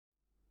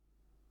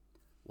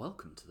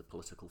Welcome to the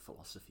Political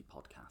Philosophy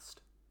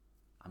Podcast.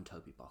 I'm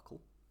Toby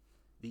Buckle.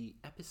 The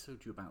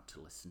episode you're about to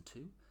listen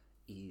to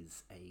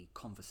is a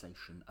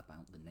conversation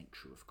about the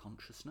nature of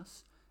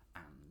consciousness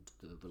and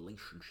the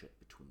relationship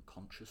between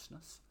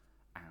consciousness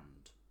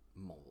and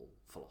moral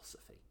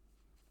philosophy.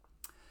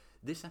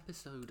 This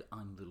episode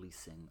I'm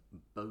releasing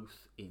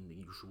both in the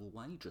usual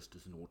way, just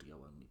as an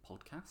audio-only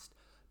podcast,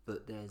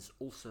 but there's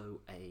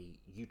also a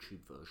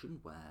YouTube version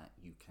where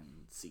you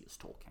can see us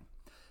talking.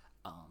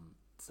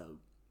 So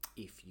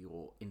if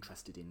you're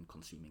interested in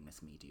consuming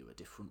this media a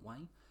different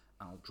way,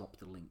 I'll drop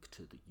the link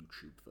to the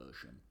YouTube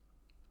version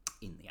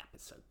in the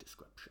episode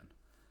description.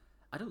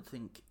 I don't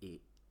think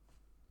it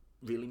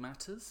really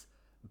matters,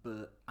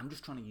 but I'm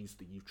just trying to use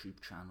the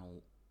YouTube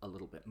channel a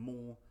little bit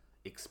more,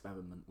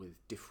 experiment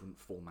with different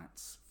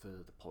formats for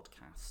the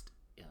podcast,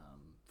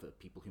 for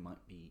people who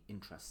might be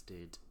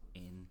interested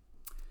in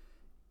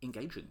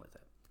engaging with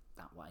it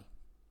that way.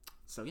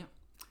 So yeah,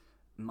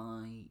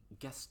 my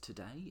guest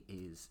today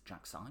is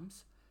Jack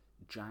Symes.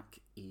 Jack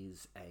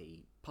is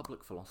a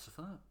public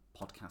philosopher,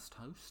 podcast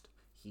host.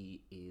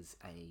 He is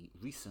a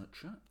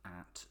researcher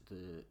at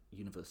the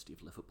University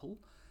of Liverpool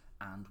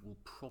and will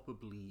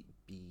probably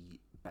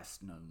be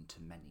best known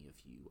to many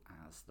of you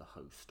as the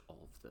host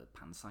of the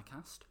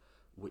Panpsycast,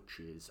 which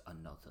is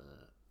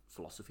another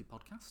philosophy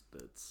podcast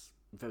that's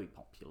very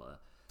popular,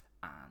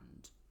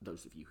 and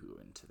those of you who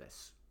are into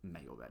this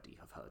may already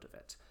have heard of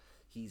it.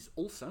 He's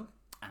also,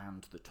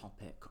 and the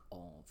topic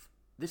of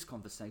this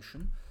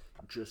conversation,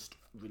 just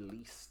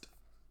released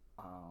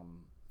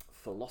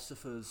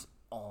Philosophers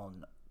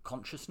on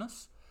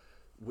Consciousness,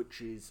 which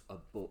is a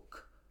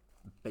book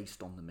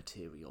based on the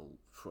material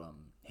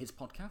from his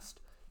podcast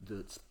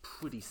that's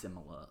pretty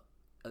similar,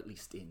 at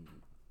least in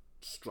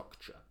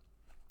structure.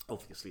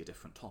 Obviously a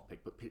different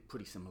topic, but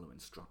pretty similar in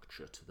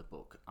structure to the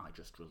book I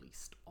just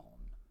released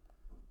on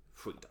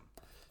freedom.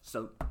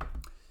 So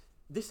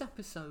this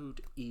episode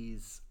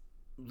is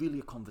really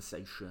a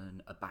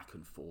conversation, a back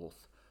and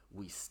forth.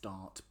 We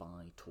start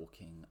by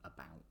talking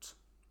about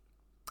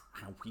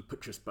how we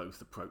just both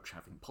approach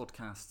having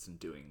podcasts and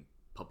doing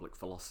public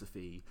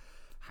philosophy,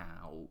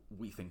 how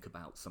we think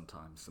about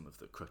sometimes some of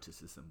the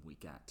criticism we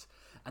get.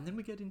 And then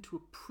we get into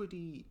a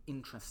pretty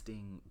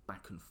interesting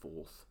back and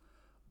forth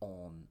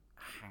on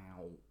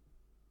how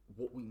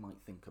what we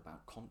might think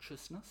about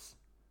consciousness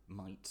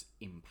might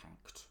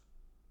impact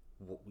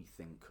what we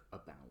think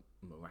about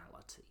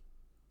morality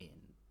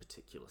in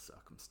particular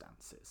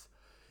circumstances.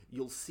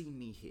 You'll see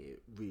me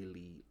here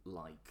really,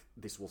 like,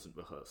 this wasn't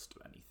rehearsed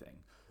or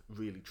anything,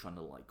 really trying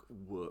to,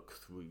 work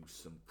through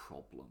some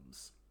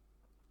problems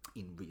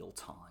in real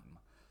time.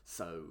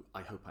 So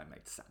I hope I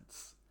made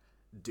sense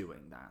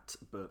doing that.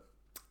 But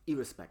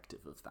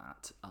irrespective of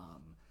that,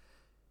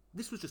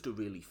 this was just a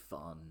really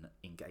fun,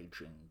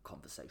 engaging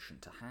conversation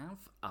to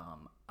have.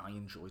 I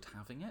enjoyed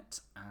having it,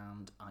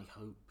 and I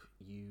hope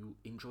you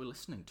enjoy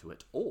listening to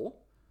it,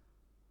 or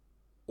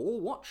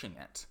watching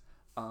it.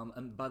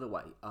 And by the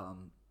way,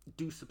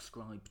 do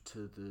subscribe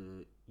to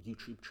the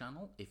YouTube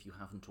channel if you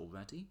haven't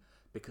already,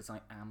 because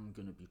I am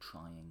going to be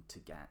trying to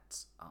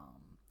get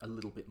a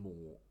little bit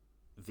more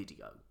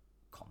video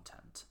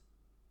content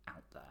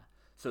out there.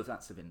 So if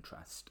that's of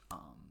interest,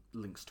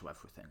 links to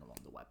everything are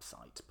on the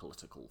website,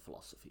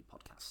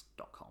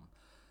 politicalphilosophypodcast.com.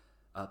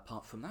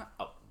 Apart from that,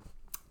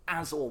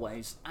 as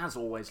always,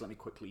 let me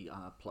quickly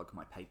plug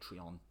my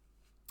Patreon.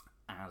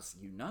 As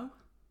you know,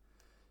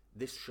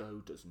 this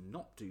show does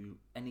not do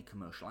any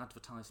commercial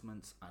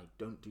advertisements. I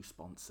don't do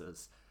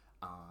sponsors.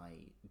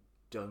 I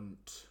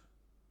don't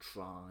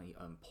try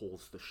and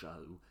pause the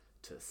show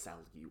to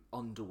sell you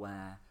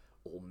underwear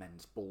or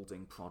men's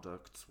balding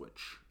products,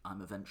 which I'm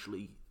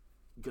eventually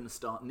going to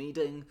start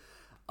needing.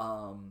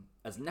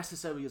 As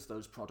necessary as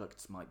those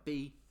products might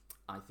be,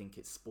 I think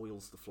it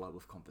spoils the flow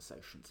of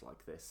conversations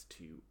like this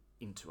to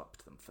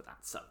interrupt them for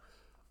that. So,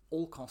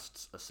 all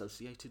costs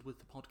associated with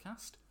the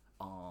podcast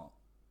are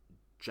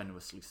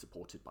generously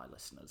supported by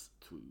listeners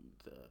through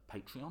the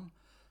Patreon.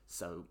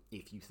 So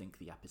if you think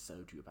the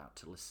episode you're about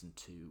to listen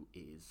to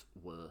is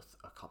worth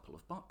a couple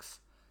of bucks,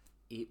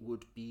 it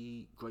would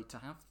be great to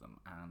have them,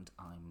 and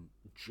I'm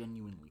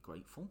genuinely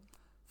grateful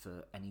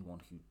for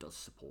anyone who does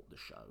support the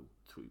show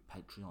through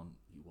Patreon.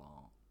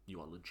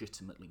 You are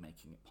legitimately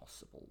making it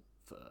possible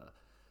for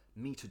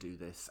me to do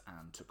this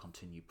and to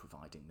continue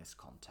providing this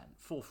content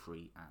for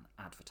free and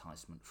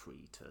advertisement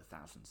free to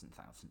thousands and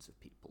thousands of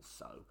people.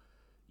 So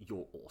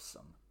you're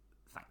awesome.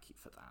 Thank you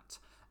for that.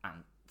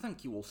 And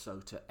thank you also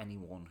to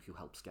anyone who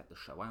helps get the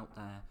show out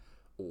there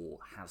or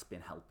has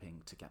been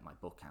helping to get my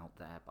book out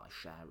there by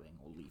sharing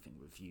or leaving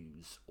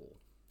reviews or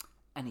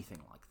anything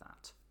like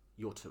that.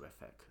 You're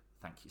terrific.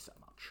 Thank you so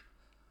much.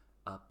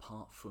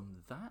 Apart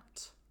from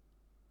that,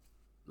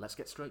 let's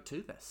get straight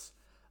to this.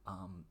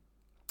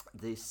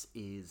 This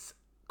is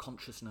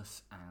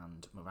Consciousness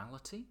and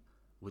Morality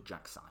with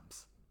Jack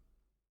Symes.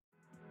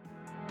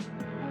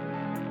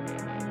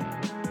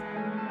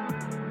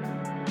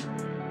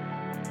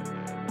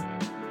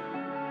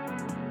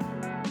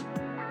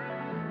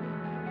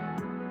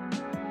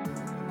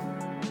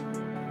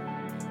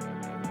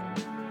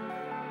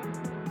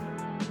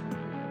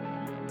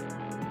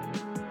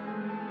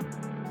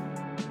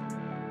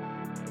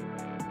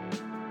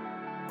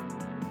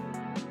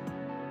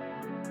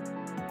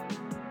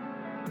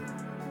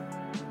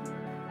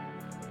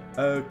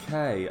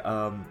 Okay,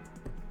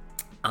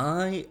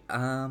 I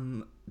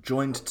am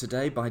joined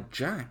today by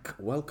Jack.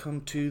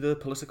 Welcome to the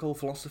Political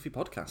Philosophy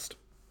Podcast.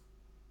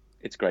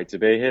 It's great to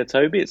be here,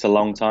 Toby. It's a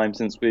long time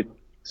since we've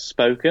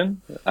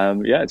spoken.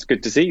 It's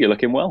good to see you.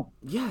 Looking well.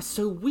 Yeah,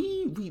 so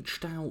we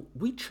reached out,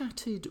 we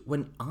chatted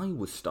when I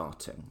was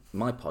starting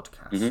my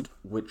podcast,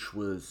 which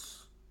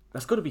was,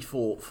 that's got to be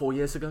four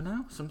years ago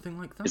now, something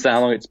like that. Is that how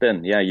long it's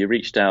been? Yeah, you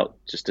reached out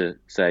just to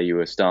say you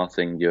were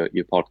starting your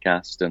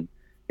podcast, and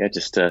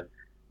just to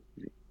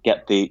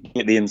get the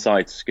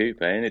inside scoop,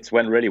 and it's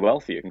went really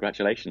well for you.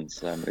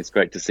 Congratulations! It's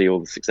great to see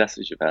all the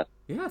successes you've had.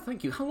 Yeah,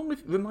 thank you. How long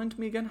remind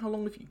me again? How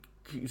long have you?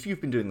 If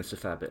you've been doing this a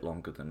fair bit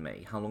longer than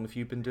me, how long have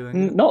you been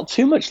doing it? Not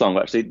too much longer,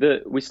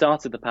 actually. We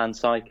started the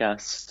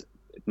Panpsycast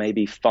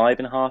maybe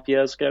 5.5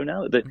 years ago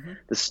now. The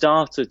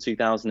start of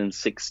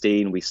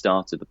 2016, we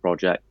started the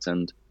project,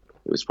 and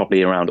it was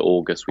probably around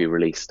August we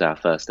released our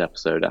first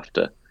episode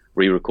after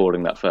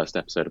re-recording that first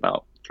episode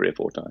about 3 or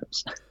 4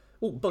 times.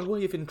 Well, by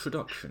way of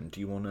introduction,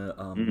 do you want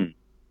to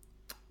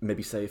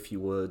maybe say a few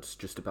words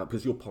just about,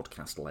 because your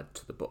podcast led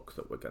to the book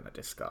that we're going to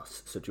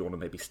discuss, so do you want to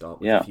maybe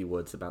start with a few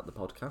words about the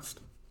podcast?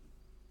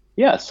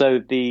 Yeah, so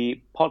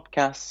the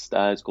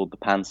podcast is called the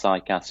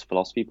Panpsycast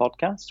Philosophy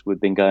Podcast. We've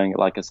been going,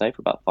 like I say,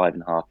 for about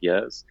 5.5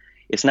 years.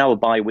 It's now a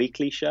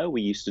bi-weekly show.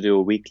 We used to do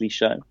a weekly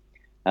show.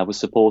 We're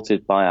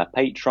supported by our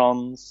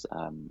patrons,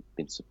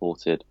 been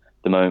supported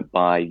at the moment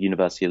by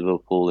University of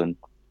Liverpool and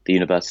the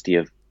University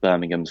of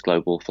Birmingham's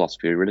Global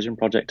Philosophy and Religion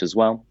Project as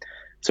well.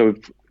 So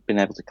we've been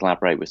able to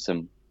collaborate with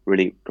some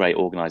really great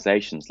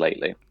organisations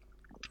lately.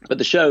 But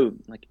the show,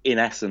 in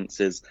essence,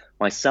 is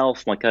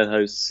myself, my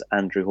co-hosts,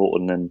 Andrew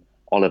Horton and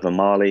Oliver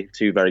Marley,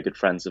 2 very good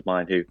friends of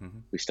mine who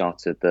we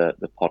started the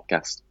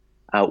podcast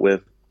out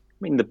with. I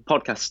mean, the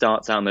podcast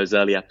starts out in those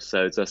early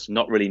episodes, us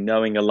not really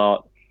knowing a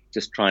lot,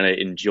 just trying to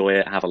enjoy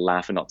it, have a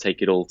laugh and not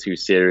take it all too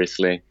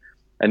seriously.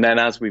 And then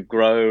as we've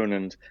grown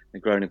and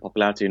grown in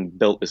popularity and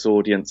built this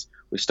audience,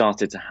 we've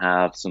started to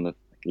have some of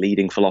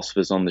leading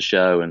philosophers on the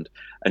show and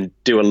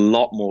do a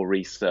lot more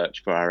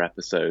research for our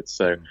episodes.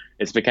 So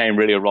it's became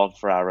really a rod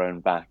for our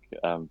own back,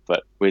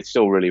 but we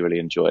still really, really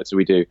enjoy it. So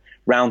we do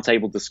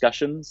roundtable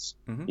discussions,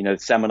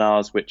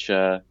 seminars which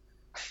are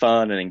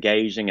fun and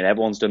engaging and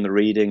everyone's done the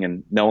reading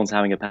and no one's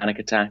having a panic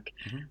attack.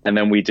 And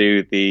then we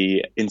do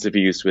the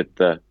interviews with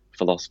the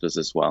philosophers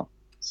as well.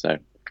 So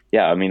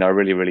yeah, I mean, I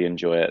really, really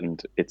enjoy it,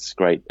 and it's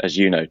great, as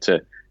you know,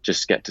 to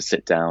just get to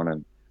sit down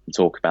and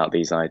talk about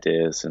these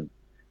ideas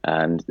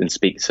and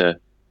speak to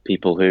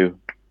people who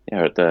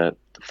are at the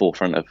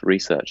forefront of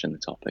research in the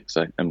topic.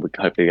 So, and we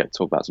hopefully get to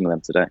talk about some of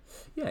them today.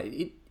 Yeah,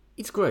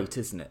 it's great,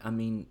 isn't it? I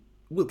mean,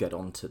 we'll get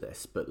on to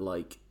this, but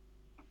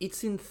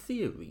it's in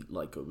theory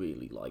a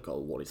really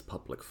what is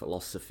public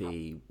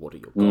philosophy? What are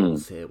your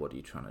goals here? What are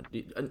you trying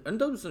to do?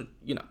 And those are,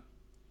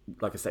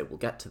 like I say, we'll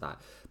get to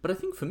that. But I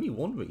think for me,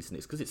 one reason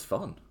is because it's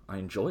fun. I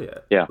enjoy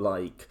it. Yeah.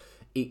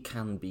 It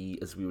can be,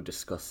 as we were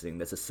discussing,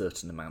 there's a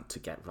certain amount to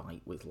get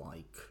right with,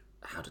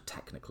 how to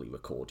technically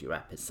record your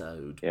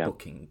episode,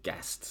 booking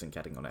guests and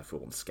getting on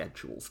everyone's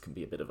schedules can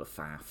be a bit of a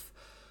faff.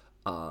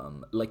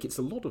 It's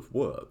a lot of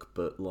work,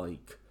 but,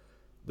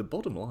 the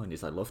bottom line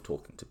is I love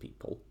talking to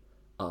people.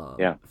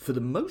 For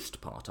the most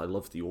part, I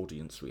love the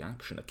audience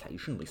reaction.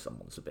 Occasionally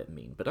someone's a bit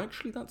mean, but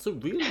actually that's a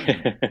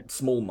really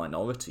small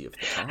minority of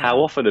the time. How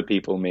often are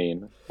people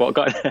mean? What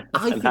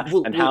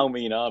how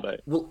mean are they?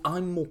 Well,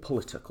 I'm more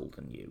political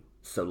than you,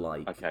 so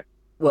Okay.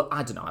 Well,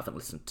 I don't know. I haven't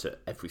listened to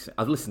everything.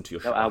 I've listened to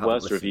your show. Our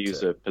worst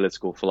reviews are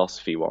political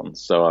philosophy ones,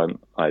 so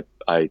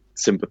I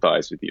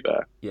sympathise with you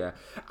there. Yeah,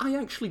 I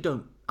actually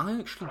don't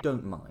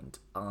mind.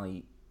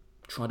 I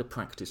try to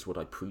practice what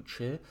I preach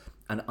here,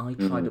 and I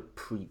try to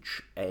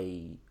preach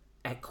a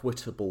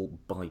equitable,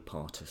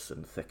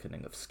 bipartisan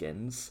thickening of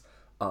skins.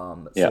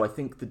 So I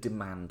think the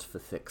demand for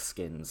thick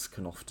skins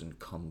can often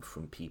come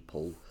from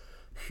people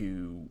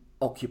who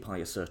occupy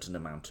a certain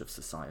amount of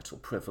societal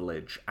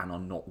privilege and are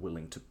not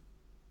willing to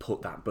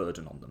put that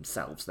burden on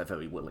themselves. They're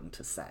very willing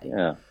to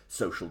say,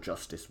 social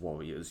justice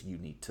warriors, you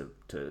need to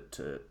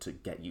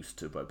get used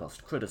to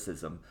robust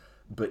criticism.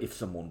 But if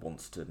someone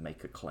wants to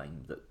make a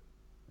claim that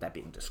they're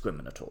being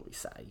discriminatory,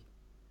 say,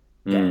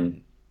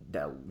 then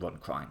they'll run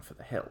crying for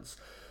the hills.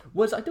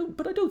 Whereas I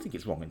don't think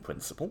it's wrong in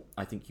principle.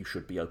 I think you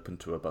should be open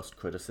to robust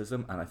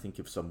criticism, and I think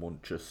if someone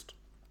just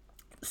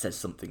says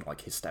something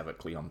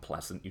hysterically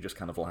unpleasant, you just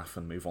kind of laugh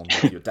and move on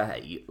with your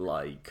day.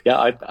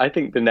 Yeah, I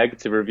think the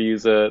negative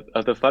reviews are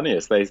the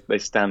funniest. They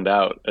stand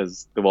out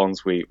as the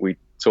ones we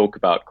talk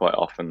about quite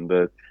often.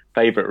 The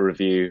favourite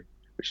review,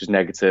 which is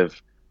negative,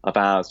 of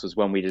ours was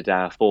when we did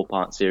our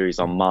 4-part series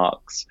on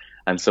Marx,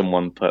 and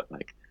someone put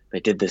they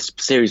did this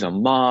series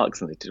on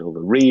Marx and they did all the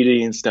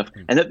reading and stuff.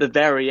 And at the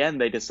very end,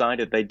 they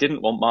decided they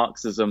didn't want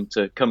Marxism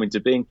to come into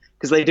being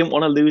because they didn't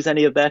want to lose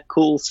any of their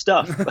cool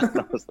stuff. And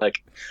I was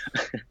like,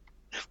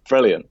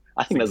 brilliant.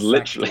 I think that's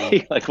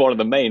literally one of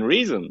the main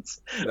reasons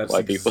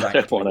why people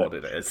don't want what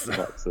it is.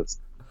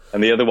 Marxist.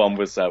 And the other one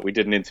was we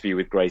did an interview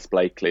with Grace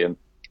Blakely, and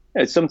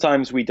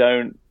sometimes we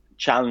don't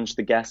challenge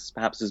the guests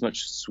perhaps as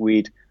much as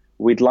we'd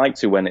we'd like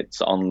to when it's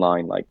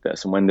online like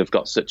this, and when they've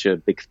got such a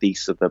big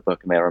thesis of their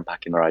book and they're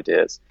unpacking their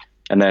ideas,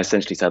 and they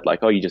essentially said like,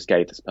 oh, you just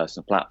gave this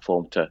person a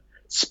platform to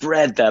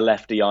spread their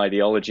lefty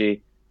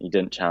ideology, you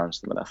didn't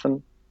challenge them enough.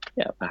 And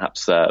yeah,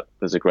 perhaps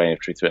there's a grain of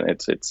truth in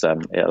it. It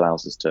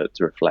allows us to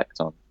reflect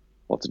on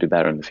what to do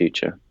better in the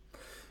future.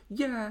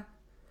 Yeah,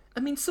 I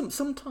mean,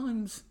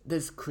 sometimes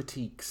there's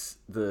critiques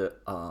that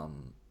are,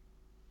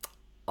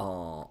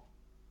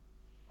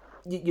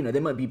 they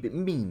might be a bit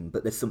mean,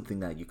 but there's something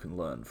there you can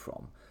learn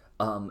from.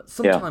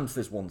 Sometimes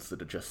there's ones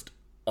that are just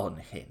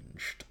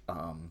unhinged.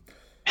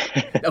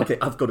 Okay,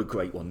 I've got a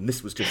great one.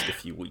 This was just a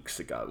few weeks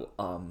ago.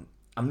 I'm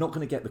not going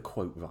to get the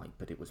quote right,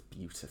 but it was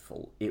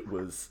beautiful. It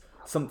was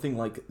something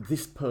like,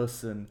 this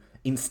person,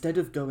 instead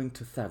of going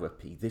to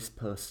therapy, this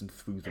person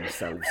threw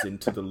themselves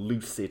into the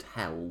lucid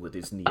hell that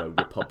is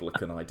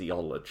neo-Republican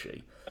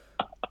ideology.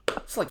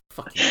 It's like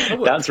fucking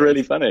poetry. That's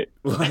really funny.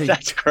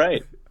 That's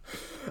great.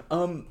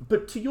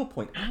 But to your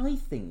point, I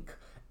think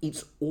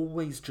it's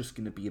always just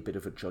going to be a bit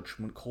of a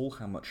judgment call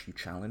how much you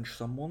challenge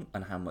someone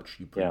and how much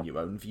you bring your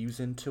own views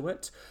into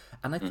it.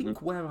 And I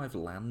think where I've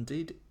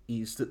landed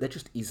is that there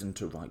just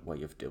isn't a right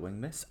way of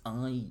doing this.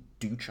 I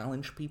do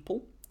challenge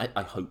people.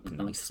 I hope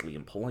nicely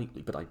and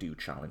politely, but I do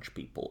challenge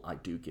people. I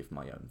do give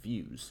my own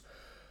views.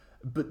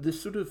 But the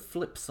sort of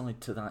flip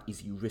side to that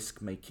is you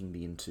risk making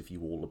the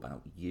interview all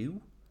about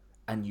you.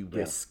 And you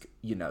risk,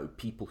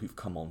 people who've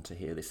come on to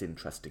hear this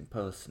interesting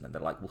person, and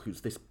they're like, well,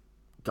 who's this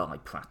guy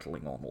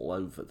prattling on all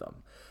over them?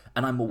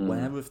 And I'm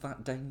aware of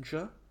that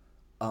danger.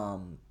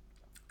 And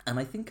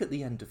I think at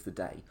the end of the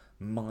day,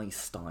 my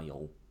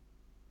style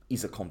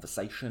is a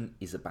conversation,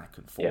 is a back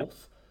and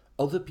forth.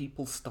 Other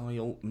people's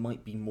style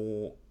might be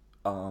more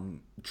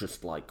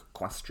just like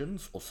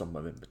questions or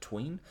somewhere in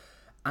between.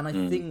 And I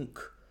think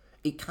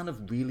it kind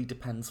of really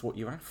depends what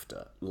you're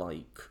after.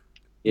 Like...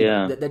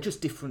 they're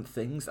just different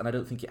things, and I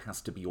don't think it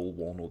has to be all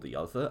one or the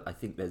other. I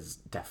think there's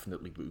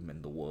definitely room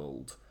in the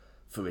world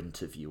for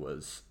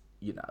interviewers,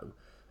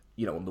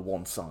 on the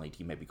one side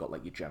you maybe got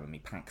like your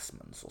Jeremy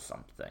Paxmans or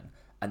something,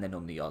 and then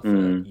on the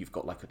other you've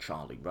got like a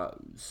Charlie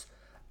Rose.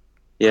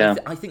 Yeah.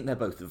 I think they're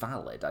both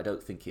valid. I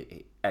don't think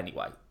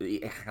anyway,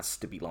 it has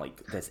to be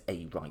like there's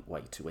a right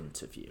way to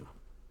interview.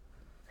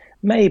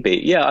 Maybe,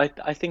 yeah,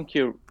 I think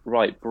you're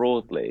right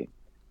broadly.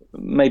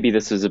 Maybe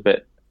this is a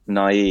bit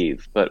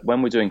naive, but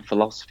when we're doing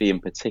philosophy in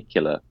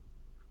particular,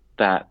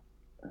 that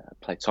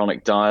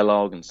Platonic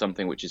dialogue, and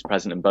something which is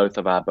present in both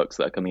of our books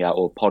that are coming out,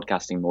 or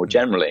podcasting more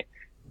generally,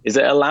 is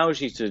it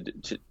allows you to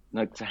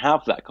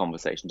have that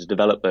conversation, to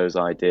develop those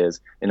ideas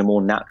in a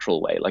more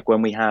natural way. Like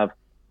when we have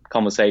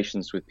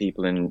conversations with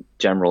people in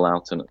general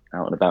out and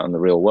about in the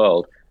real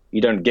world,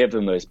 you don't give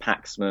them those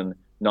Paxman,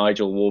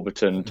 Nigel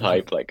Warburton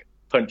type like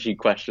punchy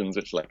questions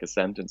which like a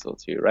sentence or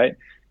two, right?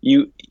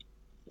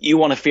 You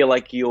want to feel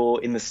like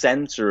you're in the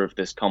center of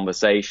this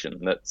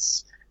conversation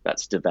that's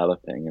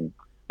developing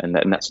and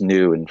that's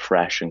new and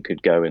fresh and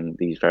could go in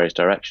these various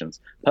directions.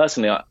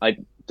 Personally, I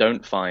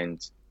don't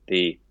find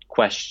the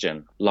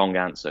question, long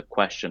answer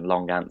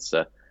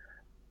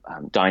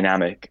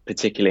dynamic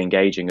particularly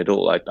engaging at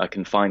all. I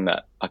can find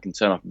that I can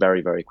turn off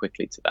very, very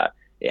quickly to that.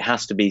 It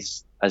has to be,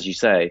 as you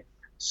say,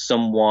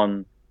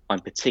 someone I'm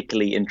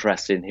particularly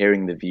interested in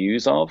hearing the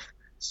views of.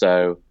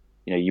 So,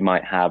 you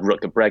might have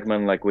Rutger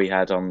Bregman, like we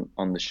had on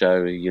the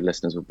show, your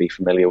listeners would be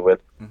familiar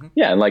with.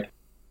 Yeah, and like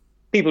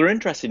people are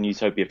interested in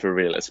Utopia for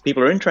Realists.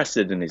 People are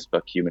interested in his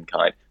book,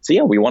 Humankind. So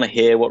yeah, we want to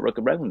hear what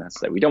Rutger Bregman has to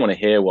say. We don't want to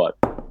hear what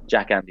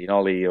Jack, Andy, and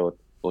Ollie or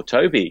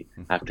Toby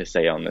have to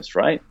say on this,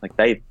 right? Like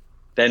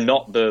they're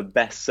not the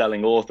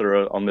best-selling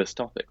author on this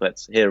topic.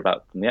 Let's hear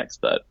about from the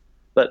expert.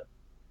 But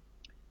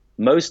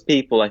most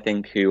people, I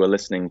think, who are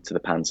listening to the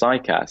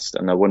Panpsycast,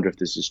 and I wonder if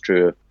this is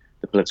true of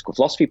the Political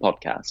Philosophy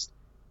podcast,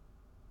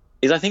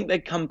 is I think they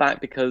come back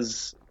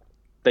because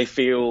they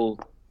feel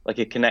like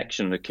a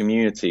connection, a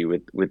community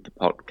with the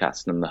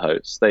podcast and the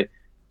hosts.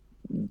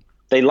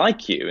 They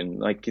like you, and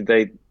like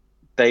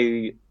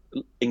they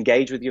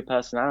engage with your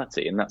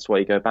personality, and that's why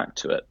you go back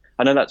to it.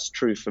 I know that's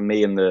true for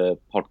me in the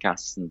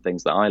podcasts and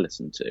things that I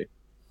listen to.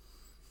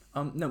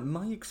 No,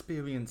 my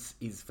experience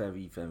is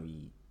very,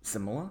 very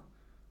similar.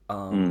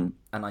 And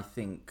I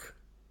think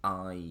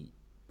I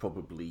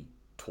probably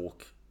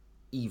talk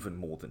even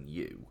more than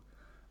you.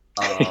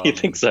 You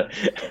think so?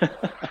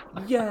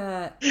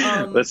 Yeah.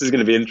 This is going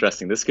to be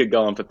interesting. This could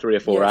go on for 3 or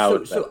 4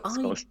 hours. So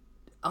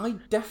I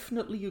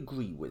definitely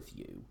agree with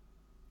you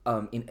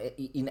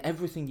in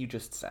everything you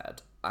just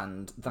said,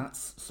 and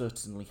that's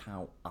certainly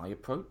how I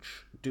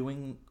approach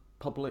doing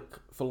public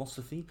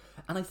philosophy.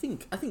 And I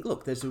think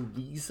look, there's a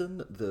reason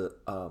that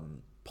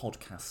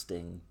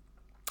podcasting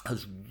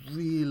has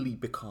really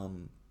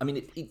become, I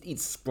mean,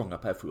 it's sprung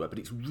up everywhere, but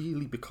it's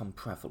really become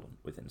prevalent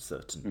within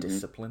certain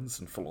disciplines,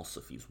 and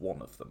philosophy is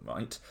one of them,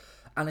 right?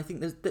 And I think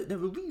there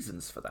are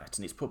reasons for that,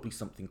 and it's probably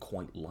something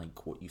quite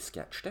like what you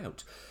sketched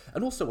out.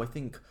 And also, I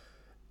think,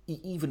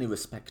 even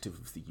irrespective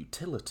of the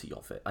utility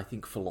of it, I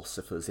think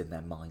philosophers in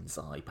their mind's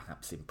eye,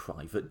 perhaps in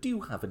private,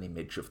 do have an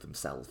image of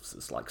themselves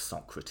as like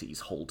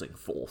Socrates holding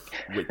forth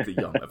with the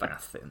young of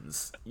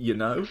Athens, you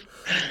know?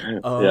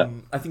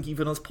 I think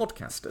even us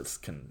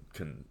podcasters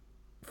can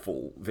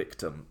fall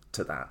victim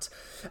to that.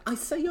 I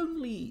say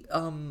only...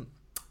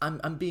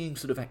 I'm being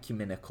sort of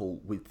ecumenical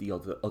with the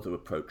other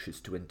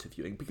approaches to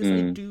interviewing, because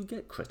I do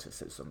get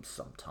criticisms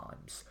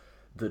sometimes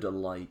that are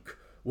like,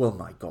 well,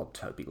 my God,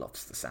 Toby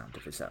loves the sound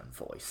of his own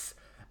voice.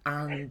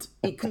 And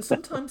it can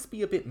sometimes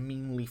be a bit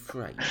meanly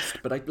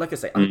phrased, but I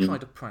try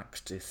to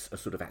practice a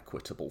sort of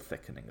equitable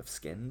thickening of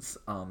skins.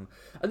 And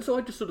so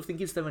I just sort of think,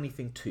 is there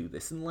anything to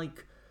this? And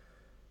like,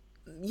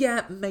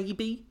 yeah,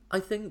 maybe,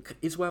 I think,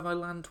 is where I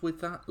land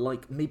with that.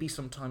 Like, maybe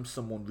sometimes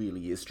someone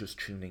really is just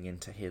tuning in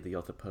to hear the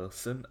other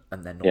person,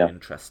 and they're not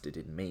interested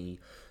in me.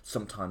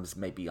 Sometimes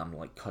maybe I'm,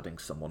 like, cutting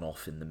someone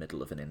off in the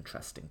middle of an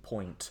interesting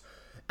point.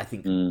 I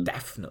think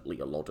definitely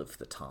a lot of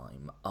the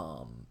time,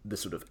 the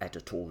sort of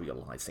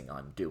editorialising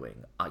I'm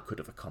doing, I could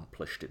have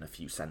accomplished in a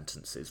few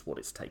sentences what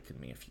it's taken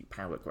me a few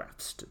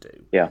paragraphs to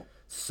do. Yeah.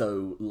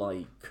 So,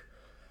 like,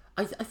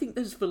 I think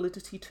there's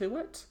validity to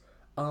it.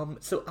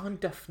 So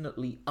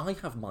I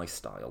have my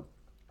style,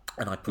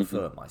 and I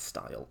prefer my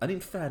style. And in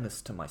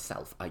fairness to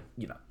myself, I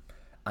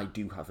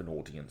do have an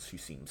audience who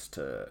seems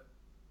to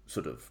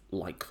sort of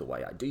like the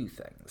way I do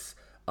things.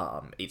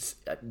 It's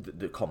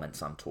the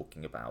comments I'm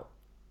talking about,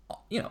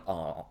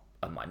 are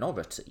a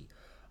minority.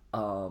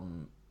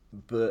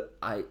 But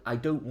I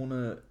don't want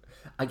to.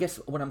 I guess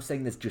when I'm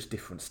saying there's just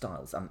different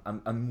styles,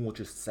 I'm more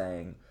just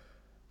saying,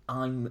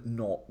 I'm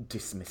not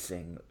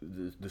dismissing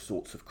the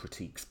sorts of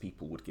critiques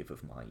people would give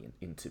of my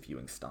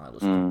interviewing style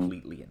as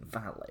completely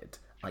invalid.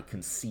 I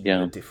can see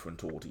that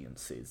different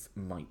audiences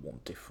might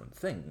want different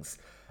things.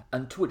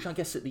 And to which I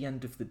guess at the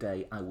end of the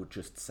day, I would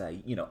just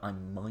say,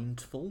 I'm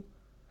mindful.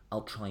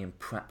 I'll try and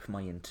prep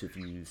my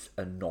interviews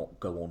and not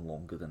go on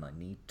longer than I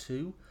need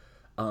to.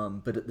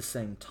 But at the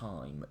same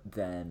time,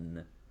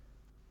 then...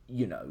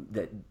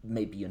 that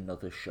maybe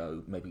another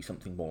show, maybe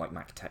something more like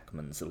Mac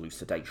Techman's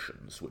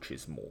Elucidations, which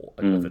is more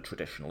of a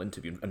traditional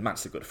interview. And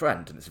Mac's a good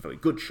friend, and it's a very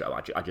good show.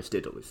 I just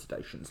did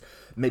Elucidations.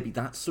 Maybe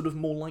that's sort of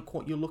more like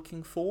what you're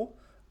looking for.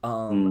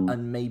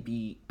 And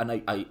maybe, and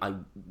I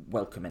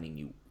welcome any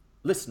new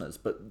listeners,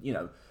 but,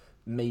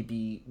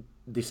 maybe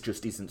this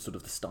just isn't sort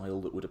of the style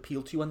that would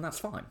appeal to you, and that's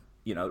fine.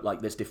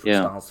 There's different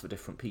styles for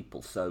different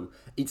people. So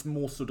it's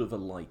more sort of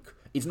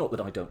it's not that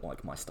I don't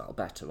like my style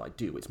better, I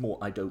do. It's more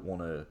I don't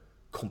want to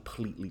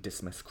completely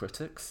dismiss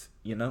critics,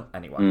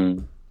 anyway.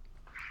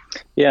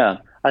 Yeah,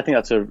 I think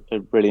that's a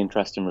really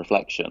interesting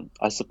reflection.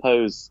 I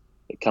suppose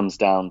it comes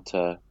down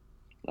to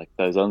like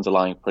those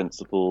underlying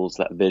principles,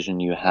 that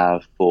vision you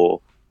have for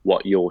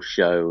what your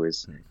show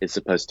is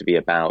supposed to be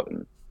about.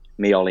 And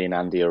me, Ollie, and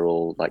Andy are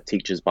all like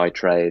teachers by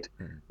trade,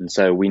 and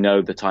so we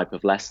know the type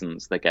of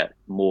lessons that get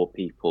more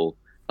people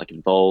like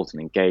involved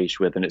and engaged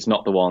with, and it's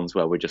not the ones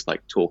where we're just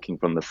like talking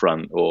from the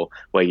front, or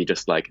where you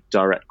just like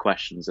direct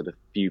questions at a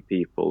few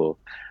people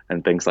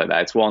and things like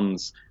that. It's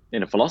ones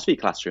in a philosophy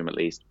classroom, at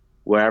least,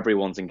 where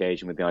everyone's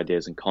engaging with the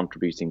ideas and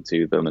contributing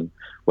to them. And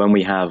when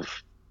we have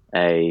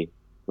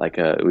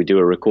we do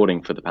a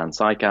recording for the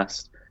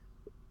Panpsycast,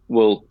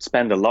 we'll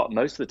spend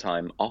most of the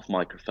time off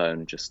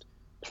microphone, just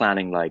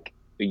planning like,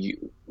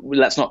 you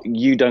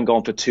don't go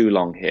on for too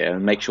long here,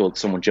 and make sure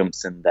someone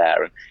jumps in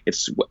there. And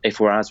if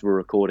we're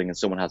recording and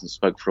someone hasn't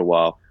spoke for a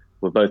while,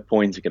 we're both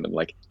pointing at them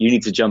like, you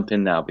need to jump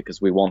in now,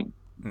 because we want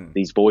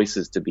these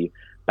voices to be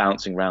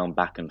bouncing around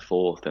back and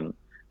forth and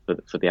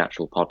for the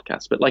actual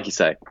podcast. But like you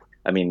say,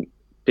 I mean,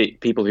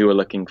 people who are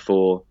looking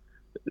for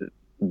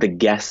the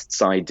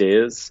guests'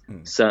 ideas,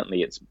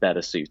 certainly it's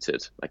better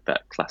suited, like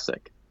that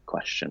classic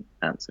question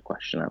answer.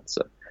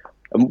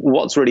 And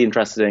what's really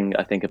interesting,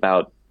 I think,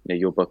 about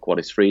your book, What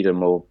is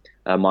Freedom, or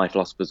My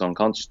Philosophers on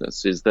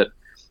Consciousness, is that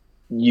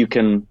you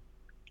can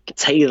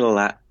tailor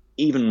that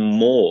even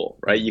more,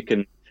 right? You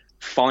can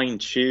fine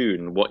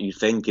tune what you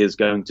think is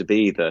going to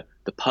be the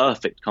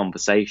perfect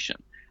conversation.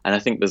 And I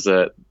think there's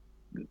a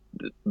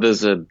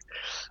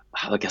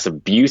I guess a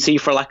beauty,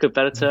 for lack of a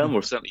better term,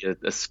 or certainly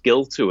a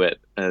skill to it,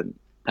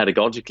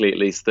 pedagogically at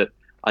least, that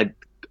I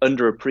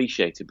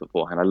underappreciated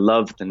beforehand. I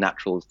love the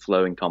natural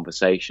flowing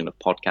conversation of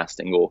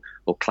podcasting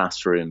or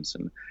classrooms,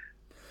 and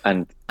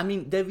I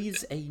mean, there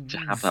is a reason, to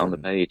have that on the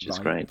page is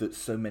great, that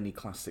so many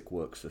classic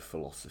works of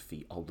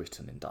philosophy are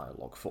written in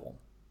dialogue form.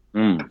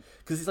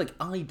 Because it's like,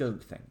 I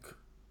don't think,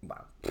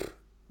 well,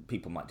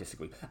 people might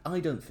disagree, I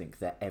don't think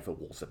there ever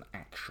was an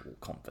actual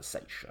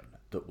conversation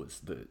that was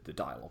the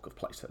dialogue of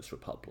Plato's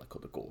Republic or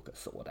the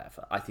Gorgias or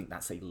whatever. I think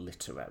that's a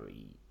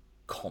literary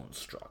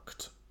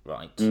construct,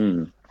 right?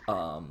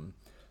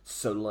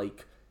 So,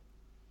 like,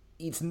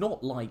 it's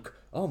not like,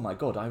 oh my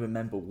God, I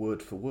remember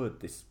word for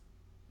word this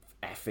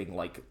effing,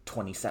 like,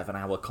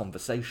 27-hour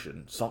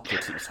conversation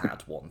Socrates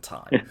had one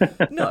time.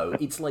 No,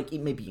 it's like,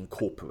 it maybe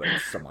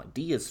incorporates some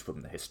ideas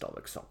from the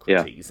historic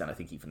Socrates, and I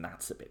think even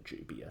that's a bit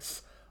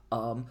dubious.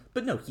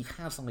 But no, he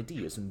has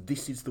ideas, and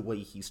this is the way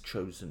he's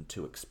chosen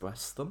to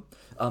express them.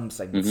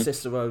 Same with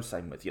Cicero,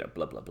 same with,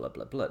 blah, blah, blah,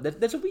 blah, blah.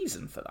 There's a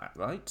reason for that,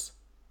 right?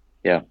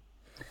 Yeah.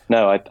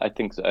 No, I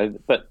think so.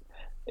 But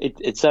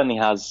it certainly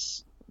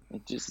has,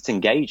 it's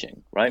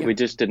engaging, right? Yeah. We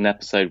just did an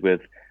episode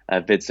with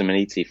Vid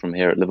Simoniti from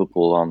here at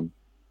Liverpool on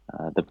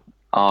the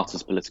art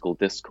as political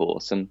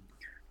discourse and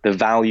the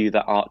value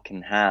that art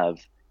can have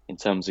in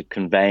terms of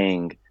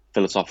conveying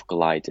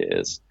philosophical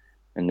ideas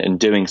and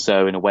doing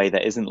so in a way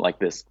that isn't like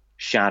this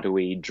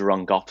shadowy,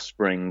 drunk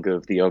offspring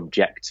of the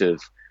objective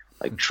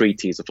like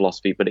treatise of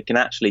philosophy, but it can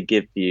actually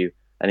give you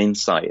an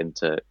insight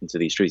into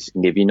these treatises. It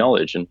can give you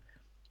knowledge. And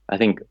I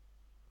think,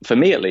 for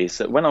me at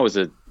least, when I was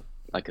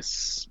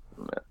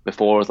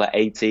before I was like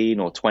 18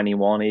 or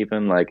 21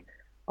 even, like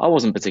I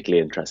wasn't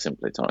particularly interested in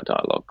Platonic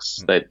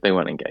dialogues. They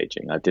weren't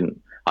engaging.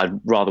 I'd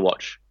rather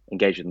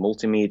engage with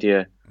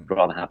multimedia,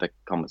 rather have the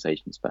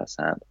conversations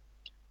firsthand.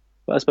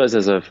 But I suppose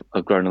as I've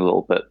grown a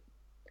little bit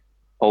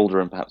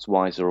older and perhaps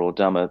wiser or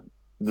dumber,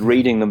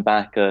 reading them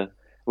back,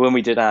 when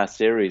we did our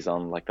series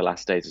on like the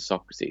last days of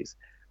Socrates,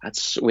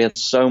 we had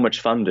so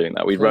much fun doing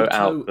that. We wrote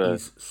out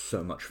is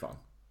so much fun.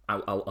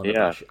 I'll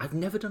unabashed. I've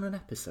never done an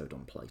episode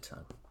on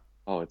Plato.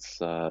 Oh, it's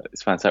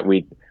fantastic.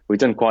 We've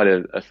done quite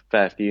a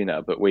fair few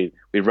now, but we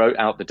wrote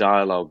out the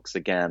dialogues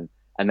again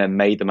and then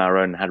made them our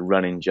own, had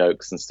running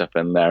jokes and stuff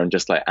in there, and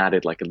just like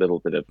added like a little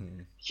bit of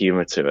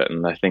humor to it.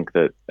 And I think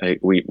that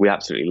we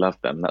absolutely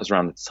loved them. That was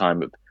around the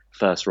time of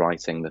first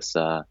writing this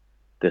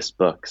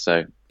book.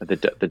 So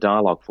the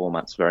dialogue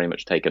format's very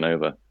much taken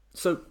over.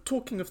 So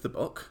talking of the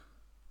book,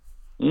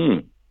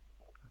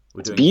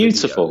 it's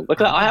beautiful. Video.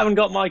 Look at that! I haven't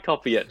got my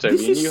copy yet, Toby.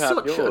 This is you have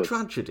such yours. A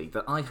tragedy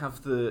that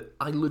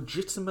I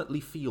legitimately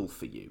feel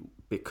for you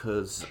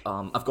because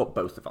I've got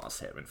both of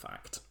us here. In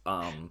fact,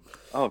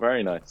 oh,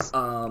 very nice.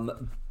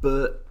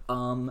 But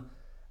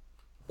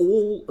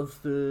all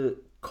of the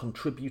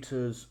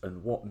contributors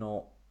and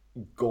whatnot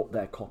got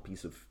their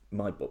copies of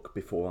my book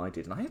before I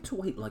did, and I had to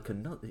wait like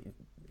another.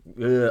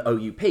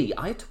 OUP,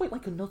 I had to wait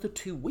like another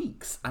 2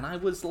 weeks, and I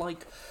was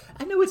like,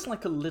 I know it's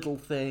like a little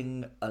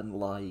thing, and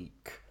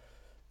like,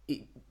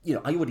 I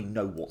already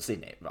know what's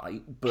in it,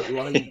 right? But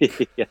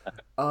like,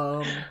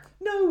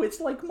 no,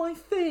 it's like my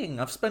thing.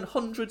 I've spent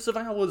hundreds of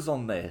hours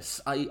on this.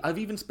 I've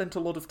even spent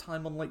a lot of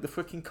time on like the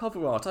freaking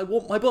cover art. I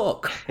want my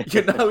book, it's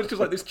just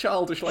like this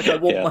childish, like I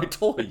want my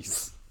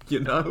toys,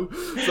 So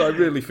I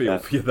really feel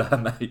for you there,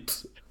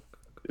 mate.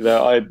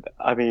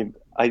 I mean,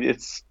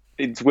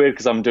 it's weird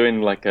because I'm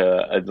doing like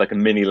a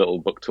mini little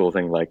book tour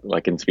thing,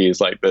 like interviews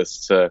like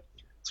this to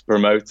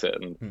promote it,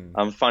 and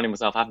I'm finding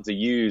myself having to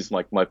use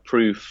like my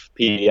proof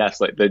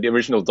PDFs, like the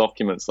original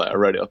documents that I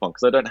wrote it up on,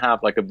 because I don't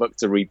have like a book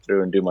to read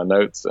through and do my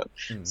notes.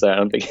 So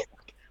I'm thinking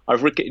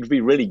it'd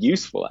be really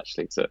useful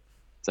actually to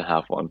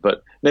have one.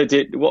 But no,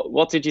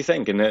 what did you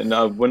think? And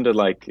I wonder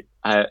like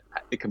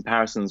the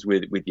comparisons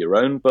with your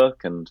own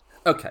book and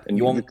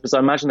because I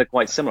imagine they're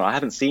quite similar. I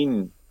haven't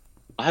seen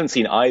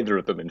either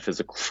of them in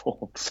physical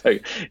form, so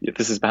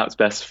this is perhaps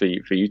best for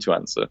you to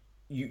answer.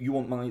 You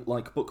want my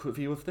like book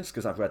review of this?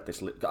 Because I've read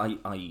this.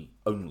 I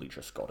only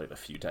just got it a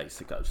few days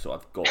ago, so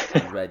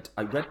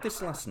I read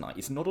this last night.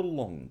 It's not a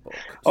long book,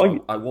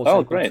 so I was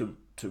able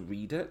to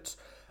read it,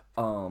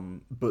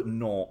 but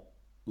not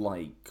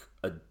like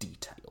a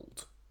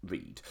detailed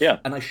read. Yeah.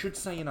 And I should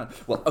say,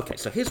 well, okay.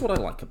 So here's what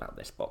I like about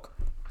this book.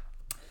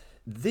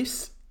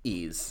 This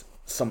is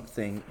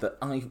something that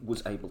I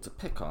was able to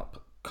pick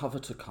up cover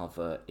to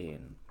cover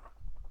in,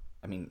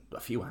 a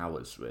few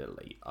hours,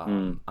 really.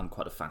 I'm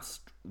quite a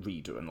fast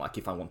reader, and like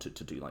if I wanted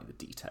to do like the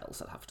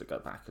details, I'd have to go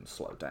back and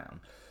slow down.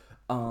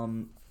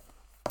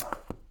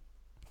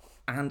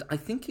 And I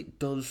think it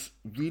does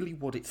really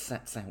what it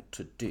sets out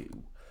to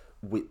do,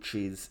 which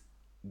is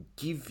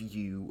give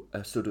you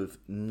a sort of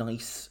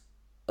nice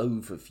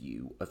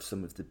overview of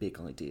some of the big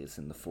ideas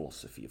in the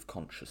philosophy of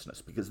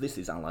consciousness, because this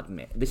is, I'll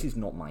admit, this is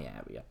not my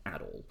area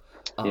at all.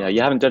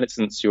 You haven't done it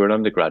since you were an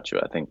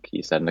undergraduate, I think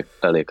you said in an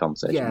earlier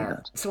conversation. Yeah,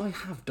 so I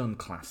have done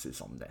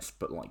classes on this,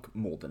 but like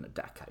more than a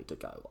decade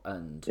ago,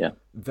 and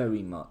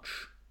very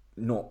much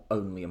not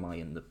only am I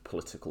in the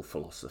political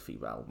philosophy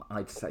realm,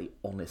 I'd say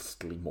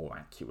honestly, more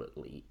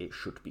accurately, it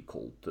should be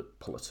called the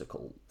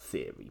Political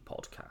Theory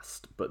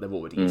Podcast, but there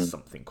already is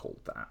something called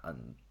that,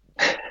 and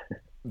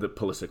the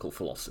political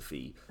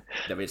philosophy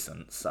there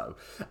isn't. So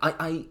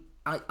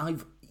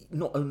I've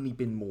not only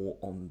been more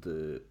on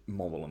the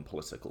moral and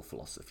political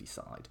philosophy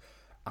side,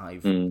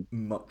 I've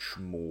much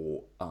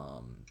more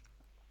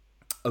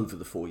over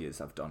the 4 years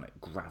I've done it,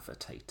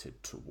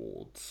 gravitated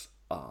towards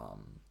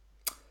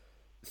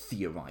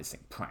theorizing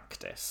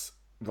practice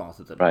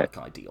rather than like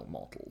ideal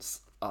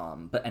models.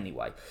 But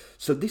anyway,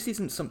 so this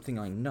isn't something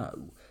I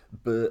know,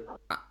 but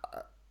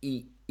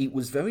it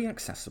was very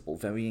accessible,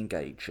 very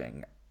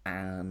engaging,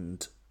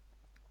 and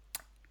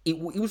it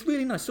was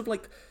really nice, sort of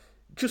like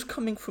just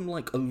coming from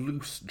like a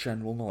loose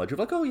general knowledge of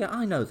like, oh yeah,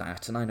 I know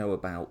that, and I know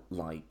about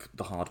like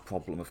the hard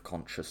problem of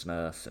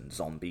consciousness and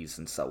zombies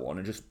and so on,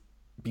 and just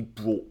be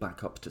brought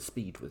back up to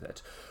speed with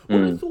it.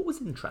 What I thought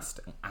was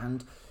interesting,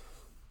 and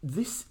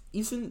this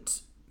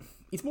isn't,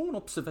 it's more an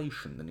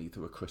observation than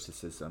either a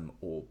criticism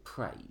or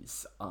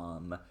praise,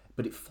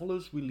 but it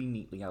follows really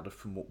neatly out of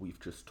from what we've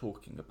just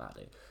talking about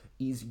it,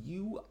 is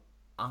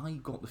I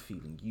got the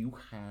feeling you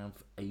have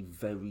a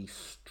very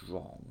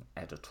strong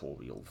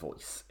editorial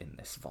voice in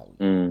this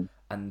volume.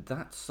 And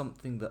that's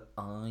something that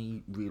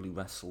I really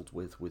wrestled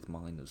with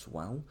mine as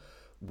well,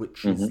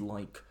 which is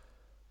like,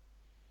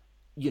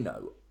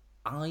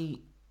 I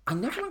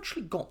never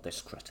actually got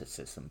this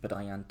criticism, but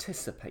I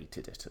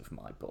anticipated it of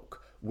my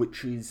book,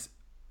 which is,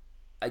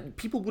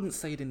 people wouldn't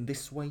say it in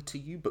this way to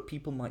you, but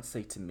people might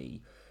say to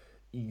me,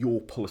 your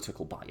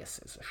political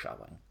biases are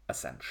showing,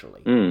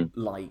 essentially.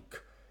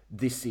 Like,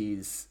 this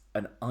is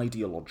an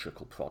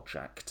ideological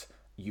project.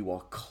 You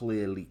are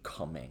clearly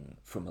coming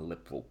from a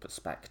liberal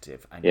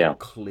perspective, and you're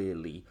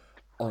clearly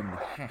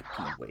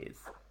unhappy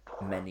with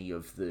many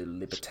of the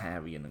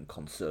libertarian and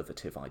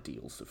conservative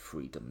ideals of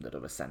freedom that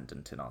are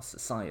ascendant in our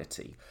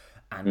society.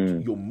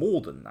 And you're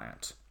more than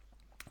that.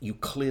 You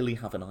clearly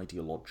have an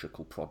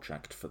ideological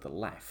project for the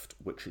left,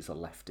 which is a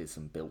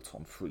leftism built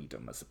on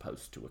freedom as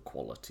opposed to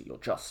equality or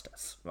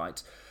justice,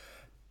 right?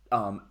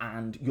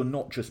 And you're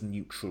not just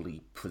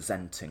neutrally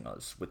presenting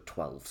us with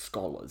 12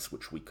 scholars,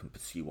 which we can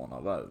pursue on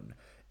our own.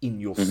 In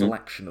your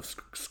selection of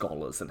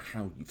scholars and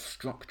how you've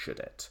structured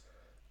it,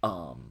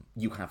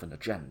 you have an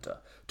agenda.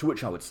 To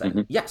which I would say,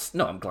 yes,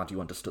 no, I'm glad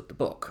you understood the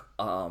book.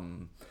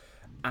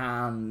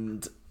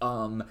 And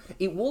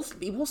it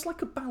was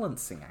like a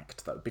balancing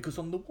act, though, because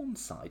on the one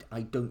side,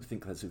 I don't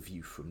think there's a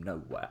view from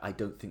nowhere. I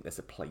don't think there's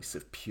a place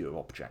of pure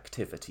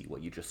objectivity where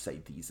you just say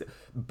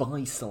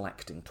by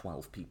selecting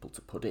 12 people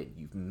to put in,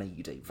 you've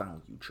made a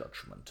value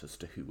judgment as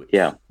to who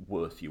it's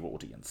worth your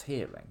audience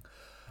hearing.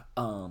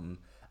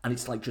 And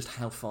it's like, just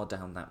how far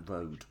down that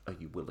road are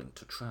you willing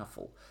to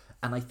travel?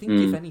 And I think,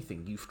 if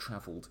anything, you've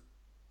travelled...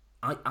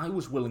 I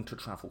was willing to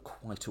travel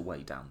quite a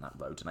way down that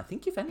road, and I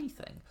think, if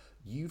anything,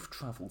 you've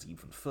travelled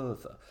even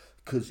further,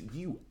 because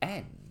you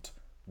end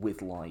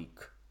with,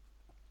 like,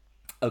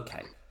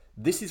 okay,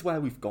 this is where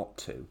we've got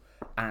to,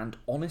 and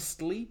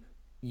honestly...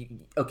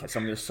 okay, so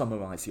I'm going to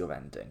summarise your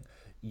ending.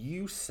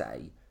 You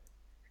say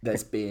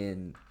there's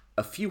been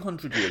a few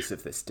hundred years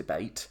of this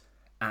debate,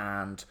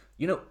 and,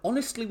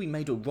 honestly, we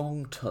made a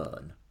wrong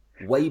turn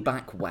way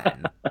back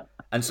when.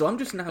 And so I'm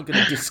just now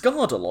going to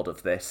discard a lot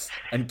of this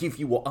and give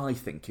you what I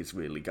think is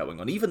really going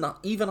on. Even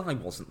I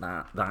wasn't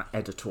that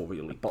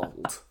editorially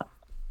bold.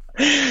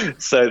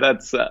 So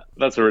that's a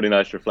really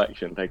nice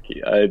reflection. Thank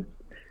you.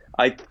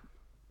 I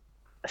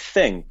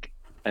think,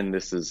 and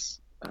this is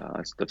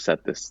I've said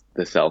this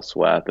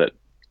elsewhere, that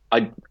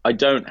I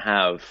don't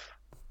have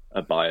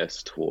a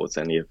bias towards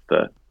any of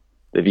the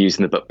views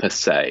in the book per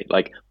se.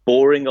 Like,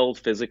 boring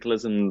old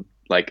physicalism,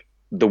 like,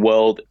 the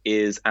world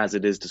is as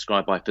it is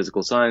described by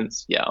physical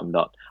science. Yeah, I'm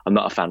not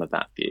a fan of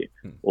that view.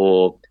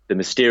 Or the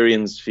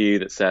Mysterians view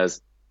that says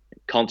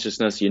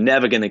consciousness, you're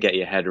never going to get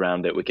your head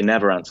around it. We can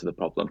never answer the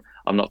problem.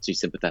 I'm not too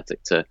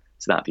sympathetic to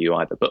that view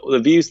either. But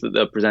the views that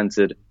are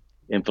presented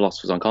in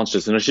Philosophers on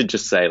Consciousness, and I should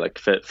just say, like,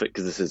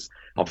 because this is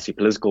obviously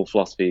political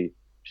philosophy,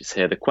 just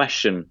here, the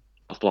question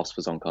of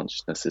Philosophers on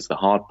Consciousness is the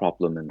hard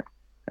problem,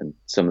 and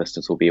some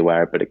listeners will be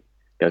aware, but it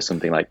goes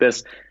something like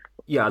this.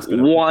 Yeah,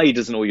 why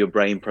doesn't all your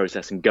brain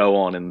processing go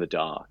on in the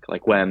dark?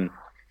 Like, when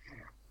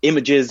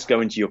images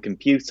go into your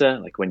computer,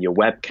 like when your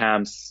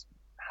webcam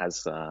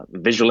has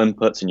visual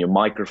inputs and your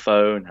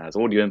microphone has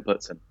audio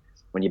inputs, and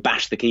when you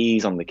bash the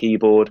keys on the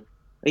keyboard,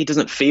 he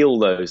doesn't feel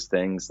those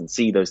things and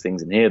see those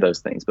things and hear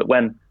those things. But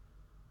when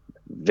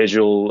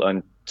visual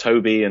and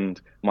Toby and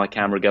my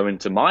camera go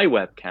into my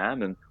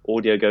webcam and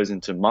audio goes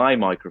into my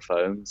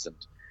microphones, and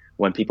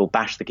when people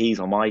bash the keys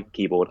on my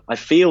keyboard, I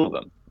feel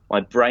them. My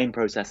brain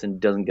processing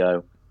doesn't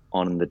go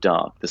on in the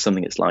dark. There's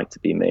something it's like to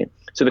be me.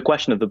 So the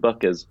question of the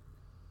book is,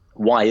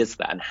 why is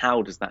that, and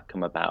how does that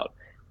come about?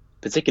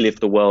 Particularly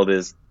if the world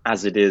is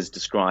as it is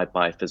described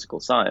by physical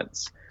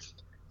science.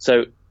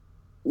 So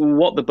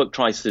what the book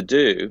tries to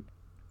do,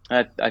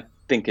 I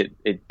think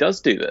it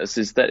does do this,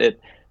 is that it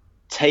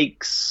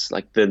takes,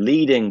 like, the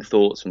leading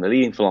thoughts from the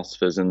leading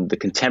philosophers and the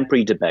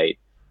contemporary debate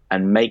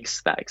and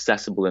makes that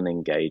accessible and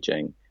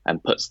engaging,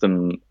 and puts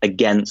them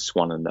against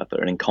one another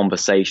and in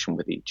conversation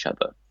with each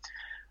other.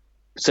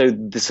 So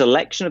the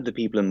selection of the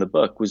people in the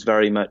book was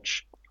very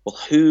much, well,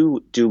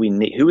 who do we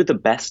need? Who are the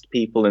best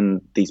people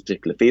in these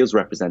particular fields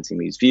representing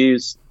these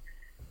views?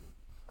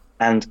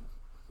 And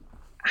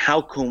how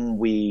can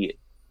we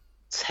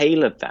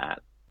tailor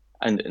that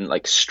and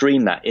like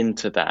stream that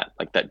into that,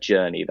 like, that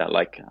journey, that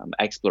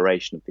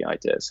exploration of the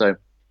idea? So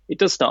it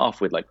does start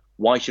off with, like,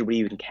 why should we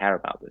even care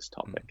about this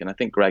topic? And I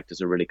think Greg does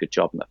a really good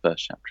job in that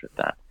first chapter of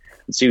that.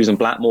 And Susan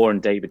Blackmore and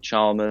David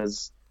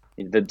Chalmers,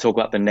 they talk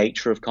about the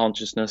nature of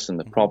consciousness and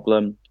the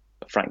problem.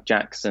 Frank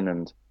Jackson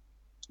and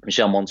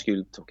Michelle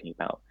Montague talking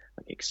about,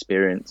 like,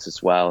 experience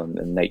as well,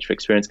 and nature of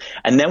experience.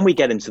 And then we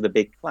get into the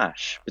big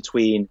clash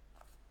between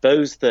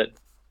those that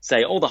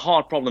say, oh, the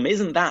hard problem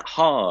isn't that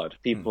hard.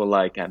 People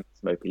like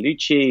Massimo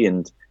Pigliucci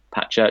and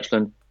Pat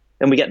Churchland.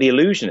 Then we get the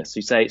illusionists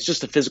who say it's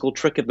just a physical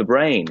trick of the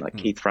brain, like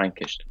Keith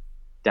Frankish,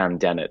 Dan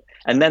Dennett.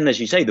 And then, as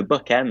you say, the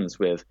book ends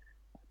with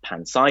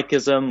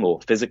panpsychism or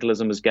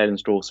physicalism, as Galen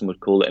Strawson would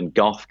call it, and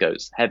Goff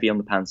goes heavy on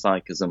the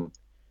panpsychism.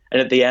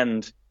 And at the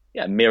end,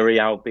 Miri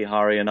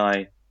Al-Bihari and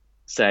I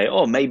say,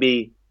 oh,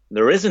 maybe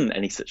there isn't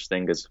any such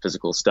thing as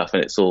physical stuff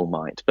and it's all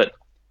mind. But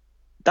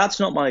that's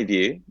not my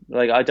view.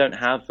 Like, I don't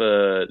have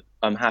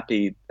I'm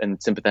happy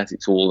and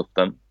sympathetic to all of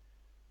them.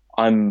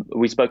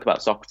 We spoke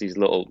about Socrates a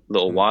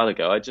little while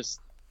ago. I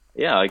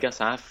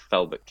guess I have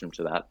fell victim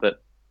to that.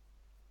 But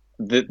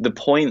the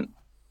point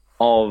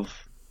of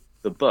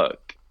the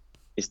book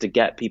is to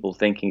get people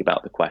thinking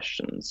about the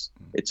questions.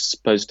 It's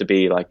supposed to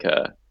be like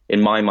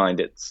in my mind,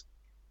 it's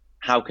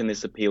how can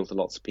this appeal to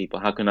lots of people?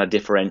 How can I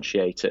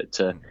differentiate it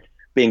to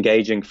be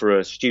engaging for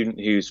a student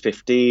who's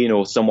 15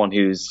 or someone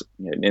who's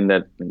in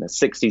their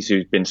 60s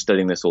who's been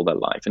studying this all their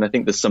life? And I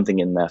think there's something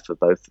in there for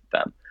both of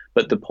them.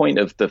 But the point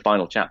of the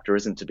final chapter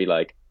isn't to be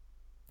like,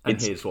 and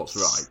here's what's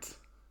right.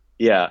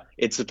 Yeah,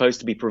 it's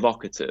supposed to be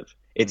provocative.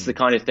 It's the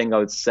kind of thing I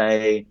would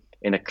say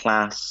in a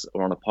class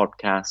or on a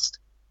podcast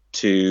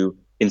to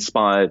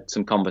inspire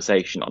some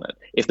conversation on it.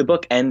 If the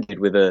book ended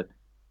with a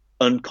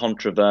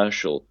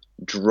uncontroversial,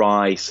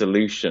 dry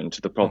solution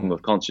to the problem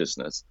of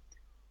consciousness,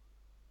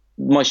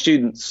 my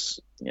students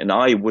and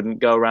I wouldn't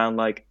go around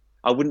like,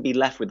 I wouldn't be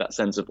left with that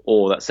sense of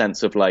awe, that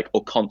sense of like,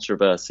 or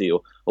controversy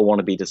or want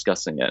to be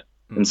discussing it.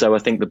 And so I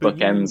think the book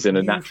ends in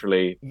a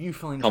naturally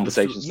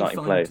conversation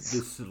starting place.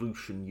 The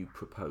solution you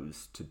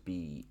propose to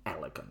be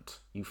elegant.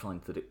 You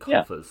find that it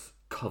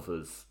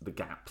covers the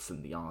gaps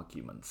in the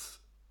arguments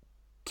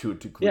to a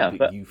degree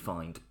that you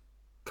find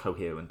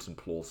coherent and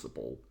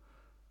plausible.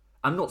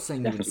 I'm not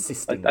saying you're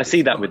insisting. I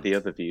see that with the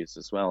other views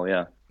as well.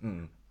 Yeah.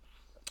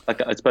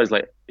 Like, I suppose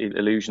like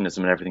illusionism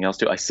and everything else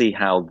too. I see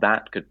how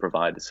that could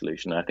provide a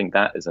solution. I think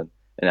that is an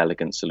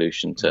elegant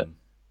solution to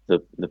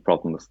the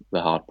problem of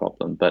the hard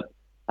problem. But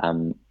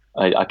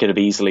I could have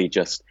easily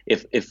just,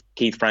 if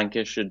Keith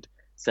Frankish had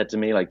said to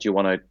me, like, do you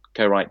want to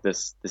co-write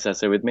this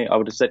essay with me? I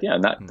would have said, yeah,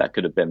 and that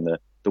could have been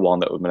the one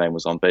that my name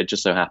was on. But it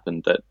just so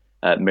happened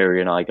that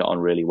Miri and I got on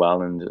really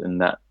well,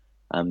 and that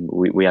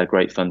we had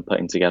great fun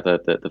putting together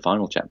the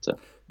final chapter.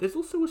 There's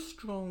also a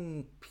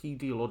strong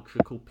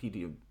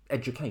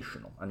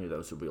educational, I knew there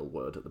was a real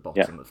word at the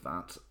bottom of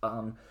that.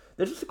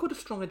 There's also quite a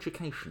strong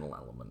educational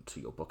element to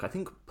your book. I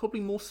think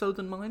probably more so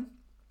than mine.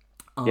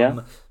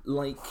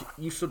 Like,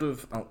 you sort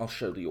of, I'll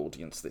show the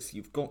audience this.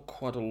 You've got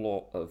quite a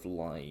lot of,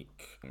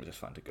 like, let me just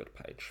find a good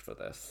page for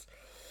this.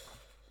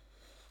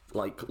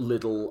 Like,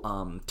 little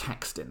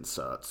text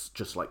inserts,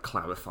 just like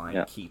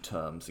clarifying key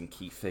terms and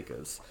key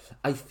figures.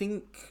 I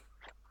think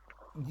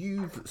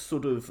you've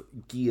sort of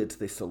geared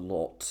this a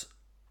lot,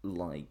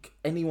 like,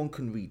 anyone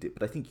can read it,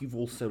 but I think you've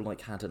also,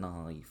 like, had an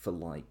eye for,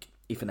 like,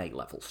 if an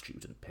A-level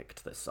student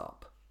picked this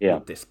up,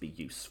 would this be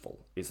useful?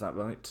 Is that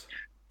right?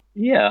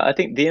 Yeah, I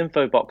think the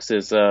info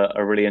boxes are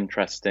a really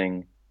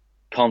interesting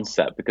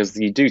concept because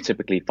you do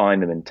typically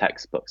find them in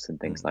textbooks and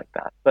things like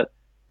that. But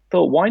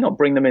thought, why not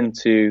bring them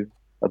into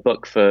a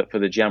book for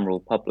the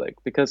general public?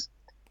 Because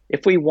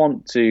if we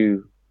want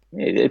to,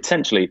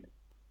 essentially,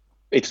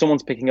 if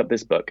someone's picking up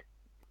this book,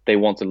 they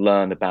want to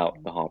learn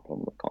about the hard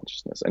problem of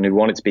consciousness and they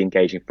want it to be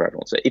engaging for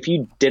everyone. So if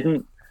you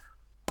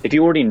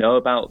already know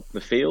about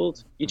the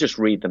field, you just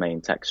read the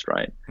main text,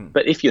 right?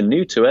 But if you're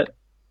new to it,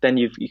 then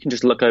you can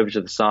just look over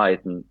to the side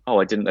and,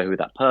 I didn't know who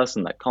that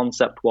person, that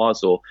concept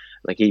was, or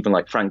like even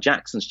like Frank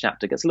Jackson's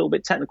chapter gets a little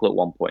bit technical at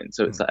one point.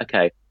 So it's like,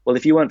 okay, well,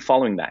 if you weren't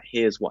following that,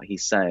 here's what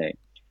he's saying.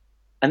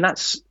 And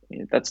that's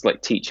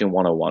like teaching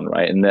 101,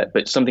 right?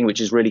 But something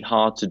which is really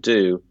hard to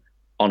do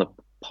on a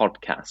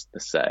podcast per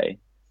se.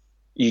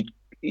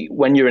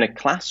 When you're in a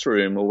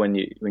classroom or when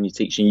you're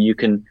teaching, you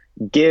can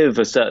give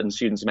a certain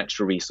student some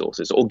extra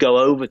resources or go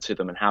over to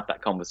them and have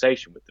that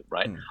conversation with them,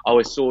 right?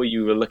 I saw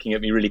you were looking at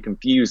me really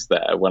confused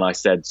there when I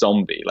said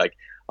zombie. Like,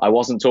 I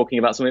wasn't talking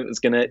about something that's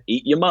going to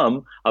eat your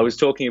mum. I was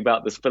talking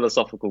about this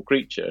philosophical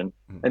creature.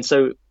 And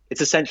so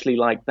it's essentially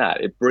like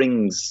that. It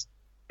brings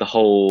the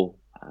whole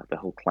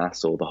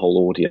class or the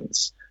whole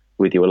audience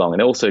with you along.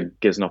 And it also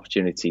gives an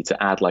opportunity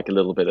to add like a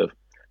little bit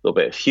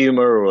of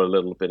humor or a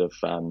little bit of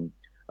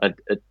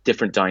a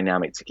different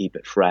dynamic to keep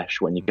it fresh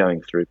when you're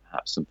going through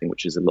perhaps something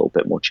which is a little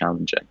bit more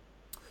challenging.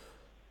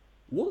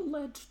 What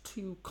led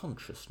to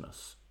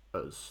consciousness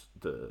as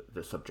the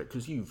subject?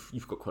 Because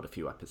you've got quite a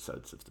few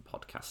episodes of the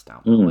podcast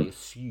out. I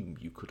assume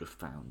you could have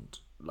found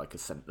like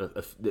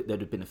there'd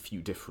have been a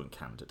few different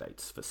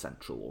candidates for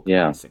central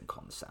organizing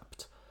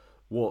concept.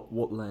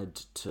 What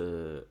led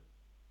to?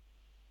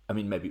 I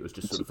mean, maybe it was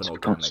just sort of an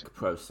organic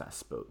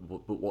process, but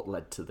what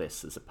led to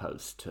this as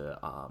opposed to?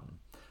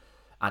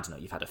 I don't know,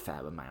 you've had a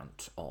fair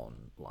amount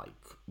on, like,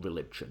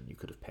 religion. You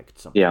could have picked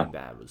something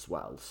there as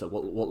well. So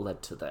what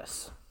led to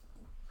this?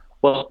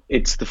 Well,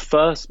 it's the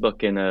first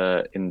book in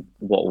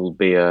what will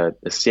be a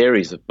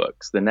series of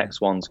books. The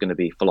next one's going to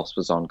be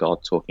Philosophers on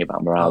God, talking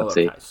about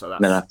morality. Oh, okay. So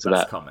and then after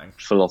that, coming.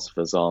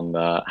 Philosophers on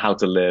How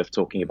to Live,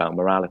 talking about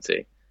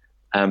morality.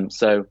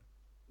 So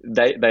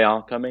they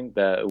are coming.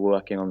 They're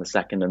working on the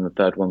second and the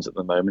third ones at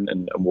the moment,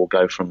 and we'll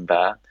go from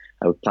there.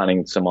 We're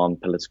planning some on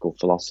political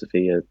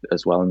philosophy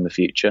as well in the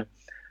future.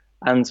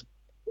 And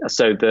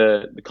So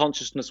the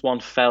consciousness one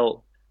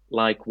felt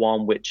like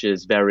one which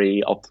is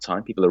very of the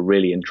time. People are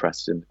really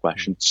interested in the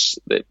questions.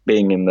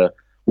 Being in the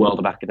world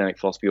of academic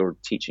philosophy or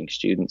teaching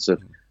students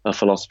of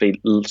philosophy,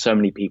 so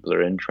many people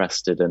are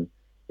interested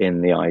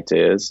in the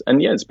ideas.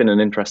 And yeah, it's been an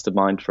interest of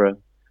mine for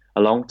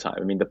a long time.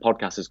 I mean, the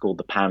podcast is called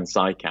the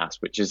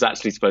Panpsycast, which is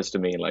actually supposed to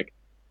mean like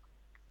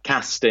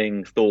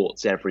casting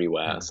thoughts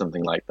everywhere,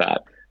 something like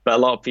that. But a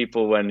lot of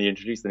people, when you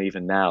introduce them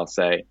even now,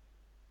 say,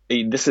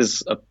 this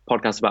is a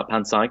podcast about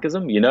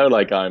panpsychism,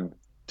 like I'm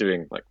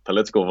doing like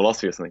political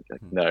philosophy or something.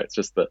 Like, no, it's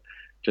just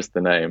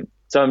the name.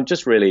 So it's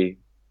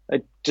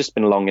just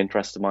been a long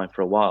interest of mine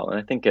for a while. And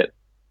I think it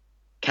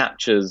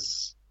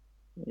captures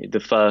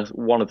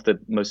one of the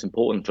most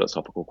important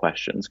philosophical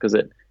questions, because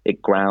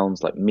it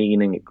grounds like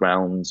meaning, it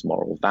grounds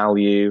moral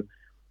value,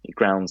 it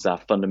grounds our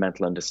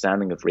fundamental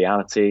understanding of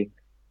reality.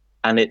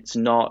 And it's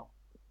not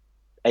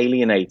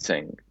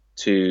alienating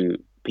to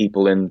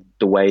people in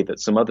the way that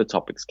some other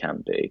topics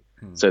can be.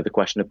 So the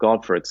question of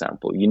God, for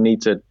example, you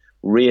need to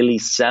really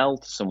sell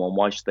to someone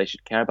why they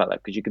should care about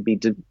that, because you could be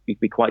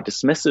quite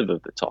dismissive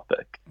of the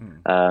topic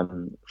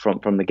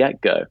from the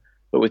get-go.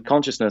 But with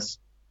consciousness,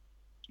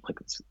 like,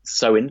 it's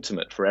so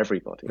intimate for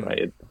everybody,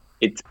 right?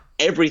 It's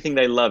everything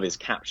they love is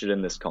captured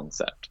in this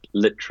concept,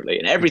 literally,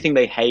 and everything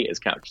they hate is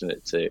captured in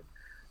it too.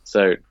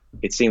 So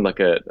it seemed like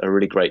a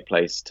really great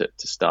place to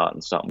start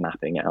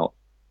mapping out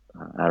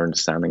our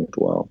understanding of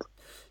the world.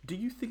 Do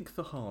you think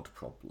the hard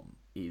problem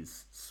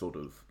is sort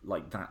of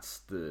like that's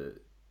the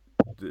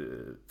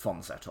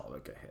Fons et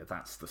Origo here?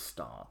 That's the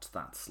start.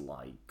 That's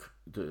like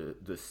the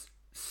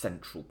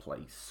central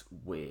place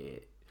where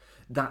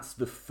that's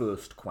the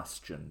first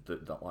question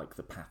that like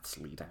the paths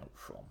lead out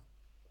from.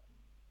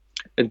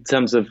 In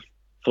terms of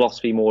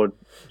philosophy more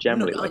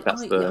generally,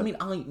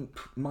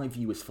 my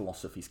view is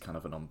philosophy is kind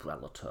of an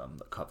umbrella term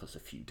that covers a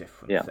few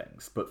different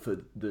things. But for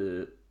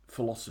the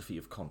philosophy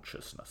of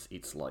consciousness,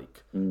 it's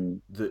like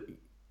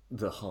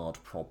the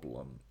hard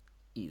problem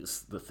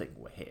is the thing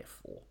we're here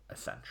for,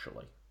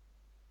 essentially.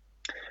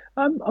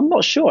 I'm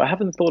not sure. I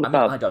haven't thought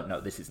about. I don't know.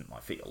 This isn't my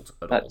field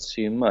at that all.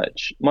 Too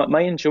much.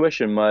 My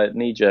intuition, my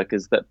knee jerk,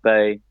 is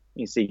that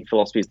you see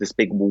philosophy is this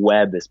big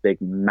web, this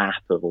big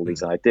map of all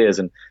these ideas,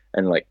 and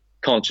like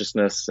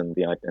consciousness and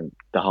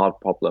the hard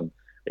problem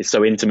is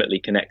so intimately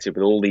connected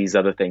with all these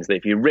other things that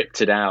if you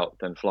ripped it out,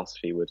 then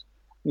philosophy would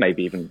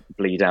maybe even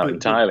bleed out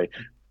entirely.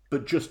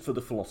 But just for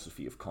the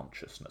philosophy of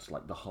consciousness,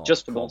 like the hard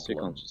just for problem, philosophy of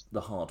consciousness,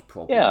 the hard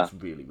problem is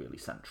really, really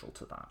central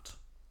to that.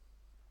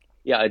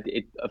 Yeah,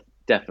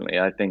 definitely.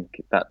 I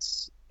think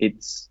it's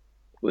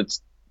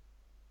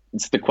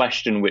the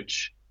question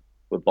which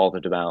we're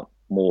bothered about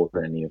more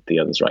than any of the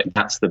others, right?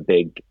 That's the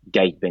big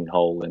gaping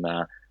hole in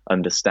our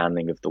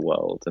understanding of the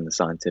world and the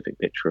scientific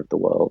picture of the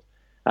world.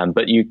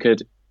 But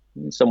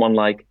someone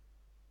like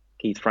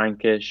Keith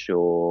Frankish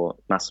or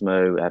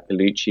Massimo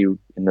Pilucci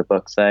in the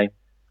book say,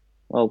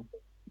 well,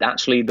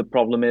 actually the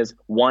problem is,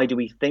 why do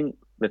we think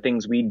the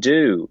things we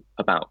do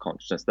about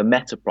consciousness, the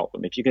meta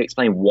problem? If you can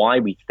explain why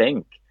we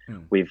think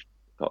we've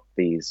got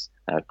these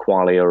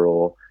qualia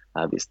or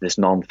this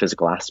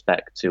non-physical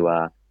aspect to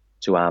our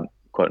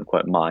quote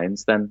unquote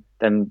minds, then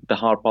the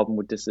hard problem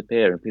would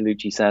disappear. And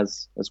Pilucci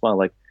says as well,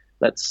 like,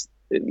 let's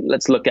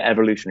look at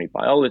evolutionary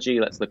biology,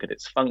 let's look at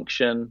its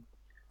function.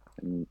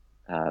 And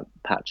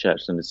Pat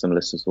Churchland, as some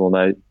listeners will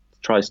know,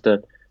 tries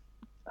to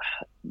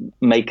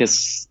make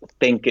us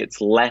think it's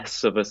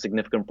less of a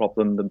significant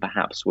problem than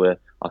perhaps we're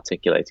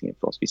articulating in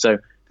philosophy. So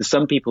there's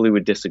some people who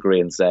would disagree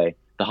and say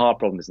the hard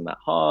problem isn't that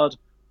hard,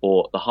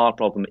 or the hard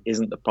problem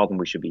isn't the problem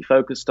we should be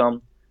focused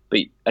on. But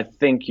I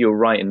think you're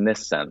right in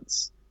this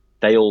sense.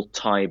 They all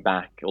tie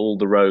back, all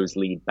the roads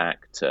lead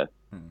back to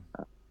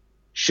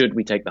should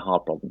we take the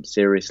hard problem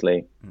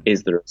seriously?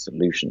 Is there a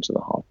solution to the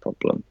hard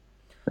problem?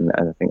 And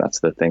I think that's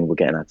the thing we're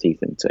getting our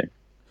teeth into.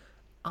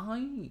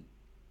 I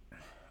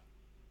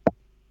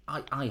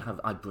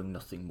bring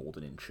nothing more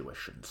than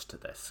intuitions to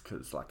this,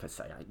 because, like I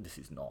say, this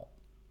is not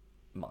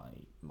my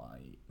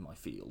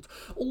field.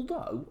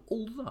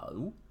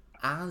 Although,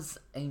 as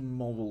a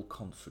moral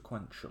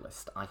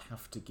consequentialist, I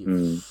have to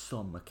give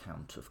some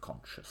account of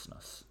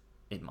consciousness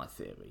in my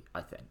theory,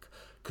 I think.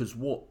 Because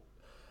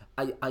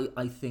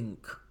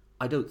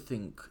I don't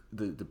think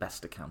the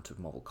best account of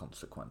moral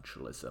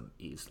consequentialism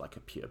is like a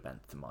pure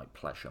benthamite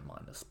pleasure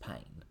minus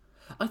pain.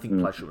 I think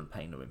pleasure and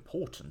pain are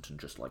important, and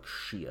just like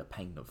sheer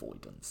pain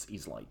avoidance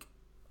is like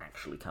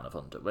actually kind of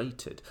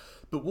underrated.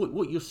 But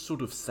what you're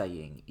sort of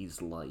saying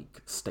is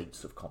like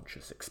states of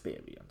conscious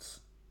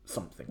experience,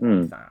 something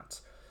like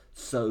that.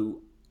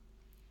 So,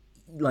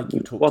 like you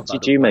talked about. What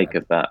did you make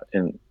of that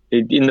in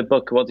the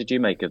book? What did you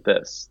make of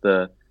this?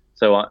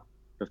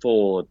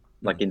 Before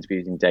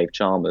interviewing Dave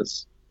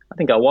Chalmers, I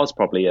think I was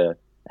probably a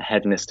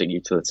hedonistic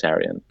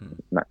utilitarian,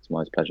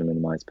 maximize pleasure,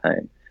 minimize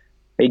pain.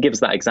 He gives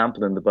that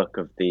example in the book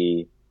of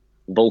the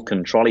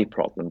Vulcan trolley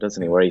problem,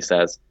 doesn't he? Where he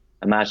says,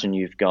 imagine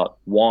you've got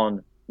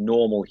one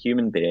normal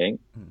human being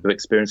who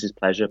experiences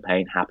pleasure,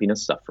 pain,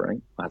 happiness,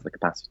 suffering, who has the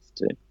capacity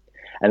to.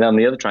 And on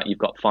the other track, you've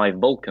got 5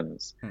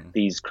 Vulcans,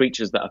 these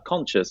creatures that are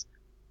conscious,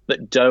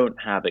 that don't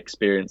have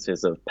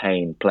experiences of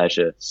pain,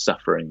 pleasure,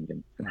 suffering,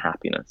 and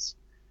happiness.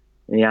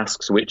 And he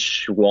asks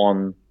which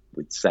one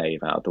would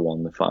save out of the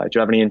 1 to 5. Do you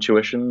have any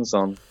intuitions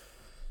on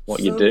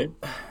what you So do?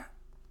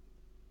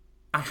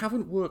 I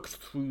haven't worked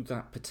through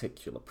that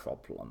particular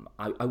problem.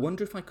 I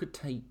wonder if I could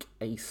take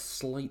a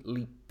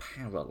slightly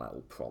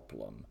parallel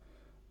problem,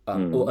 or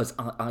Mm. as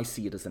I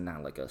see it as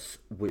analogous,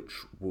 which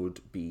would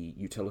be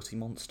utility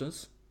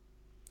monsters.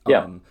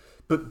 Yeah,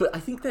 But I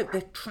think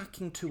they're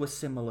tracking to a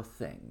similar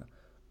thing,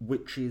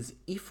 which is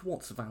if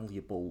what's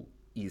valuable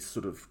is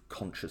sort of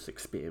conscious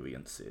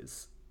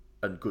experiences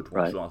and good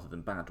ones right. rather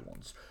than bad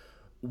ones,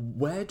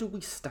 where do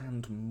we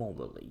stand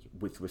morally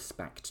with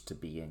respect to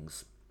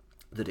beings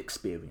that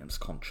experience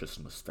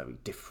consciousness very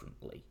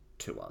differently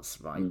to us,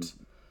 right? Mm.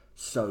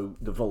 So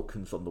the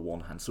Vulcans, on the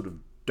one hand, sort of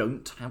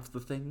don't have the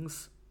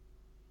things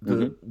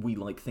that Hmm. we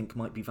like think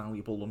might be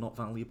valuable or not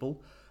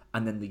valuable,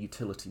 and then the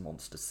utility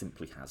monster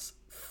simply has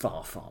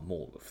far, far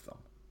more of them,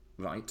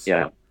 right?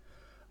 Yeah.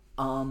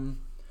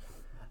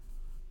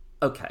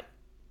 Okay,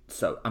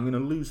 so I'm going to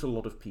lose a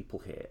lot of people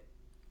here.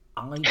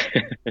 I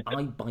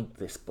I bite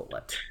this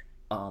bullet.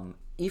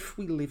 If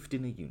we lived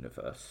in a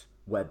universe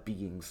where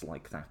beings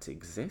like that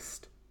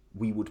exist,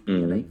 we would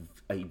be in Mm.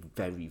 a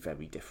very,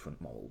 very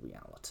different moral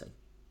reality.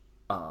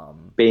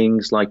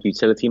 Beings like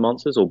utility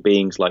monsters or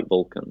beings like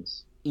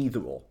Vulcans?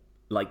 Either or.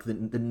 Like the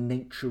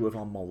nature of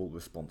our moral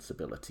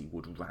responsibility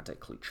would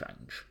radically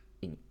change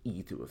in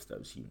either of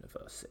those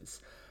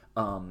universes.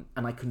 And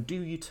I can do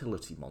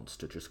utility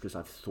monster just because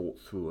I've thought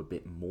through a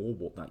bit more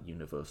what that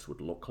universe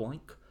would look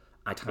like.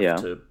 I'd have Yeah.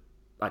 to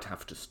I'd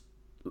have to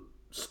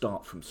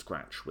start from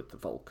scratch with the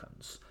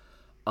Vulcans.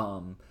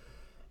 Um,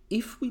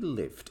 if we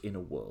lived in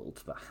a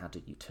world that had a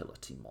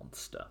utility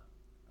monster,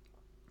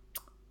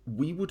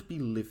 we would be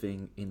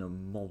living in a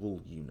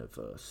moral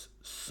universe,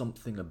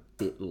 something a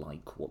bit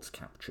like what's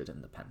captured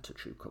in the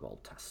Pentateuch or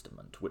Old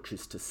Testament, which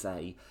is to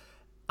say,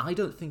 I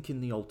don't think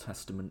in the Old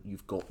Testament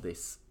you've got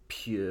this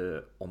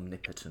pure,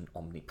 omnipotent,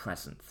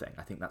 omnipresent thing.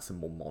 I think that's a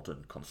more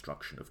modern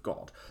construction of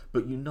God.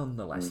 But you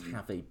nonetheless Mm.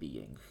 have a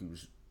being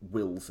whose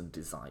wills and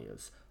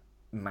desires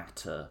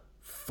matter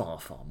far,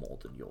 far more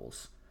than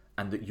yours,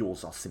 and that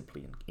yours are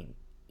simply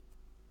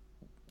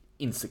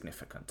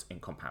insignificant in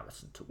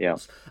comparison to Yeah.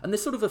 yours. And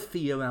there's sort of a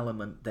fear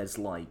element. There's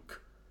like,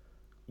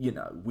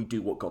 we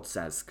do what God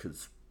says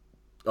because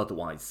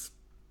otherwise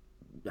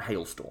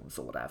hailstorms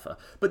or whatever.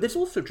 But there's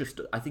also just,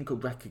 I think, a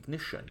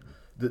recognition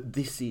that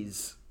this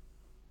is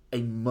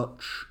a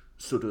much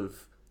sort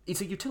of. It's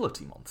a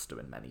utility monster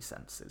in many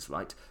senses,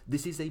 right?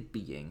 This is a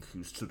being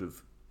whose sort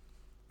of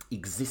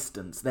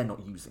existence, they're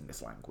not using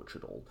this language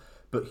at all,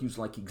 but whose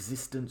like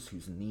existence,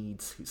 whose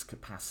needs, whose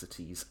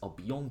capacities are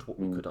beyond what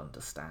we Mm. could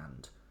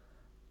understand,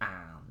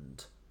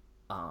 and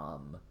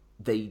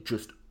they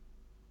just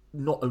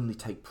not only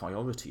take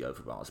priority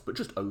over ours, but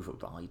just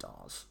override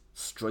ours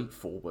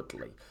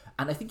straightforwardly.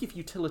 And I think if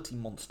utility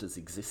monsters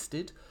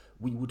existed,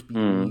 we would be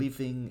Mm.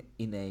 living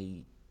in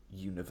a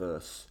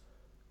universe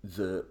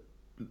that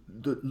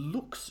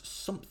looks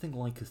something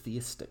like a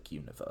theistic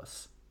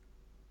universe.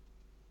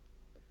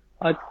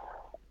 I,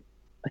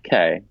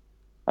 okay.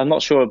 I'm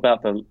not sure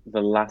about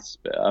the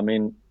last bit. I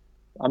mean,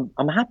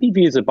 I'm happy for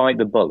you to bite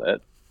the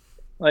bullet.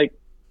 Like,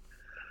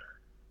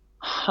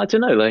 I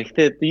don't know, like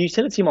the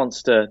utility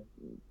monster,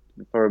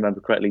 if I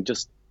remember correctly,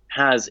 just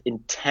has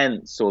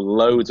intense or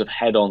loads of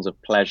head-ons of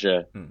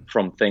pleasure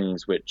from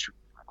things which,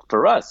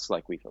 for us,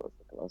 like we feel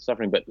like a lot of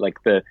suffering, but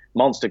like the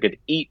monster could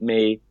eat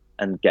me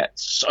and get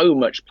so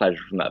much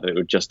pleasure from that that it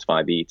would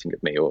justify the eating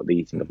of me or the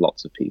eating of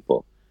lots of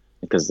people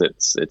because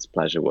it's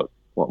pleasure what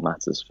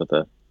matters for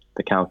the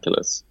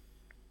calculus.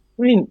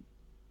 I mean,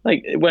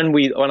 like when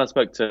I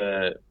spoke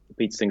to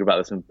Peter Singer about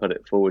this and put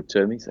it forward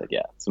to him, he said,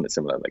 yeah, something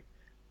similar. Like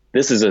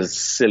this is a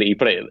silly, he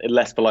put it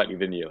less politely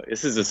than you.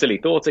 This is a silly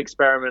thought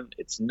experiment.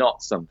 It's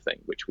not something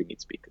which we need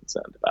to be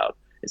concerned about.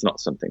 It's not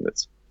something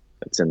that's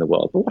in the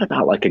world. But what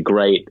about like a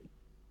great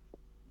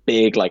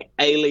big like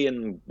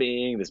alien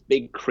being, this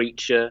big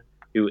creature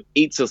who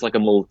eats us like a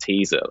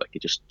Malteser? Like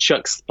it just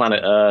chucks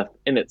planet Earth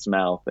in its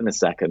mouth in a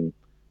second,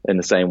 in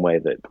the same way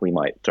that we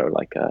might throw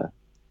like a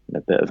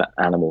bit of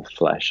animal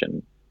flesh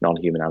and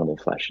non-human animal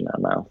flesh in our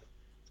mouth.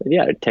 So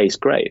yeah, it tastes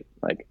great.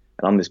 Like,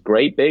 and I'm this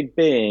great big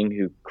being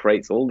who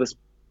creates all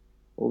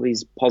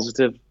these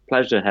positive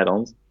pleasure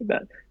head-ons.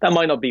 That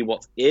might not be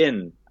what's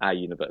in our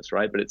universe,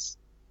 right? But it's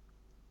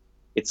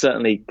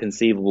certainly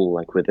conceivable,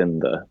 like within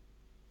the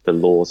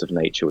laws of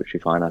nature which we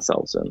find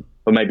ourselves in.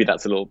 Or maybe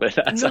that's a little bit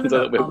that No, no, sounds a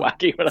no. little bit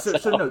wacky when I say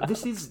So it out no. loud.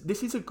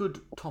 This is a good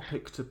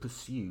topic to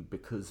pursue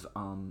because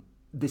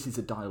this is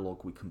a dialogue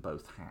we can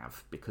both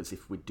have. Because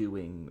if we're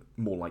doing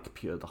more like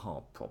pure the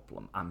heart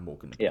problem, I'm more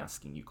going to be Yeah.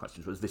 asking you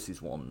questions. Whereas this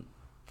is one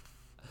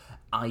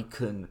I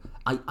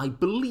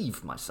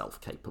believe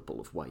myself capable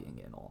of weighing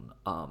in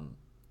on.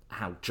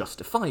 How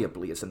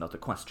justifiably is another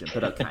question,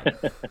 but okay.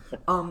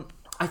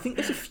 I think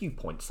there's a few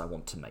points I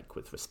want to make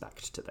with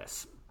respect to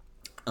this.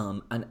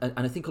 And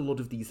I think a lot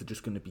of these are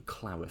just going to be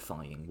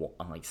clarifying what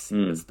I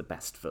see as the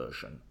best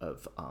version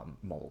of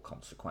moral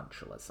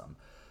consequentialism.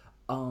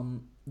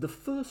 The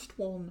first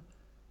one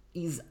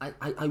is,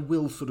 I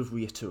will sort of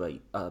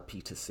reiterate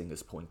Peter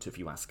Singer's point: if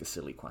you ask a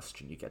silly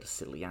question, you get a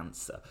silly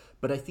answer.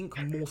 But I think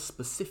more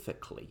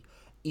specifically,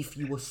 if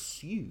you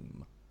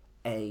assume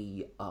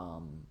a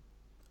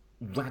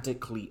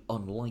radically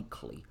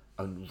unlikely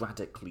and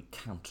radically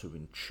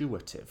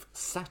counterintuitive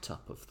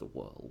setup of the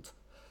world,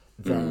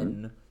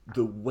 then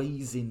the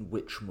ways in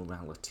which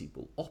morality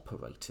will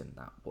operate in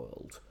that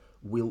world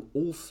will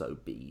also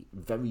be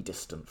very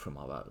distant from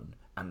our own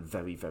and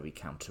very, very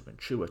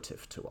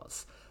counterintuitive to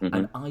us.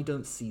 And I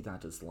don't see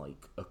that as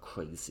like a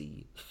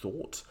crazy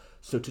thought.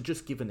 So to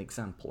just give an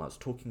example, I was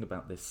talking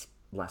about this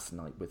last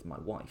night with my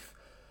wife.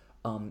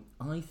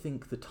 I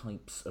think the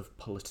types of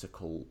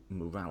political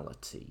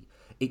morality,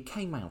 it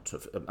came out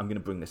of, I'm going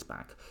to bring this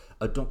back,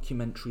 a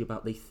documentary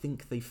about they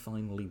think they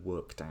finally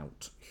worked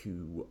out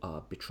who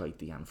betrayed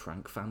the Anne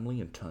Frank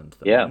family and turned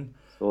them in.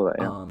 Saw that,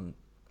 yeah.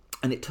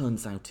 And it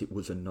turns out it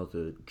was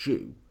another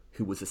Jew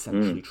who was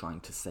essentially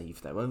trying to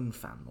save their own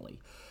family.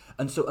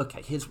 And so,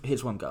 okay, here's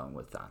where I'm going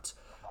with that.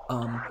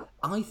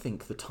 I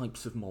think the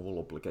types of moral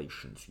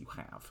obligations you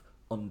have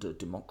under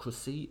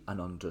democracy and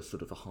under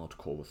sort of a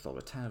hardcore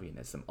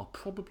authoritarianism are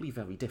probably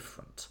very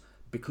different,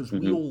 because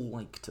we all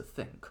like to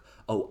think,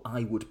 oh,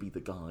 I would be the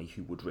guy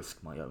who would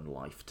risk my own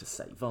life to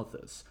save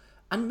others.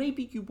 And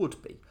maybe you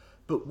would be,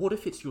 but what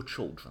if it's your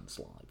children's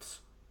lives?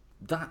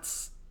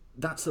 That's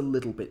a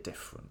little bit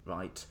different,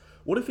 right?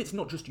 What if it's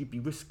not just you'd be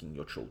risking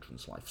your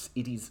children's lives,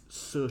 it is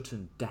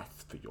certain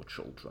death for your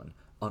children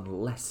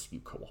unless you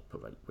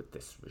cooperate with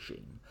this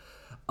regime?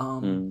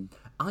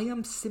 I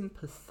am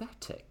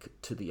sympathetic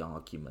to the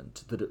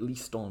argument that, at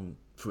least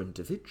for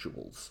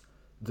individuals,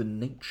 the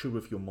nature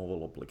of your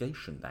moral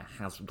obligation there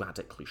has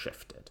radically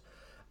shifted.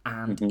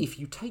 And if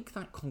you take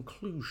that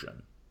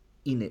conclusion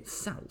in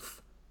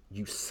itself,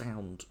 you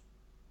sound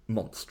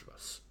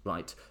monstrous,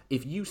 right?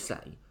 If you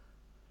say,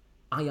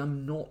 I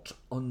am not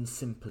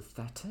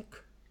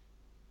unsympathetic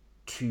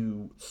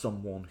to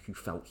someone who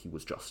felt he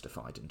was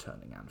justified in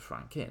turning Anne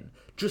Frank in,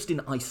 just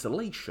in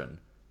isolation,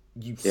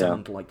 you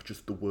sound like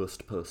just the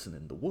worst person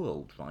in the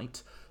world,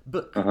 right?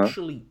 But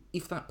actually,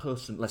 if that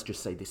person, let's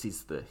just say this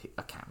is the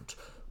account,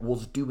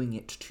 was doing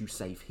it to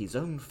save his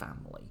own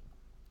family,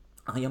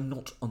 I am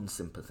not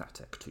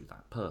unsympathetic to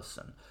that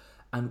person.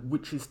 And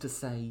which is to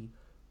say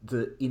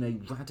that in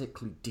a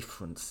radically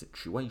different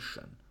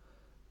situation,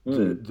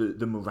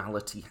 the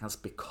morality has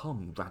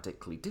become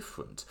radically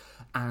different.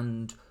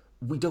 And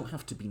we don't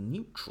have to be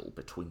neutral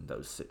between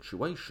those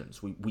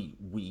situations.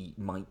 We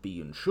might be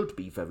and should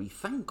be very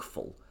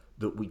thankful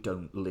that we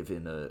don't live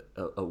in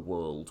a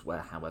world where,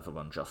 however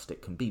unjust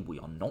it can be, we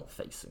are not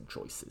facing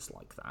choices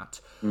like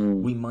that.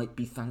 We might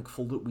be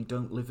thankful that we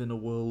don't live in a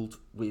world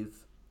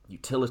with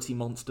utility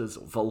monsters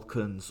or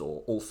Vulcans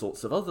or all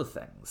sorts of other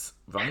things,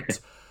 right?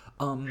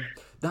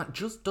 That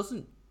just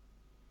doesn't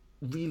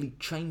really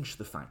change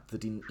the fact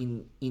that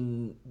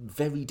in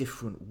very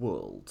different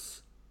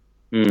worlds,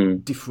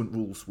 different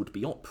rules would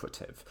be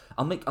operative.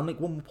 I'll make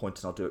one more point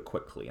and I'll do it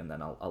quickly, and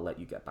then I'll let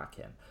you get back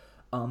in.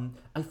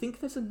 I think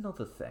there's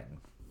another thing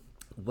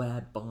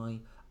whereby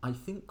I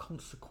think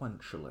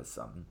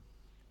consequentialism,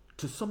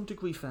 to some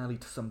degree fairly,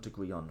 to some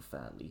degree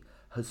unfairly,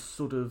 has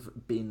sort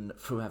of been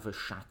forever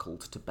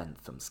shackled to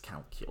Bentham's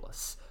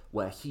calculus,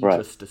 where he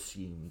just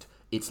assumed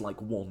it's like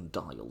one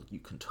dial you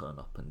can turn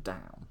up and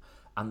down.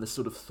 And the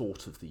sort of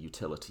thought of the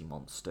utility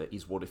monster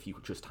is, what if you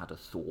just had a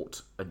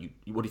thought, and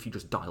what if you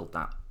just dialed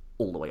that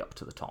all the way up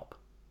to the top,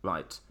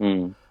 right?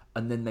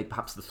 And then maybe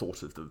perhaps the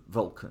thought of the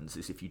Vulcans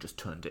is if you just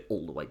turned it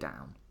all the way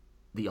down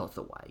the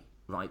other way,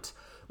 right?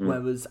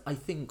 Whereas I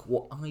think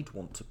what I'd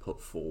want to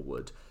put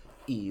forward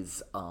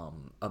is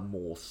a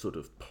more sort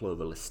of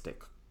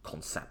pluralistic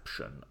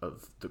conception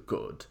of the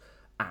good,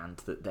 and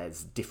that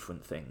there's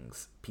different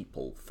things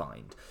people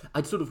find.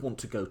 I'd sort of want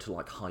to go to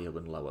like higher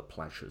and lower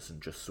pleasures and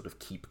just sort of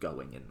keep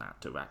going in that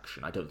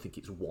direction. I don't think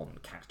it's one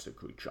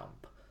category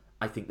jump.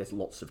 I think there's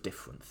lots of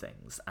different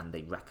things, and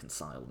they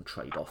reconcile and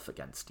trade off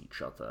against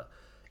each other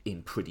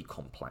in pretty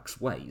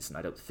complex ways, and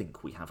I don't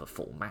think we have a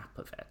full map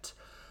of it.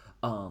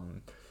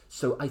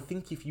 So I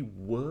think if you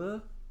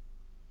were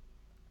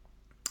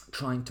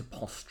trying to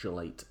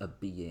postulate a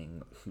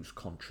being whose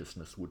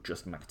consciousness would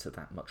just matter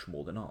that much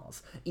more than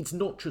ours, it's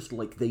not just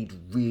like they'd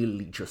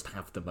really just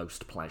have the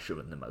most pleasure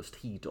and the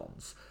most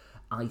hedons.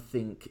 I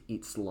think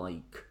it's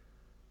like,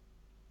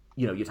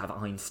 you know, you'd have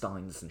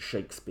Einstein's and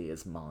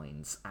Shakespeare's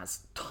minds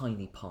as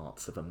tiny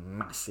parts of a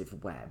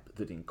massive web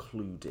that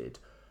included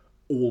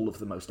all of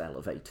the most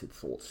elevated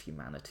thoughts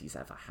humanity's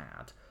ever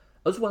had,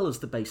 as well as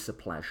the baser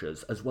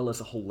pleasures, as well as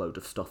a whole load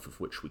of stuff of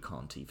which we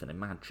can't even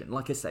imagine.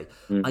 Like I say,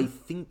 I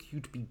think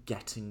you'd be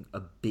getting a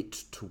bit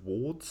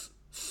towards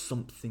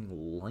something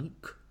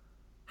like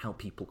how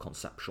people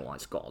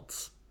conceptualize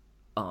gods.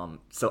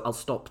 So I'll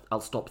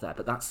stop there,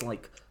 but that's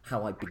like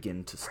how I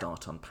begin to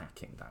start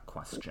unpacking that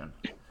question.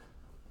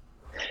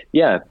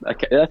 Yeah,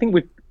 okay. I think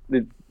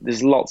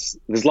there's lots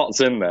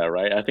in there,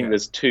 right? I think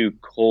there's two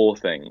core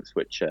things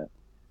which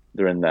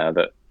they're in there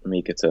that I'm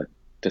eager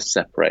to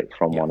separate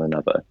from one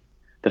another.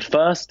 The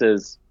first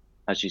is,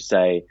 as you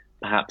say,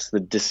 perhaps the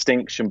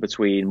distinction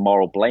between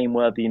moral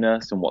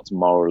blameworthiness and what's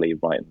morally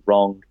right and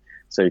wrong.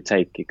 So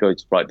it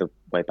goes right the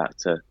way back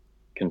to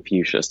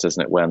Confucius,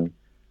 doesn't it? When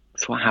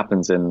it's what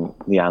happens in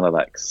the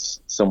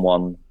Analects.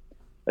 Someone's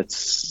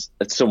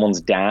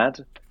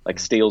dad like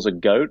steals a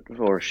goat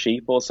or a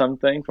sheep or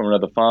something from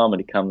another farm, and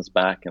he comes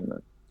back, and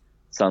the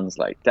son's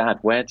like, "Dad,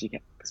 where'd you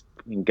get this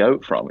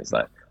goat from?" He's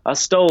like, "I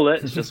stole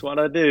it. It's just what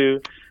I do."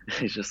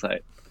 He's just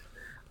like,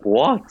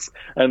 "What?"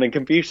 And then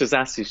Confucius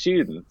asks his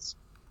students,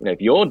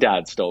 if your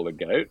dad stole a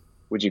goat,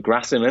 would you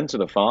grass him into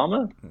the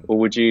farmer, or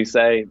would you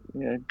say,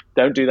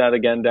 "Don't do that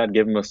again, Dad.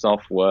 Give him a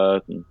soft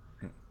word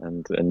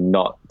and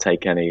not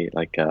take any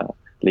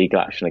legal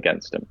action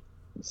against him."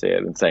 You see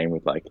it, and same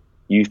with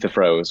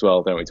Euthyphro as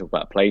well. Don't we talk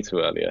about Plato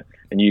earlier?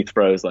 And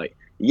Euthyphro's like,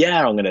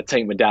 "Yeah, I'm going to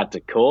take my dad to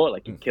court.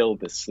 Like, he killed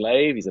this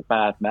slave. He's a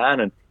bad man,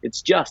 and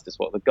it's just it's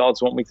what the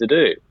gods want me to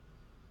do."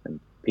 And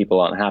people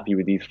aren't happy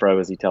with Euthyphro,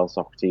 as he tells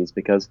Socrates,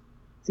 because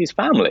it's his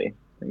family.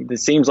 It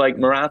seems like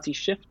morality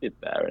shifted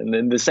there, and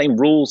then the same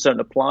rules don't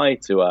apply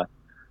to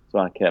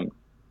him.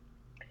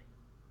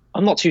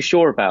 I'm not too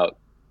sure about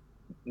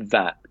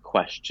that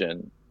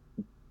question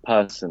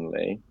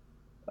personally.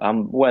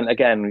 When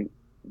again,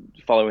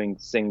 following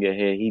Singer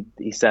here,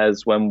 he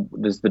says when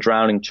there's the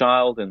drowning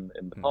child in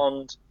the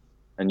pond,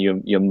 and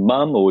your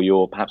mum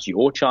or perhaps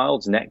your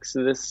child's next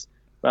to this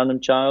random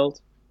child,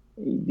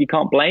 you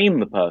can't blame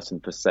the person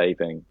for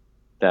saving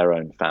their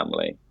own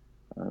family.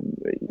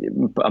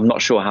 But I'm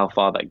not sure how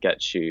far that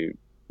gets you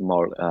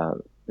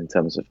in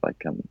terms of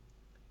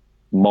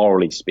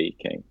morally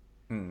speaking.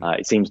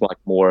 It seems like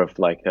more of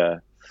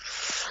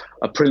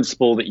a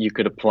principle that you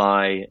could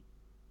apply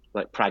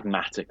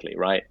pragmatically,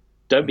 right?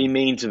 Don't be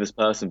mean to this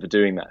person for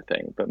doing that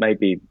thing, but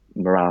maybe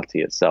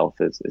morality itself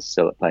is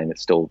still at play, and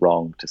it's still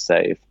wrong to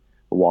save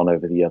one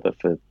over the other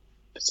for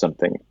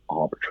something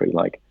arbitrary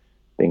like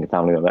being a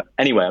family member.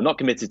 Anyway, I'm not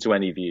committed to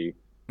any view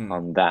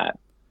on that.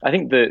 I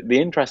think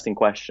the interesting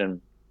question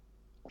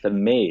for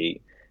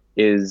me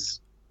is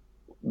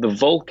the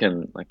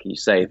Vulcan, like you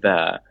say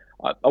there.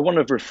 I want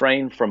to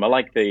refrain from. I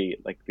like the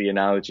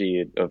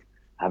analogy of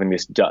having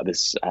this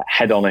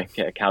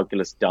hedonic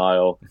calculus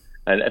dial.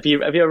 And have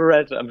you ever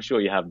read? I'm sure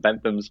you have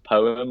Bentham's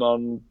poem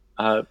on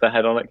the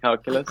hedonic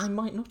calculus. I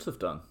might not have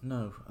done.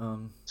 No.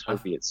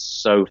 Toby, it's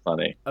so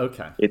funny.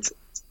 Okay. It's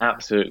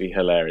absolutely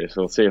hilarious.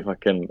 We'll see if I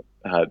can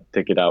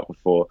dig it out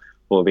before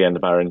the end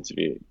of our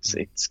interview.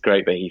 It's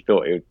great that he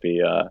thought it would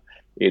be.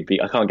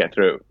 I can't get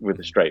through it with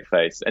a straight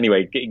face.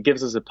 Anyway, it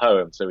gives us a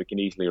poem so we can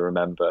easily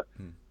remember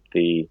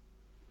the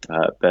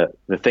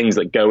things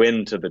that go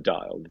into the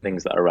dial, the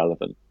things that are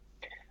relevant.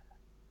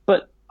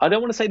 But I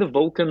don't want to say the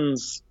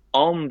Vulcans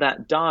on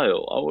that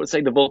dial. I would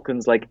say the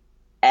Vulcans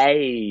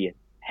a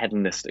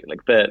hedonistic,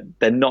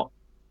 they're not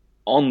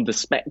on the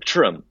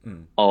spectrum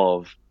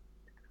of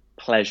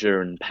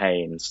pleasure and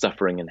pain,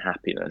 suffering and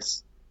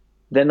happiness.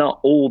 They're not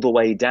all the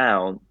way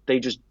down. They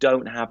just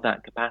don't have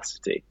that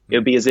capacity. It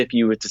would be as if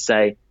you were to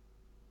say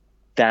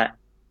that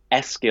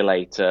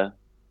escalator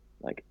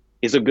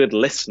is a good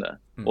listener,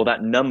 or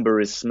that number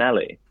is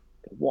smelly.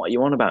 What are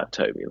you on about,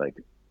 Toby?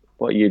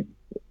 What are you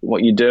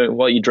doing?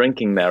 What are you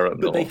drinking there up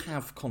north? But they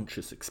have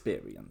conscious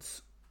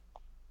experience.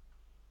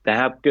 They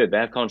have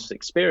conscious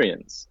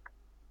experience,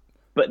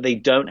 but they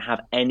don't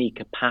have any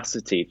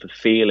capacity for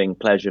feeling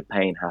pleasure,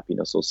 pain,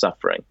 happiness, or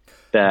suffering.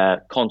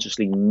 They're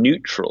consciously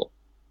neutral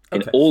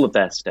in all of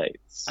their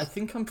states. I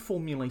think I'm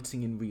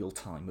formulating in real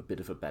time a bit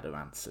of a better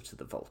answer to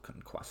the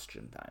Vulcan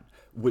question then,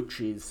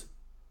 which is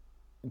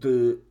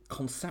the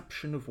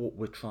conception of what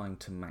we're trying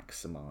to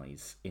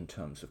maximise in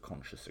terms of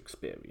conscious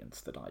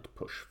experience that I'd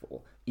push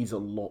for is a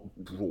lot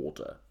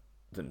broader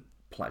than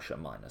pleasure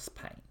minus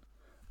pain.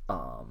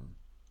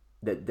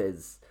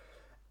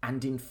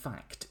 And in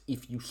fact,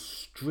 if you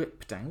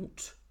stripped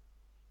out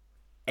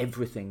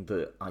everything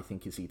that I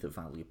think is either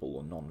valuable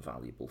or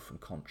non-valuable from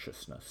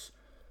consciousness,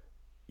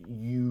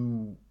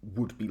 you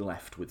would be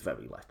left with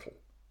very little.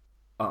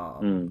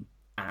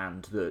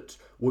 And that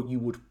what you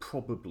would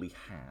probably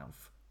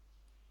have...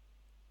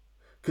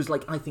 Because,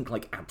 I think,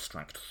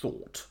 abstract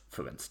thought,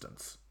 for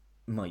instance,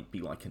 might be,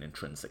 an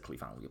intrinsically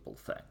valuable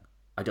thing.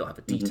 I don't have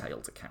a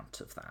detailed account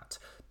of that.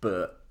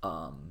 But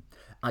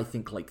I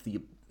think,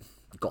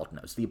 God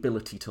knows, the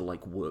ability to,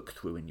 work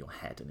through in your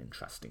head an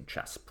interesting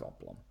chess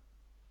problem,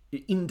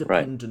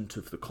 independent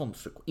of the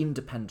consequence,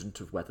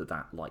 independent of whether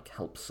that,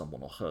 helps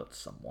someone or hurts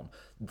someone,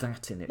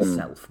 that in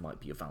itself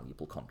might be a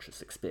valuable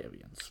conscious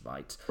experience,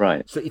 right?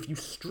 Right. So if you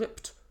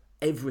stripped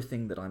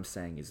everything that I'm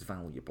saying is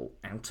valuable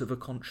out of a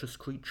conscious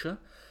creature,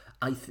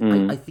 I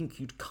think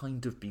you'd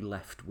kind of be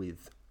left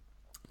with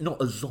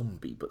not a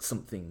zombie, but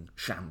something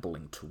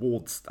shambling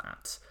towards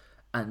that.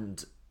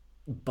 And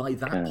by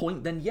that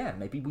point, then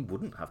maybe we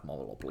wouldn't have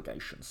moral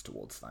obligations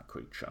towards that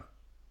creature.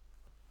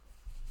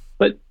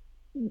 But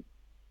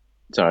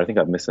sorry, I think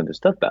I've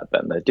misunderstood that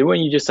then.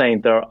 Weren't you just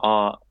saying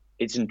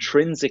it's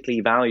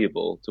intrinsically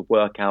valuable to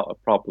work out a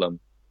problem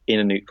in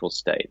a neutral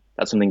state?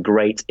 That's something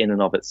great in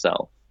and of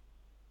itself.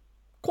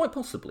 Quite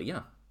possibly,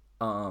 yeah.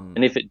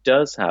 And if it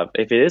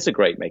is a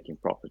great making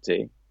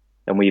property,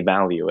 and we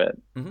value it,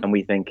 Mm-hmm. and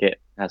we think it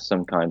has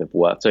some kind of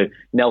worth. So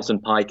Nelson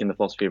Pike in The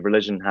Philosophy of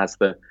Religion has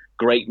the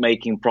great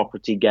making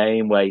property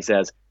game where he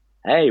says,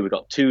 "Hey, we've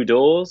got two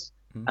doors,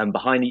 and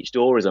behind each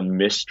door is a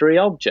mystery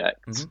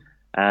object, Mm-hmm.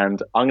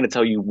 and I'm going to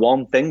tell you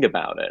one thing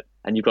about it,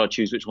 and you've got to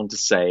choose which one to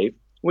save,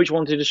 which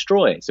one to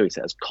destroy." So he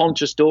says,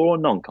 "Conscious door or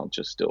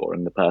non-conscious door?"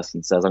 And the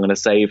person says, "I'm going to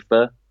save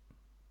the."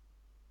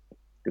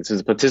 This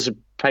is a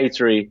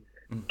participatory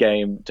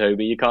game,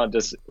 Toby. You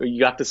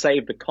have to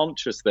save the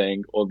conscious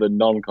thing or the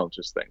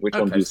non-conscious thing. Which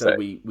one do Okay, you so say?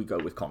 we go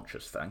with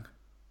conscious thing.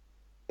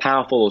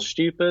 Powerful or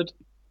stupid?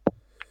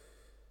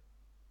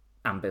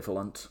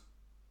 Ambivalent.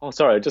 Oh,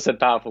 sorry, I just said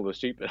powerful or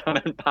stupid. I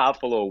meant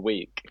powerful or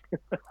weak.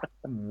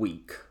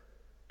 Weak.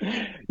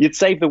 You'd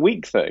save the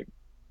weak thing.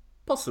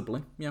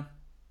 Possibly, yeah.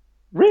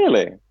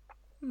 Really?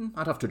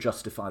 I'd have to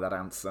justify that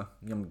answer.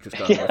 I'm just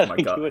going Yeah, with my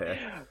I think gut you would.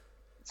 here.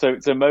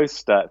 So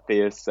most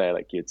theists say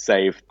like you'd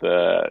save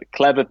the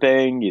clever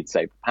thing, you'd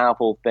save the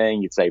powerful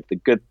thing, you'd save the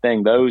good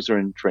thing. Those are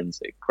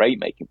intrinsic, great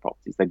making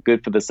properties. They're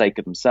good for the sake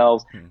of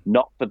themselves,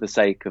 not for the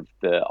sake of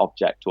the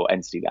object or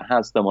entity that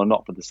has them, or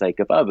not for the sake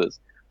of others.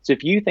 So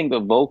if you think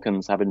that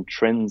Vulcans have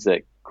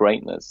intrinsic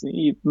greatness,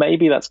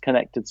 maybe that's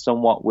connected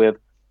somewhat with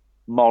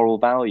moral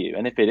value.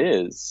 And if it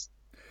is,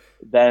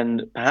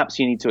 then perhaps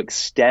you need to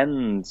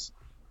extend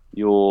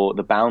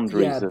the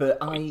Yeah, boundaries of but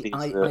what it I,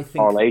 sees I, the I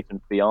think moral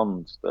agent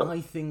beyond I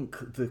think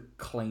the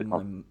the claim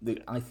concept.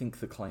 I think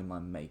the claim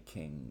I'm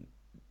making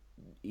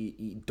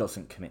it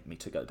doesn't commit me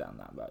to go down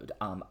that road.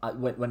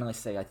 When I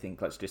say I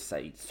think, let's just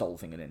say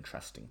solving an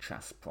interesting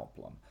chess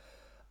problem.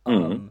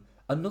 Mm,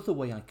 Another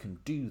way I can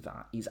do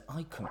that is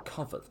I can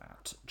cover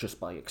that just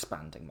by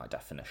expanding my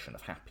definition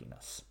of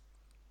happiness.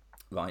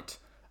 Right?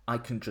 I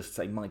can just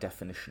say my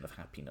definition of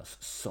happiness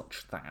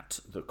such that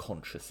the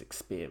conscious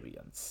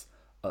experience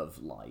of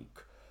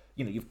like,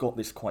 you've got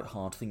this quite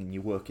hard thing and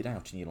you work it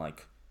out and you're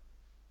like,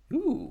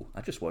 ooh,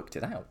 I just worked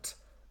it out.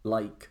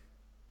 Like,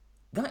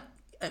 that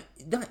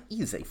that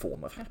is a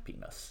form of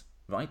happiness,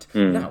 right?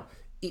 mm, Now,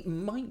 it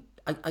might.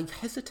 I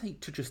hesitate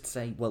to just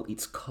say, well,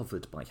 it's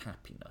covered by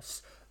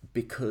happiness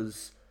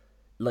because,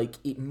 like,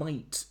 it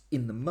might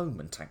in the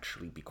moment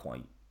actually be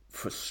quite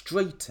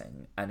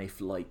frustrating, and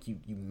if like you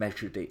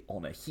measured it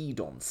on a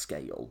hedon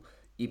scale,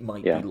 it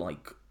might be yeah.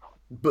 like.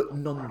 But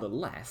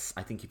nonetheless,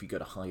 I think if you go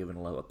to higher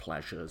and lower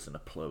pleasures and a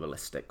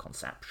pluralistic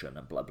conception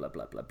and blah blah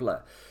blah blah blah,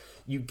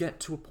 you get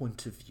to a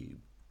point of view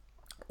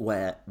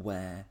where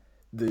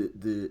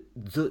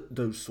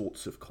those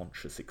sorts of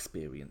conscious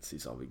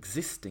experiences are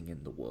existing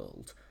in the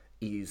world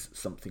is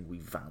something we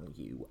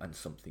value and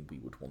something we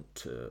would want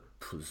to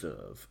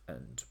preserve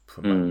and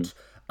Mm, promote.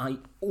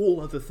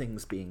 All other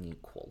things being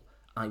equal,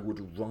 I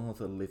would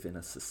rather live in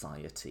a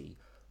society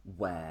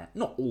where,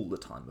 not all the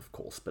time of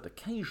course, but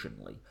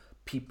occasionally,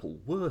 people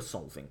were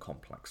solving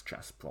complex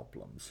chess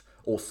problems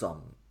or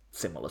some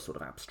similar sort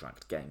of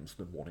abstract games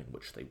than one in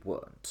which they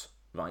weren't,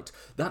 right?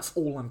 That's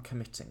all I'm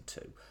committing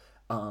to.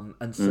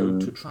 And so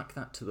to mm, track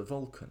that to the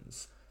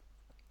Vulcans,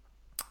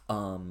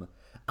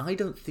 I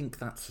don't think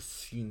that's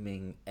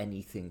assuming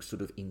anything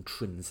sort of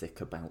intrinsic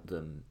about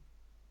them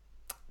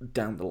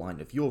down the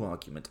line of your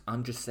argument.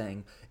 I'm just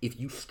saying if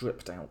you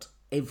stripped out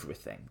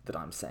everything that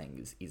I'm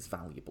saying is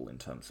valuable in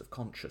terms of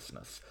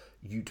consciousness,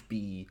 you'd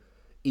be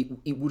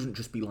it wouldn't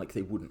just be like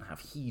they wouldn't have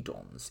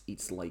hedons.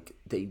 It's like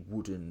they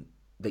wouldn't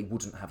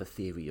have a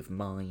theory of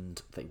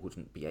mind, they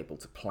wouldn't be able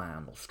to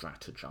plan or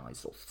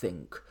strategize or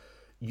think.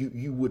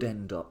 You would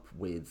end up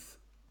with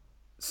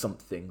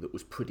something that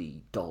was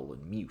pretty dull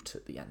and mute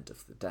at the end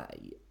of the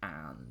day,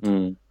 and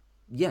mm.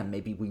 yeah,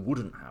 maybe we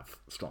wouldn't have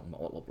strong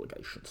moral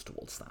obligations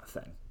towards that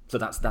thing. So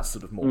that's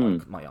sort of more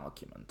Mm. my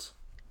argument.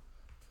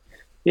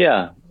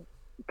 Yeah,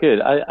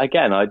 good.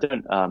 Again, I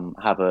don't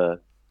have a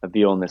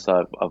view on this.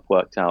 I've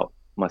worked out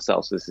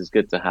myself, so this is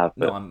good to have,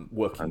 No, but I'm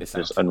working I'm this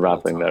just out in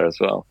real unraveling there time. as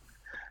well.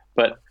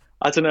 But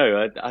I don't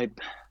know. I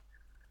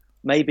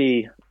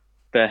maybe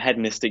the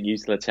hedonistic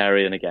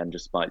utilitarian again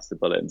just bites the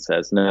bullet and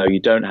says, no, you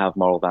don't have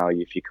moral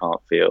value if you can't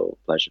feel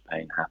pleasure,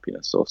 pain,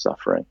 happiness, or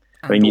suffering.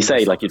 I And mean, you all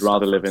say this like other you'd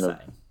rather stuff live I'm in a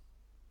saying.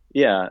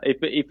 yeah. If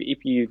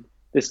you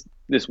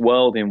this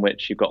world in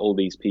which you've got all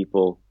these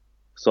people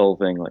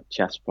solving like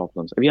chess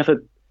problems. Have you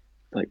ever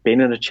like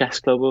been in a chess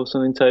club or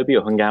something, Toby,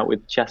 or hung out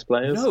with chess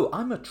players? No,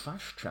 I'm a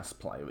trash chess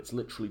player. It's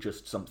literally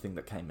just something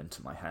that came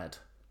into my head.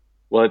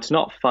 Well, it's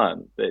not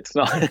fun. It's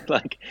not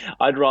like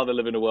I'd rather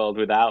live in a world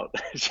without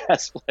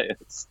chess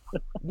players.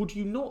 Would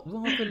you not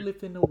rather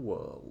live in a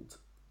world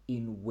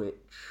in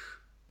which,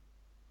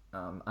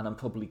 and I'm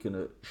probably going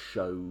to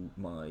show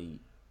my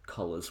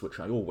colours, which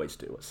I always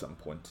do at some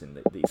point in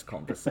these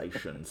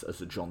conversations,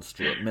 as a John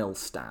Stuart Mill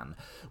stan,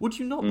 would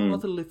you not Mm,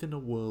 rather live in a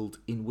world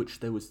in which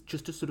there was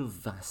just a sort of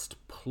vast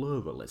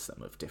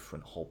pluralism of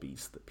different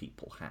hobbies that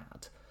people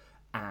had?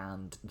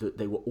 And that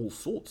there were all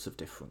sorts of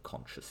different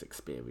conscious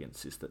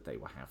experiences that they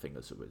were having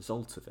as a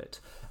result of it.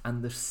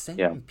 And the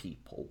yeah. same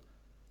people,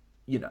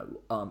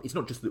 it's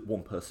not just that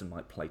one person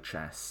might play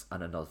chess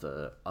and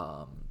another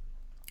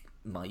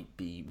might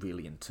be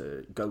really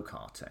into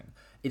go-karting.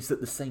 It's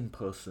that the same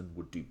person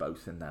would do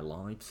both in their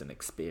lives and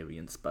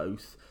experience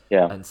both,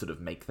 and sort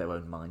of make their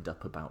own mind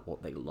up about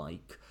what they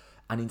like.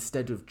 And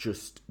instead of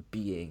just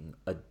being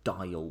a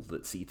dial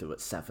that's either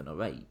at 7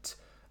 or 8,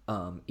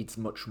 it's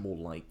much more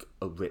like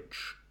a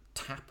rich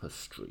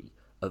tapestry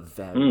of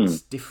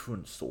various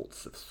different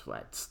sorts of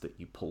threads that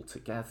you pull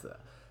together.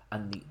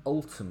 And the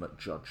ultimate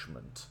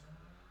judgment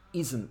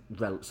isn't...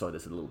 Sorry,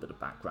 there's a little bit of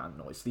background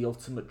noise. The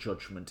ultimate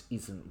judgment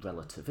isn't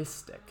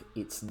relativistic.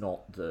 It's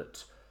not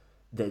that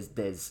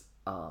there's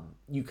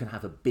you can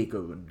have a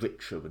bigger and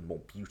richer and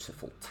more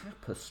beautiful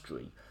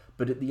tapestry,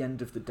 but at the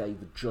end of the day,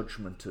 the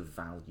judgment of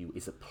value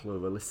is a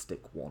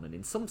pluralistic one, and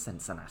in some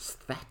sense an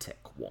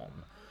aesthetic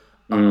one,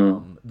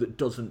 that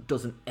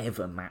doesn't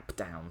ever map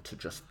down to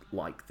just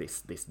like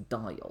this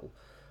dial.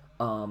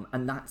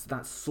 And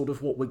that's sort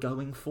of what we're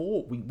going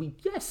for. We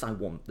yes, I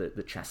want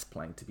the chess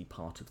playing to be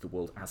part of the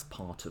world as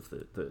part of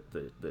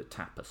the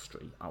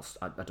tapestry. I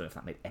don't know if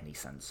that made any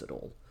sense at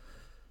all.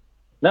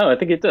 No, I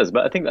think it does,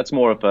 but I think that's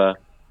more of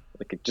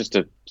just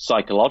a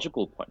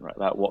psychological point, right?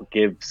 About what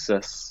gives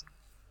us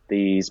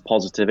these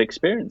positive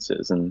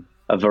experiences, and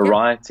a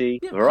variety.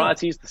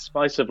 Variety is the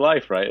spice of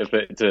life, right?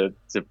 To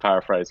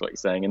paraphrase what you're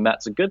saying, and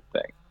that's a good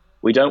thing.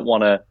 We don't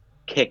want to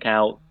kick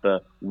out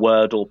the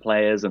Wordle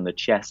players and the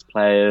chess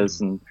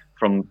players and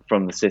from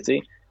the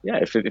city. Yeah,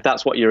 if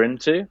that's what you're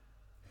into,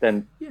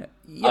 then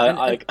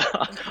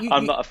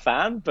I'm not a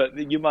fan, but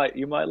you might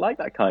like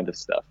that kind of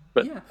stuff.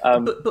 But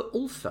but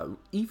also,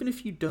 even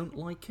if you don't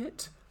like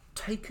it,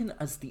 taken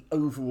as the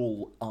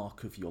overall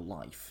arc of your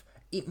life,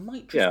 it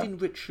might just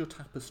enrich your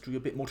tapestry a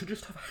bit more to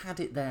just have had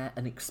it there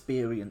and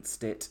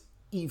experienced it,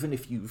 even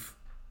if you've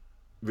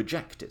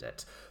rejected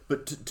it.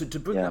 But to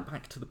bring that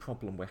back to the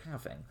problem we're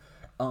having,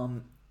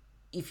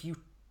 if you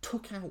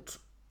took out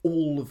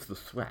all of the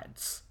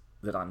threads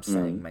that I'm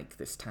saying make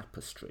this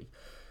tapestry,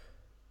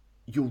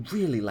 you're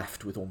really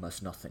left with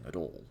almost nothing at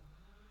all.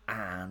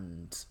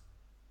 And,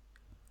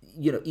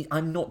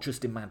 I'm not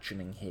just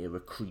imagining here a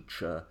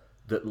creature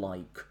that,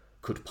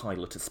 could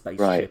pilot a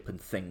spaceship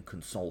and think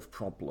and solve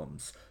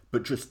problems,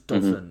 but just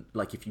doesn't,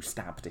 if you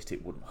stabbed it,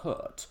 it wouldn't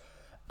hurt.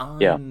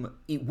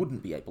 It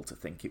wouldn't be able to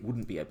think, it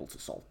wouldn't be able to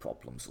solve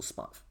problems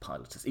or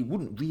pilot it. It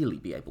wouldn't really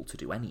be able to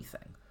do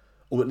anything.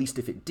 Or at least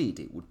if it did,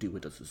 it would do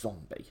it as a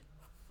zombie.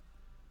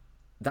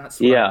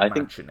 That's what I'm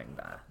imagining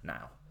there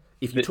now.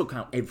 If you took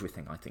out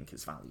everything I think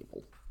is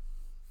valuable.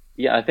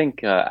 Yeah, I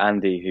think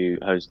Andy, who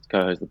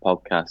co-hosts the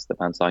podcast, the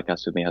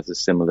Panpsycast with me, has a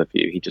similar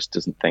view. He just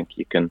doesn't think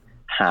you can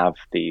have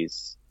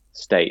these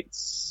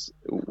states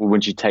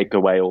once you take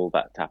away all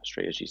that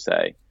tapestry, as you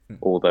say,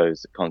 all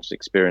those conscious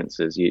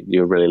experiences.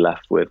 You're really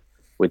left with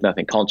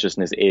nothing.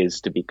 Consciousness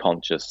is to be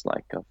conscious,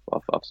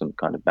 of some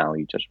kind of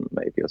value judgment,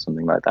 maybe, or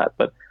something like that.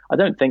 But I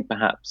don't think,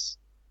 perhaps,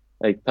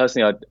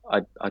 personally,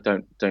 I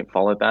don't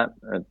follow that.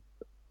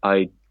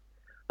 I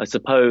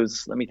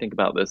suppose, let me think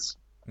about this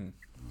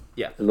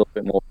a little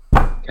bit more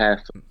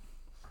carefully.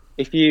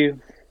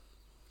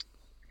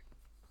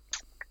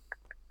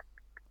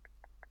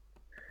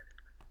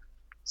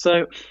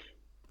 So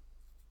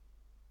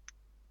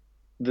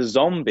the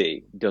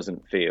zombie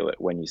doesn't feel it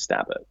when you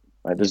stab it.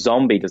 Right? The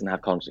zombie doesn't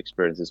have conscious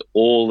experiences.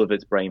 All of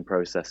its brain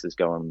processes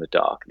go on in the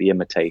dark. The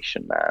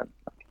imitation man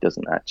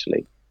doesn't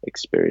actually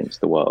experience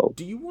the world.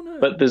 Do you want to?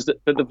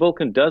 But the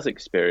Vulcan does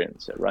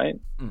experience it, right?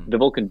 The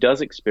Vulcan does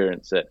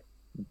experience it,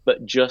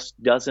 but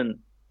just doesn't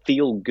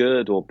feel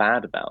good or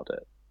bad about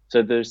it.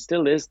 So there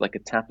still is a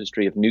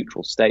tapestry of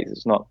neutral states.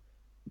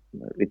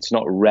 It's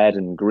not red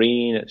and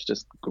green. It's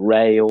just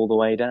grey all the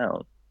way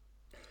down.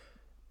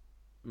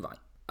 Right.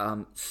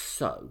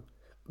 So,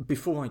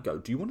 before I go,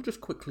 do you want to just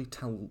quickly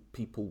tell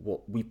people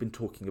what we've been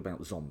talking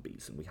about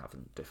zombies and we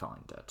haven't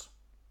defined it?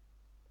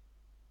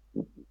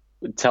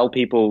 Tell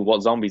people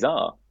what zombies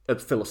are?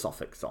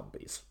 Philosophic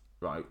zombies,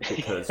 right?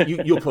 Because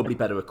you're probably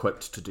better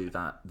equipped to do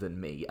that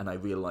than me, and I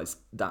realise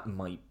that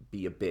might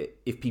be a bit...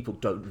 If people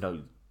don't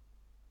know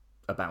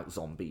about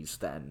zombies,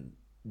 then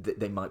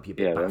they might be a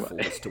bit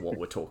baffled as to what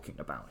we're talking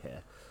about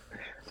here.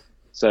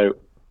 So,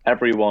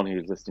 everyone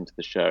who's listening to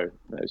the show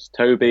knows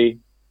Toby.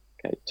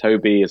 Okay,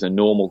 Toby is a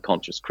normal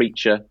conscious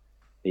creature.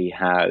 He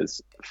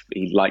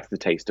likes the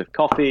taste of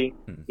coffee.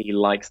 He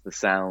likes the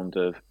sound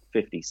of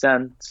 50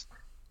 Cent,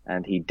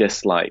 and he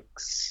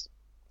dislikes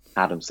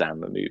Adam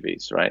Sandler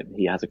movies, right?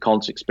 He has a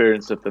conscious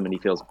experience of them, and he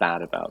feels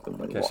bad about them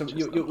when he watches them.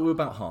 So we're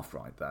about half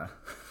right there.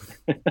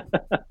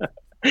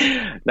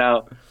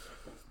 Now,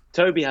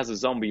 Toby has a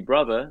zombie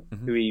brother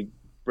who he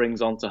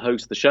brings on to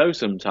host the show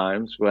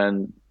sometimes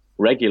when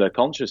regular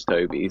conscious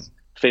Toby's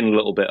feeling a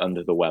little bit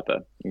under the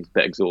weather. He's a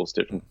bit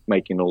exhausted from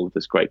making all of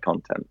this great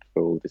content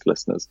for all of his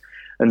listeners.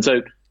 And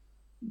so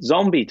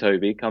zombie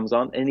Toby comes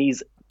on, and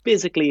he's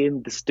physically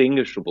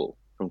indistinguishable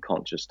from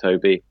conscious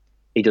Toby.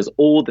 He does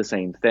all the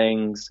same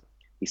things.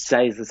 He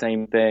says the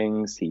same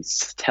things. He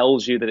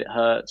tells you that it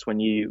hurts when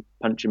you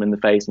punch him in the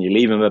face and you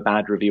leave him a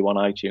bad review on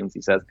iTunes.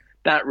 He says,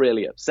 that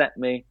really upset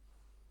me.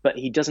 But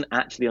he doesn't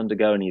actually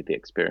undergo any of the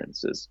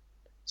experiences.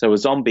 So a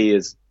zombie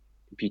is,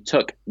 if you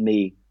took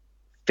me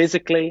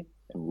physically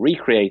and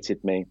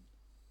recreated me.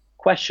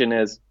 Question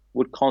is,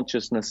 would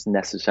consciousness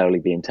necessarily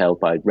be entailed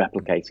by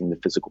replicating the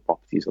physical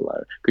properties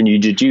alone? Can you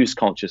deduce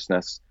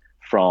consciousness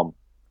from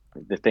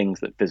the things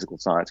that physical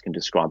science can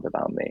describe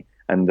about me?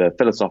 And the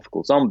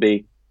philosophical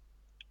zombie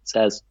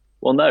says,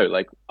 well, no,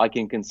 like I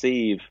can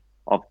conceive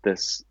of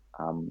this,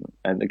 and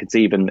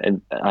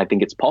I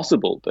think it's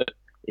possible that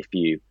if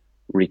you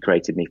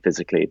recreated me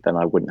physically, then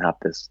I wouldn't have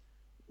this.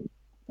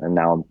 And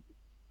now I'm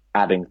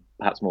adding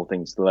perhaps more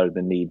things to the load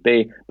than need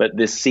be, but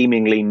this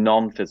seemingly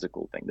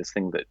non-physical thing, this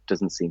thing that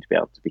doesn't seem to be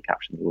able to be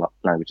captured in the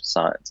language of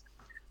science.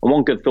 And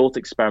one good thought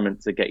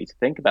experiment to get you to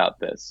think about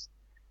this,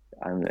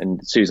 and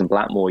Susan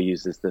Blackmore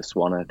uses this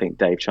one, I think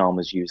Dave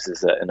Chalmers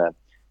uses it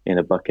in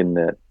a book in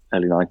the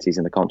early 90s,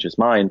 in The Conscious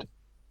Mind.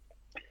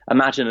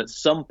 Imagine at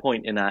some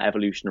point in our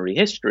evolutionary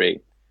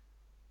history,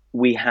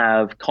 we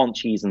have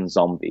conchies and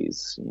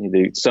zombies.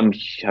 Some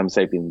Homo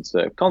sapiens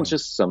are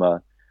conscious, some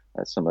are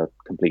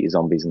completely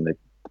zombies,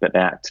 but they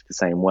act the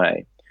same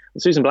way.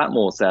 And Susan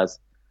Blackmore says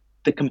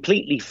they're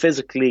completely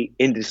physically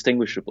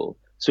indistinguishable.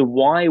 So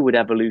why would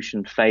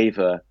evolution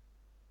favor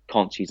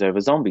conchies over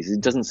zombies?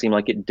 It doesn't seem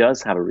like it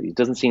does have a reason. It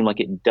doesn't seem like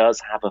it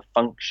does have a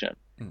function.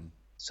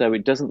 So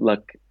it doesn't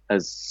look,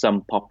 as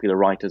some popular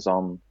writers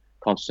on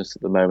consciousness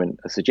at the moment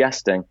are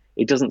suggesting,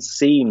 it doesn't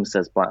seem,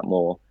 says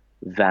Blackmore,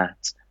 that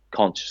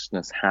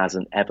consciousness has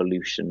an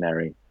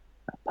evolutionary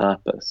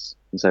purpose.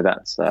 And so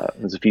that's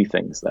there's a few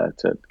things there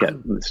to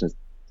get listeners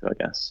to, I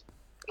guess.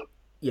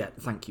 Yeah,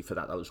 thank you for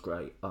that. That was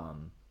great.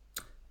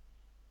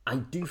 I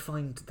do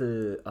find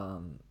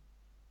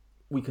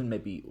we can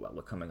maybe, well,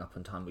 we're coming up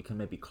on time, we can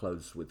maybe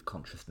close with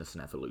consciousness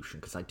and evolution,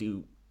 because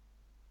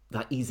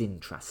that is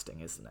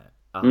interesting, isn't it?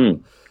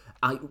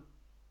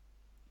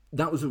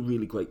 That was a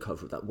really great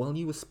cover of that. While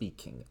you were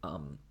speaking,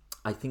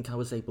 I think I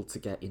was able to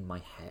get in my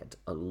head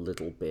a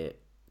little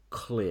bit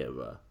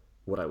clearer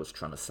what I was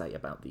trying to say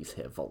about these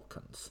here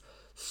Vulcans.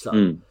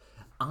 So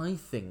I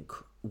think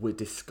we're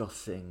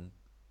discussing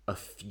a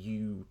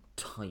few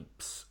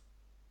types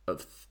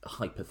of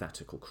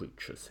hypothetical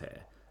creatures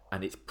here,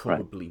 and it's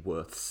probably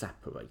worth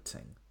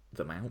separating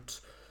them out.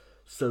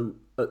 So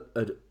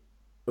at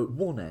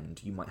one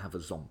end, you might have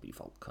a zombie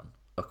Vulcan,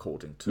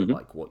 according to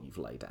like what you've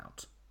laid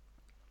out.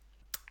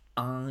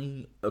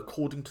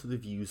 According to the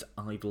views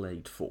I've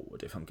laid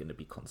forward, if I'm going to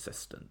be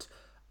consistent,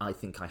 I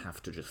think I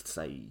have to just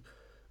say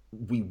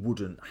we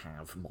wouldn't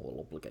have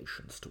moral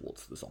obligations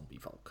towards the zombie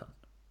Vulcan.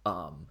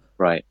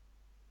 Right.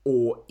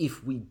 Or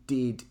if we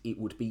did, it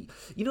would be...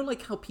 You know,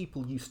 like how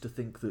people used to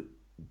think that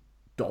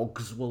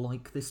dogs were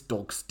like this?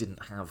 Dogs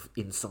didn't have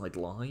inside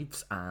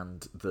lives,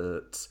 and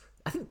that...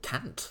 I think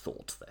Kant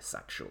thought this,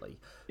 actually.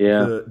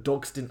 Yeah. That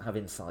dogs didn't have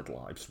inside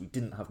lives, we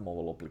didn't have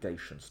moral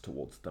obligations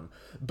towards them.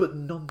 But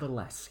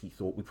nonetheless, he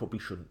thought we probably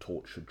shouldn't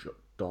torture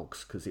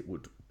dogs because it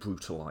would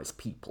brutalise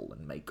people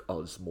and make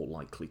us more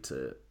likely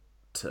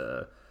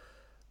to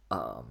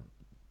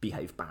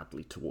behave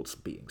badly towards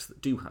beings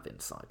that do have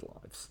inside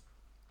lives.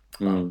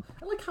 I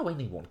like how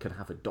anyone can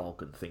have a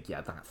dog and think, yeah,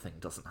 that thing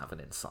doesn't have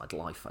an inside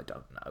life, I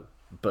don't know.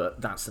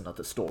 But that's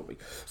another story.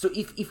 So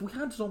if we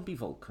had zombie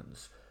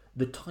Vulcans,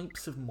 the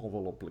types of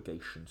moral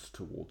obligations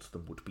towards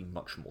them would be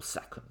much more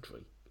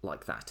secondary,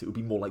 like that. It would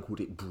be more like, would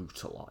it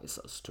brutalise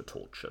us to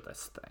torture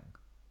this thing?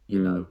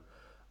 You know?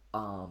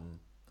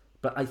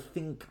 But I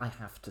think I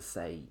have to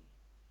say,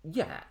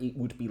 yeah, it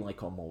would be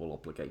like our moral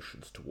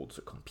obligations towards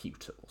a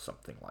computer or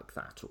something like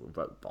that, or a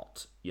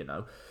robot, you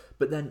know?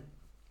 But then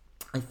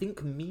I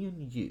think me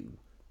and you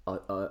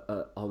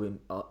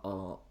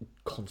are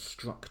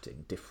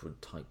constructing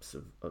different types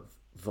of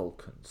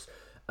Vulcans.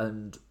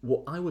 And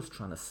what I was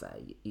trying to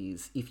say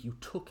is, if you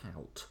took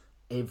out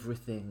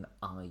everything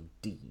I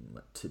deem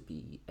to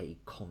be a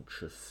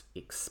conscious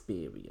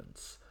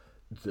experience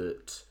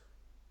that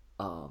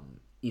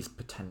is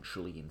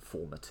potentially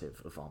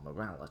informative of our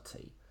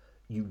morality,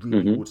 you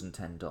really wouldn't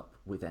end up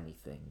with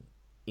anything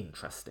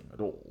interesting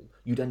at all.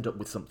 You'd end up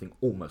with something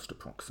almost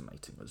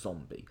approximating a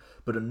zombie.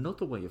 But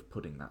another way of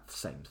putting that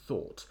same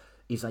thought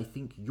is, I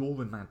think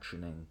you're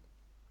imagining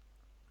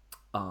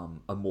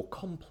a more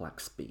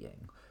complex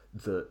being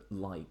that,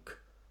 like,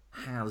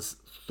 has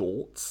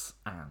thoughts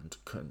and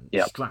can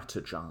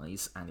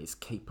strategize and is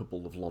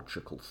capable of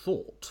logical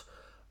thought.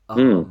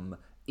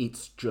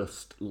 It's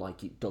just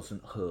like it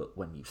doesn't hurt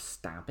when you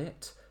stab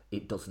it.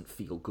 It doesn't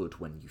feel good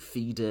when you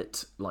feed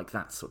it, like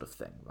that sort of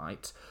thing,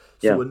 right?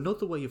 So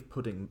another way of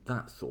putting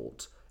that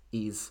thought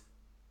is,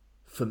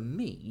 for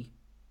me,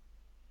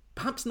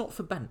 perhaps not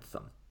for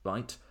Bentham,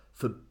 right?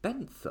 For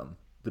Bentham,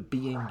 the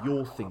being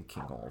you're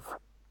thinking of,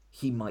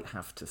 he might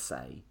have to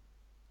say,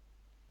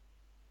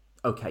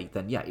 okay,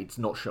 then yeah, it's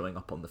not showing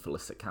up on the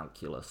Felicis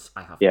calculus,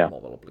 I have a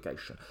moral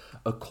obligation.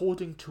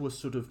 According to a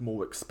sort of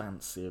more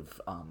expansive,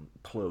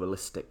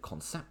 pluralistic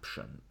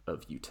conception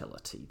of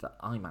utility that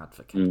I'm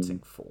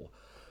advocating for,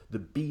 the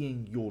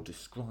being you're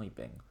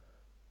describing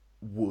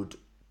would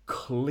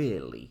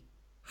clearly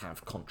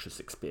have conscious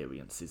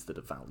experiences that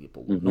are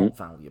valuable or not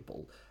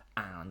valuable,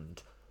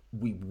 and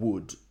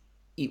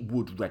it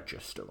would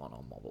register on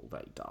our moral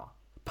radar.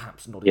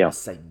 Perhaps not in the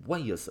same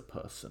way as a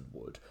person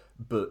would,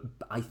 but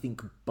I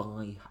think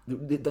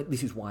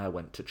this is why I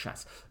went to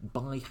chess,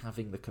 by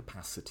having the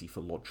capacity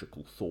for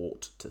logical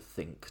thought, to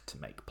think, to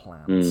make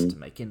plans, to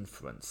make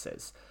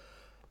inferences,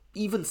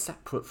 even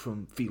separate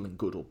from feeling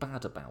good or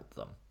bad about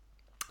them,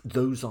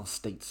 those are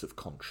states of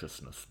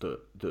consciousness that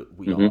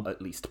we are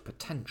at least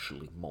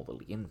potentially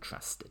morally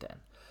interested in.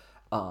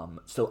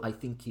 So I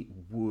think it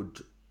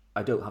would,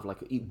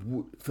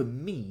 for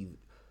me,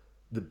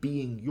 the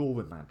being you're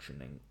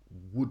imagining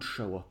would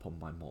show up on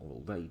my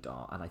moral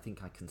radar, and I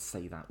think I can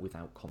say that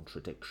without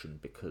contradiction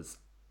because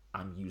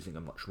I'm using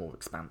a much more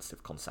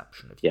expansive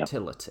conception of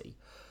utility.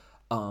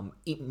 I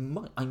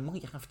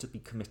might have to be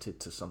committed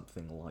to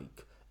something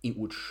like it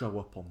would show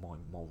up on my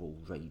moral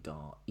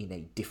radar in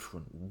a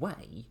different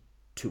way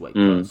to a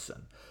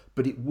person,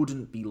 but it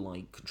wouldn't be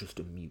like just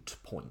a mute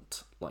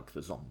point like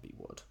the zombie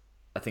would.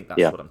 I think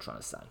that's what I'm trying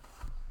to say.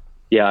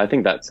 Yeah, I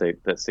think that's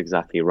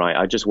exactly right.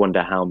 I just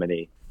wonder how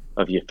many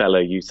of your fellow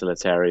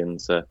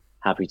utilitarians are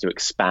happy to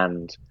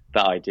expand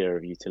that idea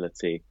of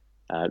utility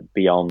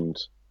beyond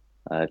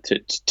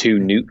to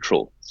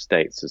neutral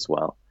states as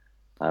well.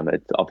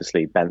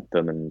 Obviously,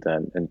 Bentham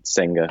and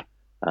Singer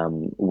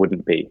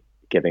wouldn't be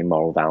giving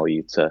moral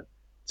value to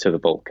the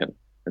Vulcan,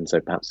 and so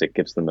perhaps it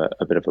gives them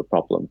a bit of a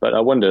problem. But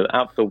I wonder,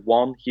 out of the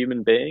one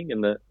human being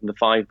in the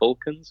 5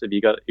 Vulcans, have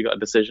you got a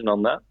decision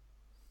on that?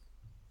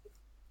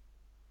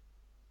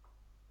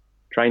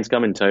 Train's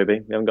coming, Toby.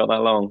 We haven't got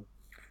that long.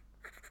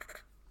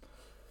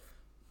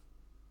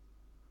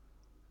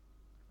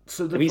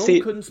 So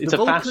it's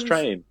a fast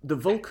train. The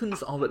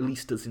Vulcans are at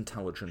least as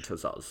intelligent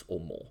as us, or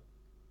more.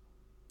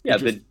 Yeah,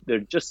 they're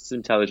just as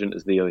intelligent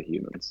as the other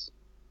humans.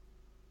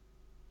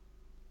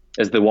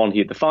 As the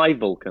 5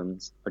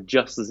 Vulcans are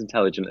just as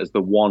intelligent as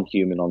the one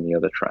human on the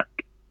other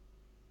track.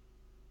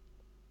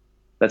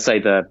 Let's say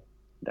they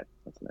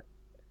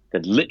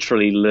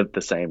literally live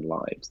the same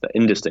lives. They're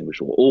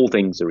indistinguishable. All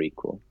things are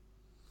equal.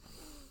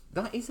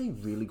 That is a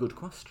really good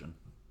question.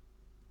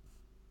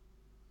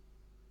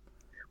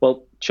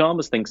 Well,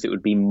 Chalmers thinks it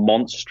would be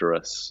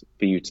monstrous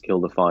for you to kill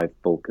the 5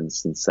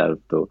 Vulcans instead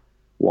of the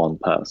one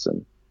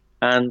person.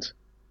 And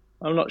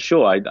I'm not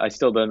sure. I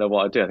still don't know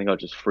what I'd do. I think I'll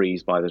just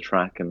freeze by the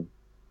track and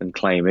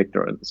claim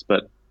ignorance.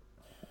 But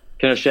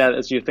can I share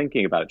as you're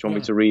thinking about it? Do you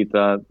want me to read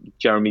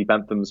Jeremy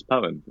Bentham's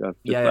poem?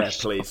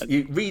 Please.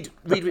 You read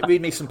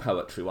me some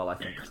poetry while I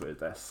think through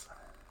this.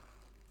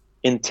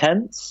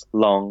 Intense,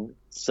 long,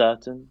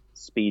 certain,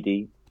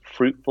 speedy,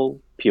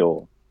 fruitful,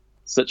 pure.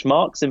 Such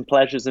marks in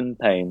pleasures and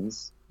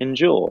pains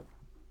endure.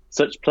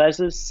 Such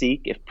pleasures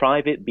seek if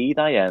private be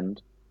thy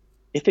end.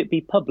 If it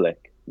be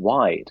public,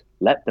 wide,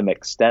 let them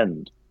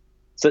extend.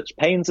 Such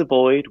pains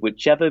avoid,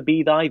 whichever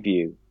be thy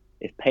view.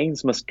 If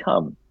pains must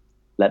come,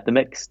 let them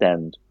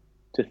extend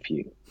to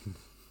few.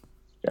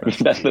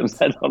 Bentham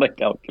said on a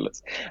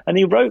calculus. And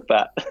he wrote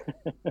that.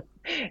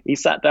 He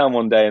sat down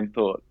one day and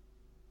thought,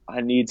 I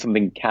need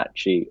something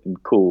catchy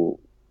and cool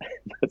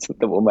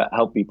that will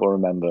help people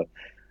remember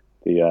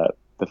the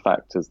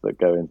factors that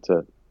go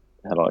into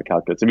hedonic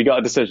calculus. Have you got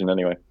a decision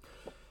anyway?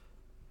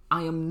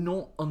 I am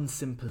not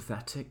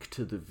unsympathetic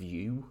to the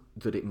view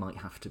that it might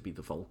have to be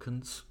the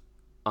Vulcans,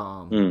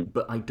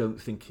 but I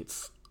don't think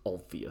it's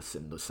obvious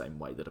in the same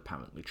way that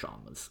apparently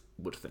Chalmers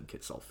would think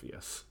it's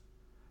obvious.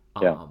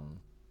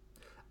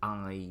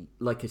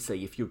 Like I say,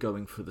 if you're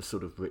going for the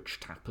sort of rich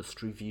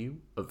tapestry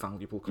view of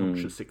valuable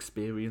conscious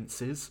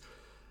experiences,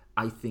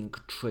 I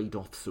think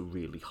trade-offs are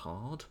really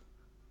hard.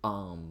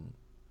 And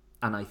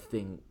I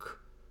think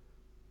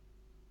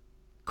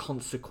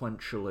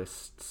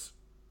consequentialists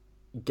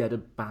get a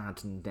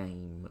bad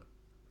name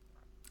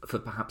for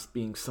perhaps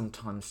being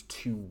sometimes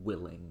too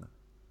willing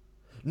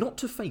not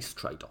to face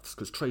trade-offs,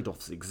 because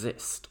trade-offs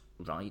exist,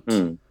 right?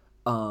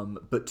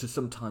 But to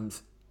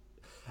sometimes...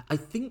 I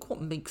think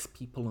what makes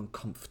people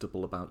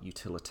uncomfortable about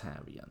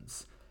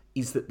utilitarians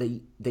is that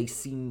they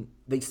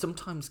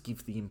sometimes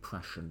give the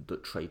impression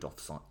that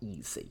trade-offs are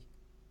easy,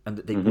 and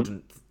that they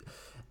wouldn't...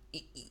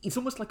 It's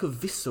almost like a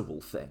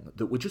visceral thing,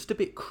 that we're just a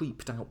bit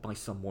creeped out by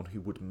someone who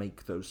would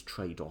make those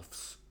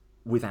trade-offs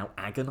without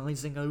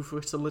agonising over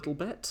it a little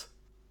bit.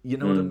 You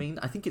know what I mean?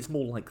 I think it's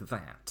more like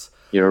that.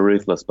 You're a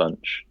ruthless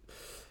bunch.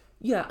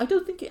 Yeah, I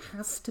don't think it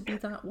has to be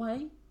that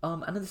way.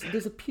 And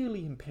there's a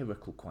purely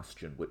empirical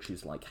question, which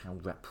is like, how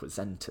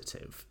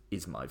representative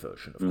is my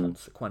version of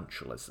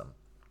consequentialism?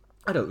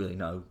 I don't really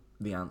know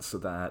the answer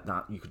there.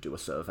 That you could do a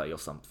survey or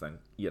something,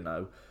 you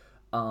know.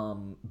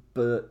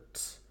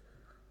 But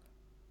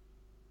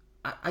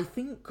I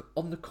think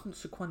on the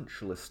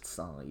consequentialist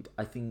side,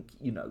 I think,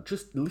 you know,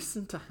 just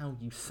listen to how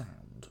you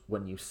sound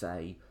when you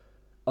say,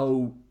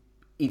 oh,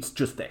 it's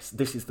just this.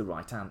 This is the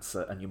right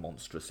answer, and you're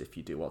monstrous if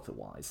you do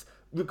otherwise.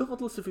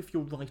 Regardless of if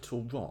you're right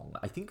or wrong,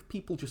 I think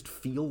people just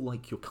feel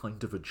like you're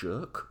kind of a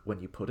jerk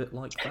when you put it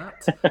like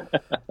that.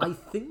 I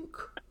think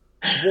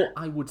what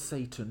I would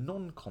say to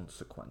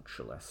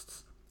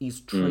non-consequentialists is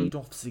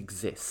trade-offs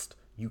exist.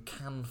 You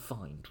can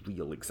find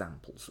real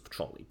examples of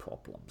trolley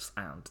problems,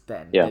 and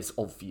then there's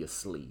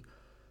obviously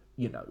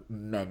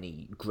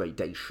many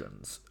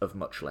gradations of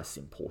much less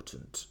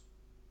important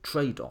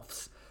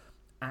trade-offs.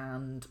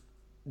 And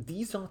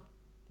these are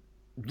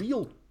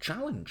real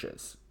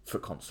challenges for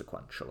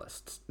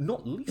consequentialists,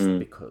 not least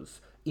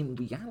because in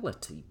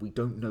reality we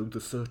don't know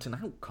the certain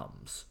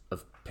outcomes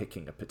of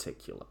picking a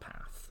particular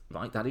path,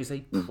 right? That is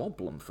a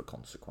problem for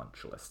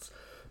consequentialists,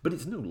 but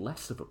it's no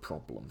less of a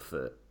problem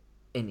for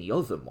any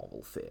other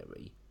moral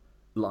theory.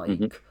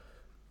 Like,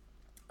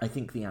 I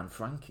think the Anne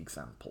Frank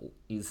example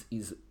is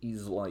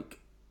like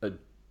a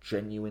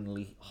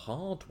genuinely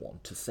hard one.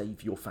 To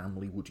save your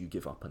family, would you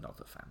give up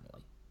another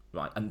family?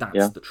 Right, and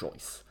that's the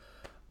choice.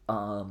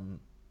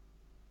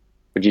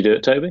 Would you do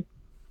it, Toby?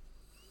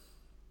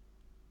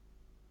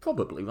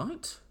 Probably,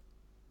 right?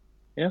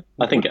 Yeah,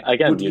 I think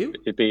again, would you?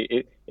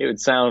 it would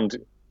sound.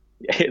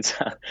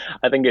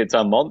 I think it's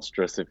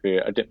monstrous if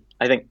you.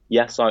 I think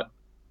yes,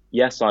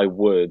 I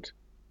would.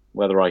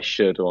 Whether I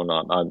should or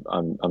not,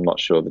 I'm not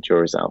sure. The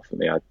jury's out for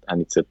me. I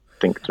need to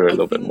think through it a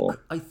little bit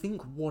more. I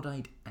think what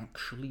I'd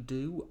actually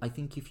do, I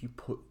think if you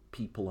put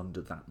people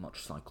under that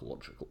much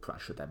psychological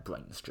pressure, their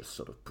brains just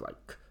sort of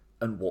break,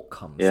 and what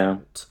comes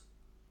out.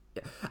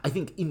 I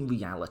think in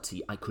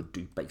reality, I could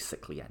do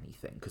basically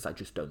anything because I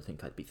just don't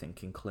think I'd be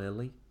thinking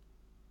clearly.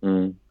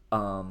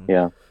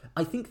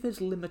 I think there's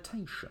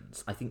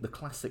limitations. I think the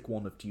classic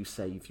one of do you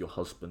save your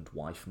husband,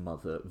 wife,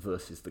 mother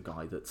versus the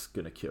guy that's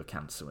going to cure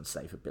cancer and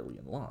save 1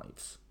 billion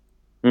lives.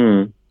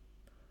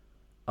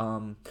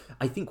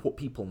 I think what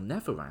people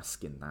never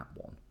ask in that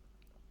one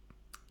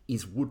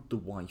is would the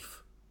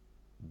wife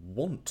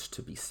want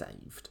to be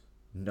saved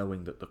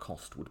knowing that the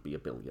cost would be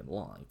 1 billion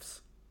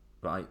lives,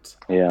 right?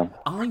 Yeah.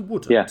 I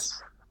wouldn't.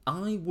 Yes.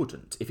 I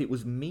wouldn't. If it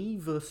was me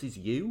versus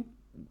you,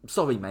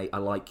 sorry, mate, I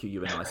like you,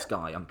 you're a nice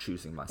guy, I'm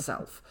choosing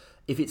myself.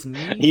 If it's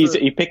me... Are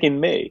you picking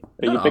me?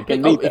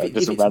 If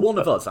it's one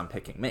of us, I'm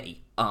picking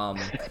me.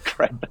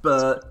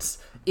 But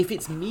if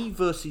it's me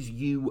versus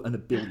you and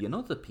 1 billion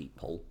other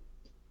people,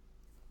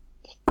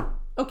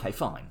 okay,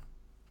 fine.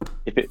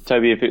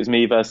 Toby, if it was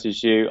me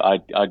versus you,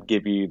 I'd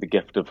give you the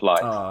gift of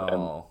life.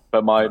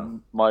 But my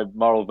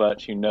moral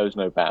virtue knows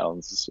no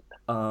bounds.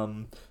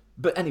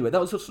 But anyway,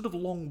 that was a sort of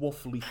long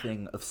waffly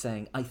thing of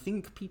saying, I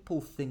think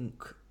people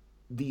think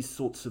these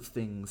sorts of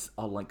things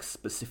are like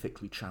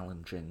specifically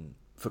challenging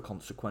for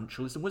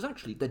consequentialism, was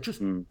actually they're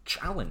just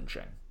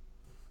challenging,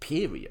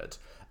 period.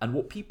 And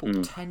what people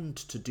tend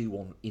to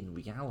do in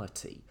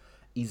reality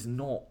is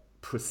not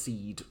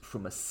proceed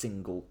from a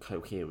single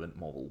coherent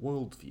moral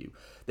worldview.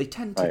 They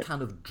tend to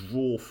kind of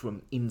draw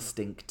from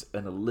instinct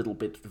and a little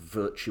bit of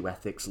virtue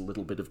ethics, a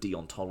little bit of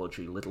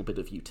deontology, a little bit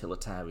of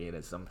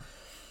utilitarianism,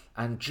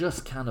 and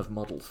just kind of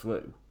muddle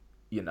through,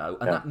 and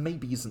that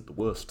maybe isn't the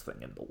worst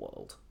thing in the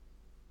world.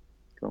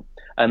 Cool.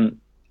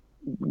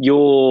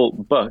 Your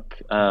book,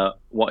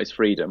 What is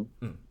Freedom?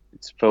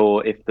 It's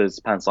for if there's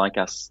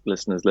Panpsycast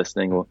listeners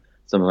listening or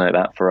something like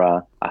that for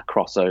our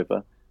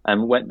crossover.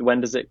 And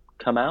when does it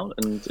come out?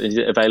 And is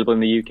it available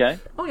in the UK?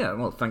 Oh yeah,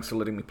 well, thanks for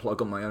letting me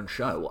plug on my own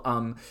show.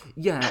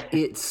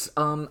 It's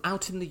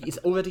it's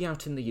already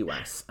out in the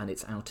US and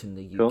it's out in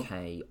the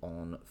UK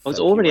on. It's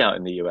already out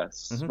in the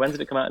US. When did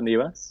it come out in the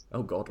US?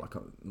 Oh god, like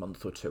a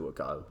month or two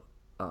ago.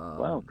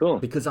 Wow, cool!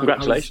 Because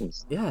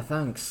congratulations.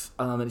 Thanks.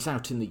 And it's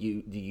out in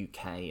the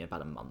UK in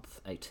about a month,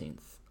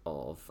 18th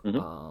of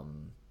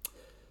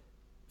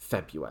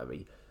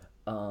February.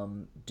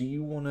 Do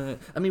you want to?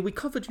 I mean, we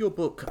covered your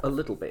book a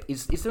little bit.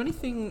 Is there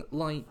anything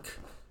like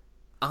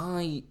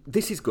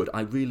this is good.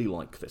 I really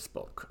like this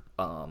book,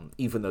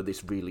 even though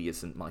this really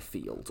isn't my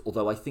field.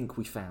 Although I think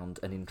we found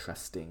an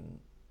interesting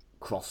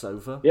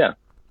crossover. Yeah,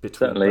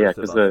 between both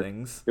of our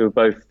things. We were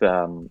both,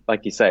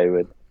 like you say,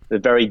 with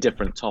very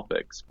different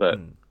topics, but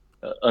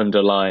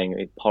underlying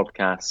a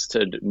podcast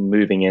and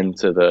moving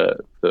into the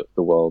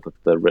world of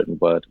the written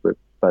word. We've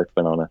both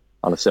been on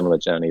a similar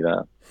journey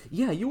there.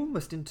 Yeah, you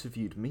almost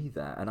interviewed me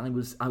there, and I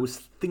was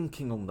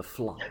thinking on the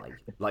fly.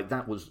 Like,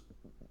 that was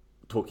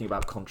talking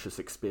about conscious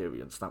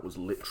experience. That was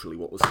literally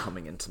what was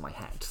coming into my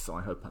head, so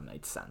I hope I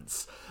made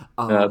sense.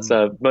 It's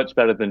much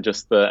better than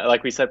just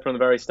like we said from the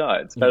very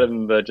start, it's better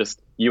than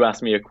just you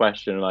ask me a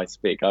question and I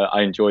speak.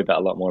 I enjoyed that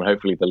a lot more, and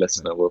hopefully the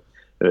listener will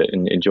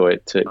enjoy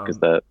it too, because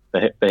they're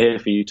here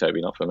for you,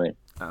 Toby, not for me.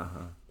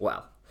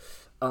 Well,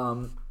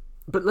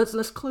 but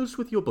let's close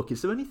with your book.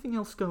 Is there anything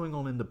else going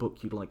on in the book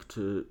you'd like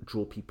to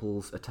draw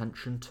people's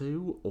attention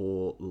to,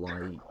 or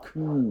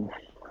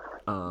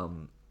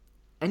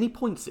any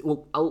points?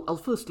 Well, I'll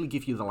firstly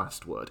give you the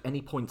last word.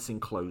 Any points in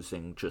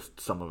closing, just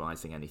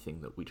summarising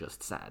anything that we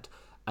just said,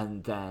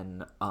 and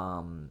then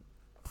I'll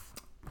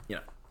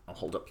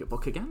hold up your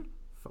book again.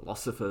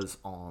 Philosophers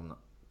on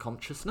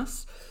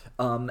Consciousness.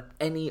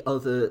 Any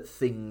other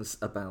things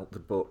about the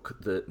book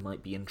that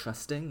might be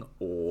interesting,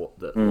 or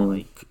that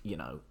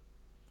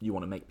you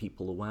want to make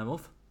people aware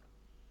of?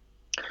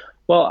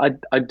 Well,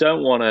 I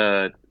don't want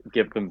to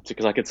give them,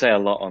 because I could say a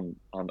lot on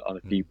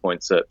a few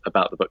points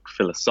about the book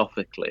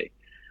philosophically.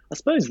 I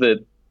suppose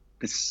the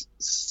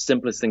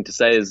simplest thing to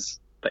say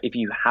is that if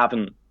you're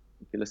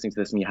listening to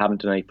this and you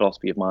haven't done any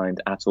philosophy of mind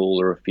at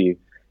all, or if you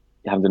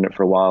haven't done it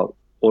for a while,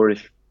 or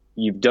if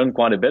you've done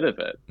quite a bit of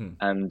it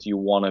and you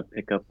want to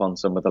pick up on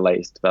some of the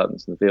latest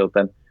developments in the field,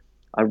 then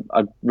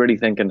I really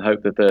think and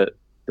hope that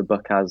the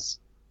book has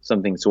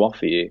something to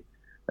offer you.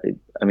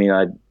 I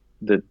mean,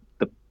 the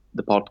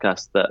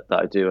podcast that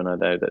I do, and I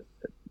know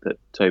that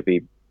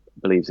Toby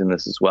believes in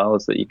this as well,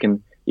 is that you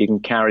can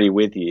carry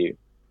with you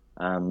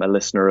a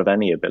listener of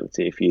any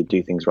ability if you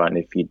do things right, and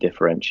if you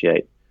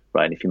differentiate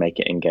right, and if you make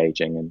it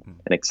engaging and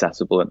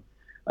accessible. And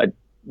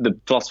the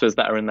philosophers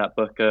that are in that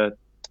book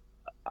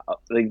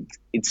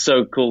it's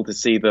so cool to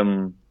see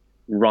them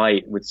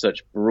write with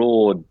such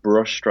broad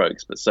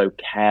brushstrokes, but so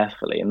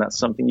carefully, and that's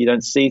something you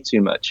don't see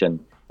too much in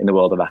the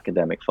world of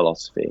academic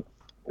philosophy.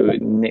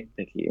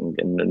 Nitpicky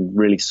and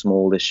really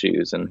small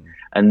issues, and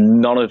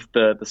none of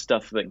the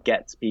stuff that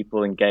gets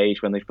people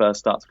engaged when they first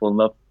start to fall in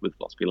love with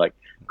philosophy, like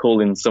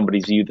calling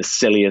somebody's view the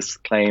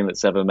silliest claim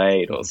that's ever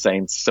made, or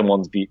saying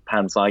someone's view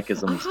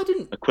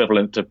panpsychism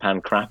equivalent to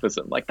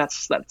pancrapism. Like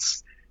that's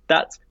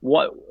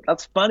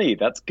funny,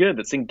 that's good,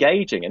 that's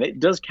engaging, and it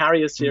does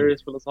carry a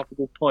serious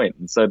philosophical point.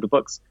 And so the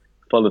book's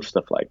full of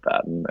stuff like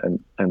that,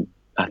 and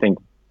I think,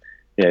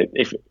 yeah,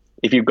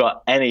 if you've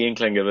got any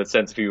inkling of a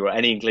sense of humor, or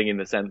any inkling in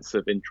the sense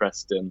of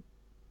interest in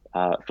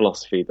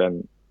philosophy,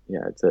 then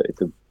yeah, it's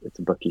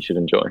a book you should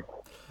enjoy.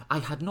 I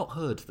had not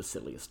heard the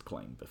silliest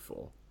claim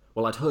before.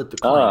 Well, I'd heard the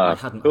claim, I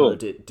hadn't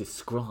heard it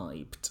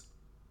described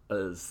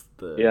as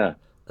the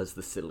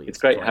silliest. It's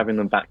great claim. Having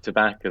them back to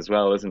back as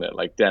well, isn't it?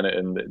 Like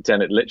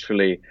Dennett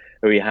literally,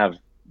 we have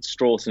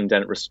Strawson and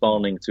Dennett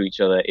responding to each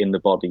other in the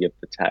body of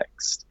the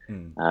text,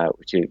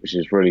 which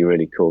is really,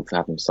 really cool to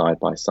have them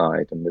side by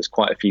side. And there's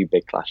quite a few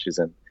big clashes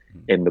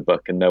in the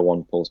book, and no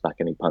one pulls back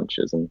any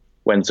punches. And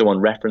when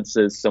someone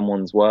references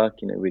someone's work,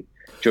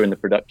 during the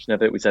production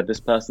of it, we said, this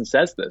person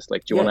says this.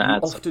 Like, do you want to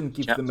add? Often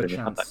give them a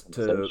chance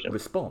to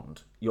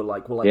respond. You're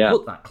like, well, I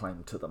put that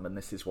claim to them, and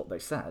this is what they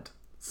said.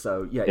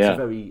 So it's a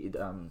very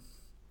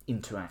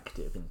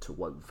interactive,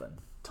 interwoven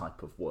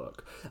type of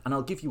work. And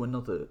I'll give you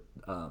another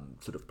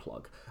sort of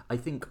plug. I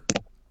think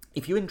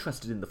if you're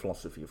interested in the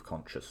philosophy of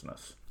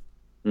consciousness,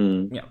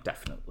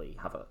 definitely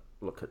have a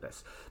look at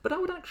this. But I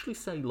would actually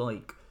say,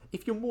 like,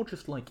 if you're more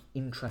just like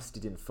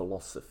interested in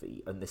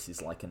philosophy and this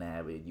is like an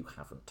area you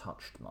haven't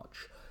touched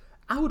much,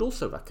 I would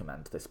also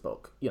recommend this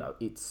book.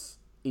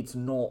 It's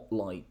not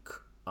like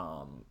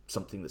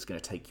something that's going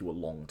to take you a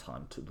long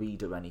time to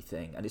read or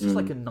anything, and it's just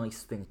like a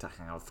nice thing to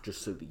have,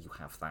 just so that you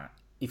have that.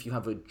 If you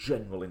have a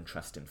general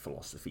interest in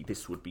philosophy,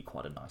 this would be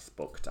quite a nice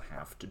book to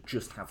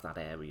just have that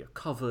area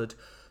covered,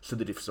 so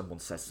that if someone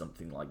says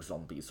something like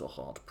zombies or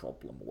hard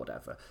problem or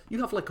whatever, you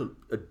have like a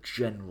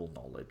general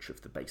knowledge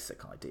of the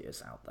basic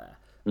ideas out there.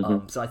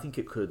 So I think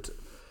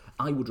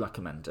I would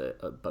recommend it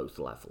at both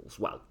levels.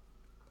 Well,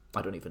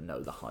 I don't even know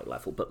the high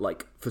level, but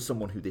like for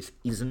someone who this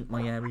isn't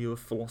my area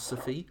of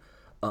philosophy,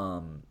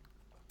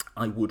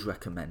 I would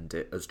recommend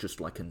it as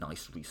just like a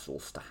nice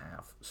resource to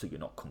have, so you're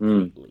not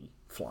completely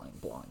flying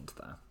blind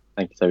there.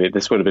 Thank you, Toby.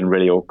 This would have been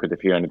really awkward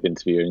if you ended the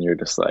interview and you were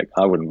just like,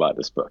 I wouldn't buy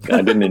this book.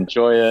 I didn't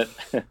enjoy it.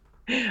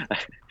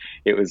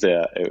 It was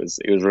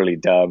really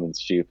dumb and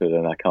stupid,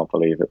 and I can't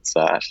believe it's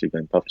actually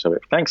been published.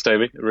 Thanks,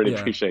 Toby. I really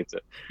appreciate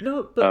it.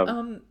 No,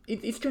 but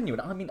it's genuine.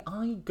 I mean,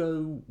 I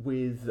go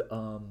with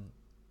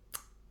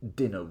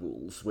dinner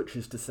rules, which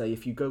is to say,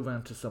 if you go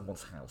round to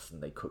someone's house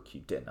and they cook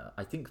you dinner,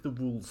 I think the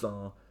rules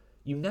are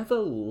you never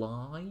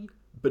lie,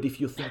 but if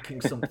you're thinking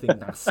something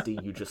nasty,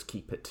 you just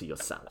keep it to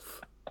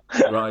yourself,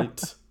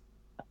 right?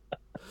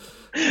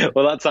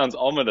 Well, that sounds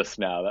ominous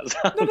now.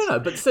 No.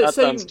 But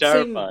sounds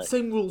terrifying.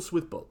 Same rules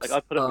with books. Like, I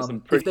put up with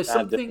some pretty if there's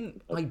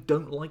something I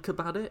don't like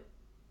about it,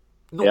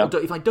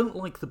 if I don't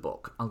like the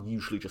book, I'll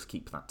usually just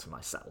keep that to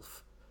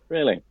myself.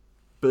 Really?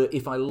 But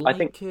if I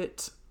like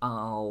it,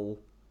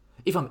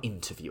 if I'm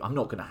interviewing, I'm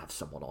not going to have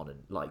someone on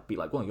and like be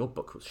like, well, your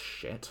book was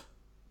shit.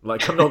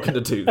 Like, I'm not going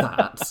to do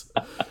that.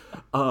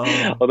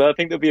 Although I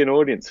think there'll be an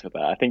audience for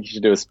that. I think you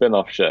should do a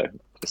spin-off show.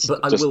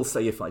 I will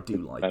say, if I do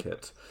like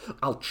it,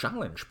 I'll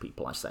challenge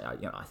people. I say,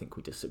 I think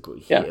we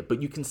disagree here. Yeah.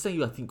 But you can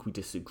say, I think we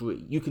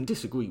disagree. You can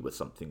disagree with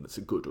something that's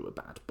a good or a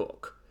bad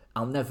book.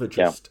 I'll never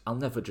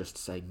just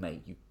say,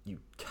 mate, you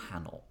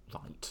cannot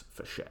write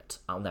for shit.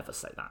 I'll never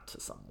say that to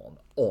someone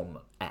on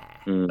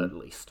air, at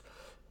least.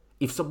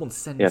 If someone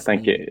sends me... Yeah,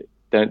 thank you.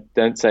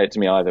 Don't say it to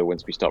me either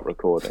once we stop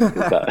recording.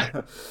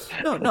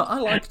 No, I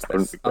liked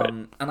this,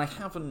 and I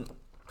haven't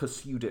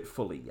pursued it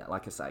fully yet.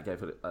 Like I said, I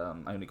gave it. I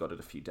only got it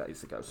a few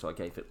days ago, so I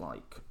gave it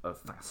like a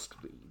fast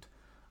read.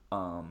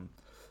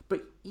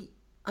 But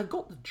I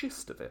got the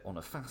gist of it on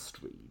a fast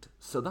read,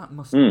 so that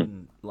must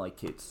mean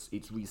like it's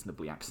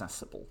reasonably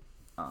accessible.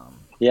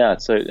 Yeah.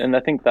 So, and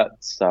I think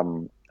that's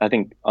I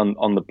think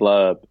on the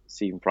blurb,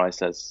 Stephen Fry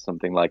says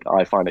something like,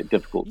 "I find it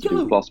difficult to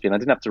do philosophy, and I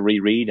didn't have to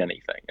reread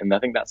anything." And I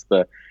think that's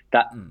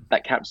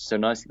that captures so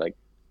nicely, like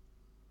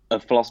a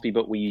philosophy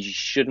book where you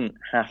shouldn't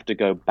have to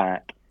go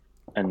back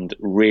and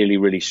really,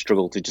 really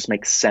struggle to just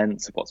make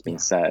sense of what's being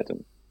said.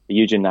 And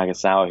Eugene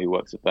Nagasawa, who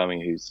works at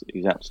Birmingham, who's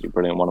absolutely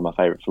brilliant, one of my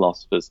favorite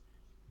philosophers,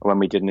 when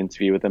we did an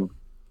interview with him,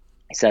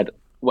 he said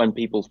when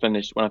I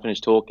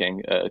finished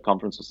talking at a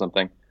conference or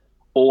something,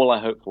 all I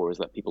hope for is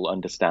that people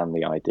understand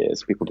the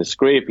ideas. If people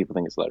disagree, if people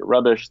think it's a load of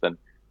rubbish, then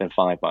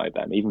fine by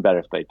them. Even better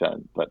if they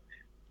don't. But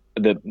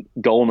the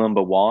goal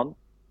number one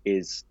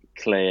is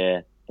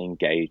clear,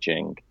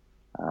 engaging,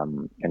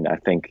 and I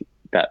think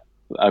that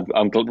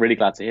I'm really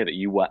glad to hear that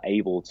you were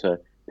able to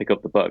pick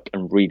up the book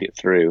and read it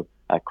through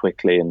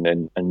quickly,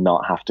 and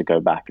not have to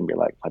go back and be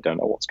like, I don't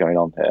know what's going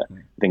on here.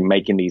 I think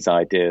making these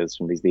ideas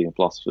from these leading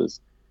philosophers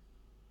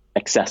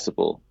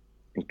accessible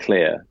and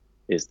clear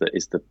is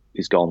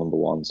goal number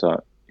one.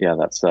 So yeah,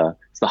 it's the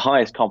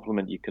highest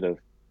compliment you could have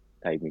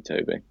paid me,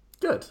 Toby.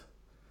 Good.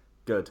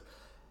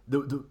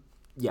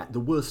 The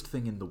worst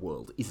thing in the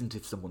world isn't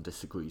if someone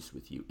disagrees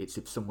with you. It's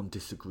if someone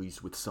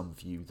disagrees with some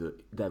view that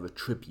they're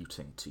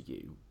attributing to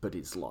you, but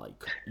it's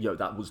like,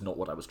 that was not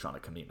what I was trying to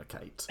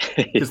communicate.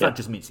 Because that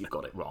just means you've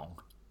got it wrong,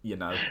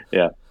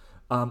 Yeah.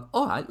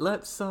 All right,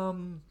 let's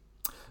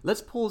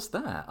pause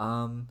there.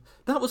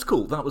 That was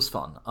cool. That was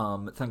fun.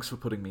 Thanks for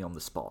putting me on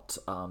the spot.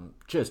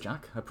 Cheers,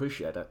 Jack. I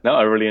appreciate it. No,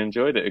 I really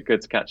enjoyed it.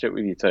 Good to catch up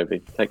with you,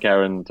 Toby. Take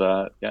care, and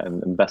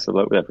best of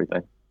luck with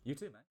everything. You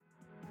too, mate.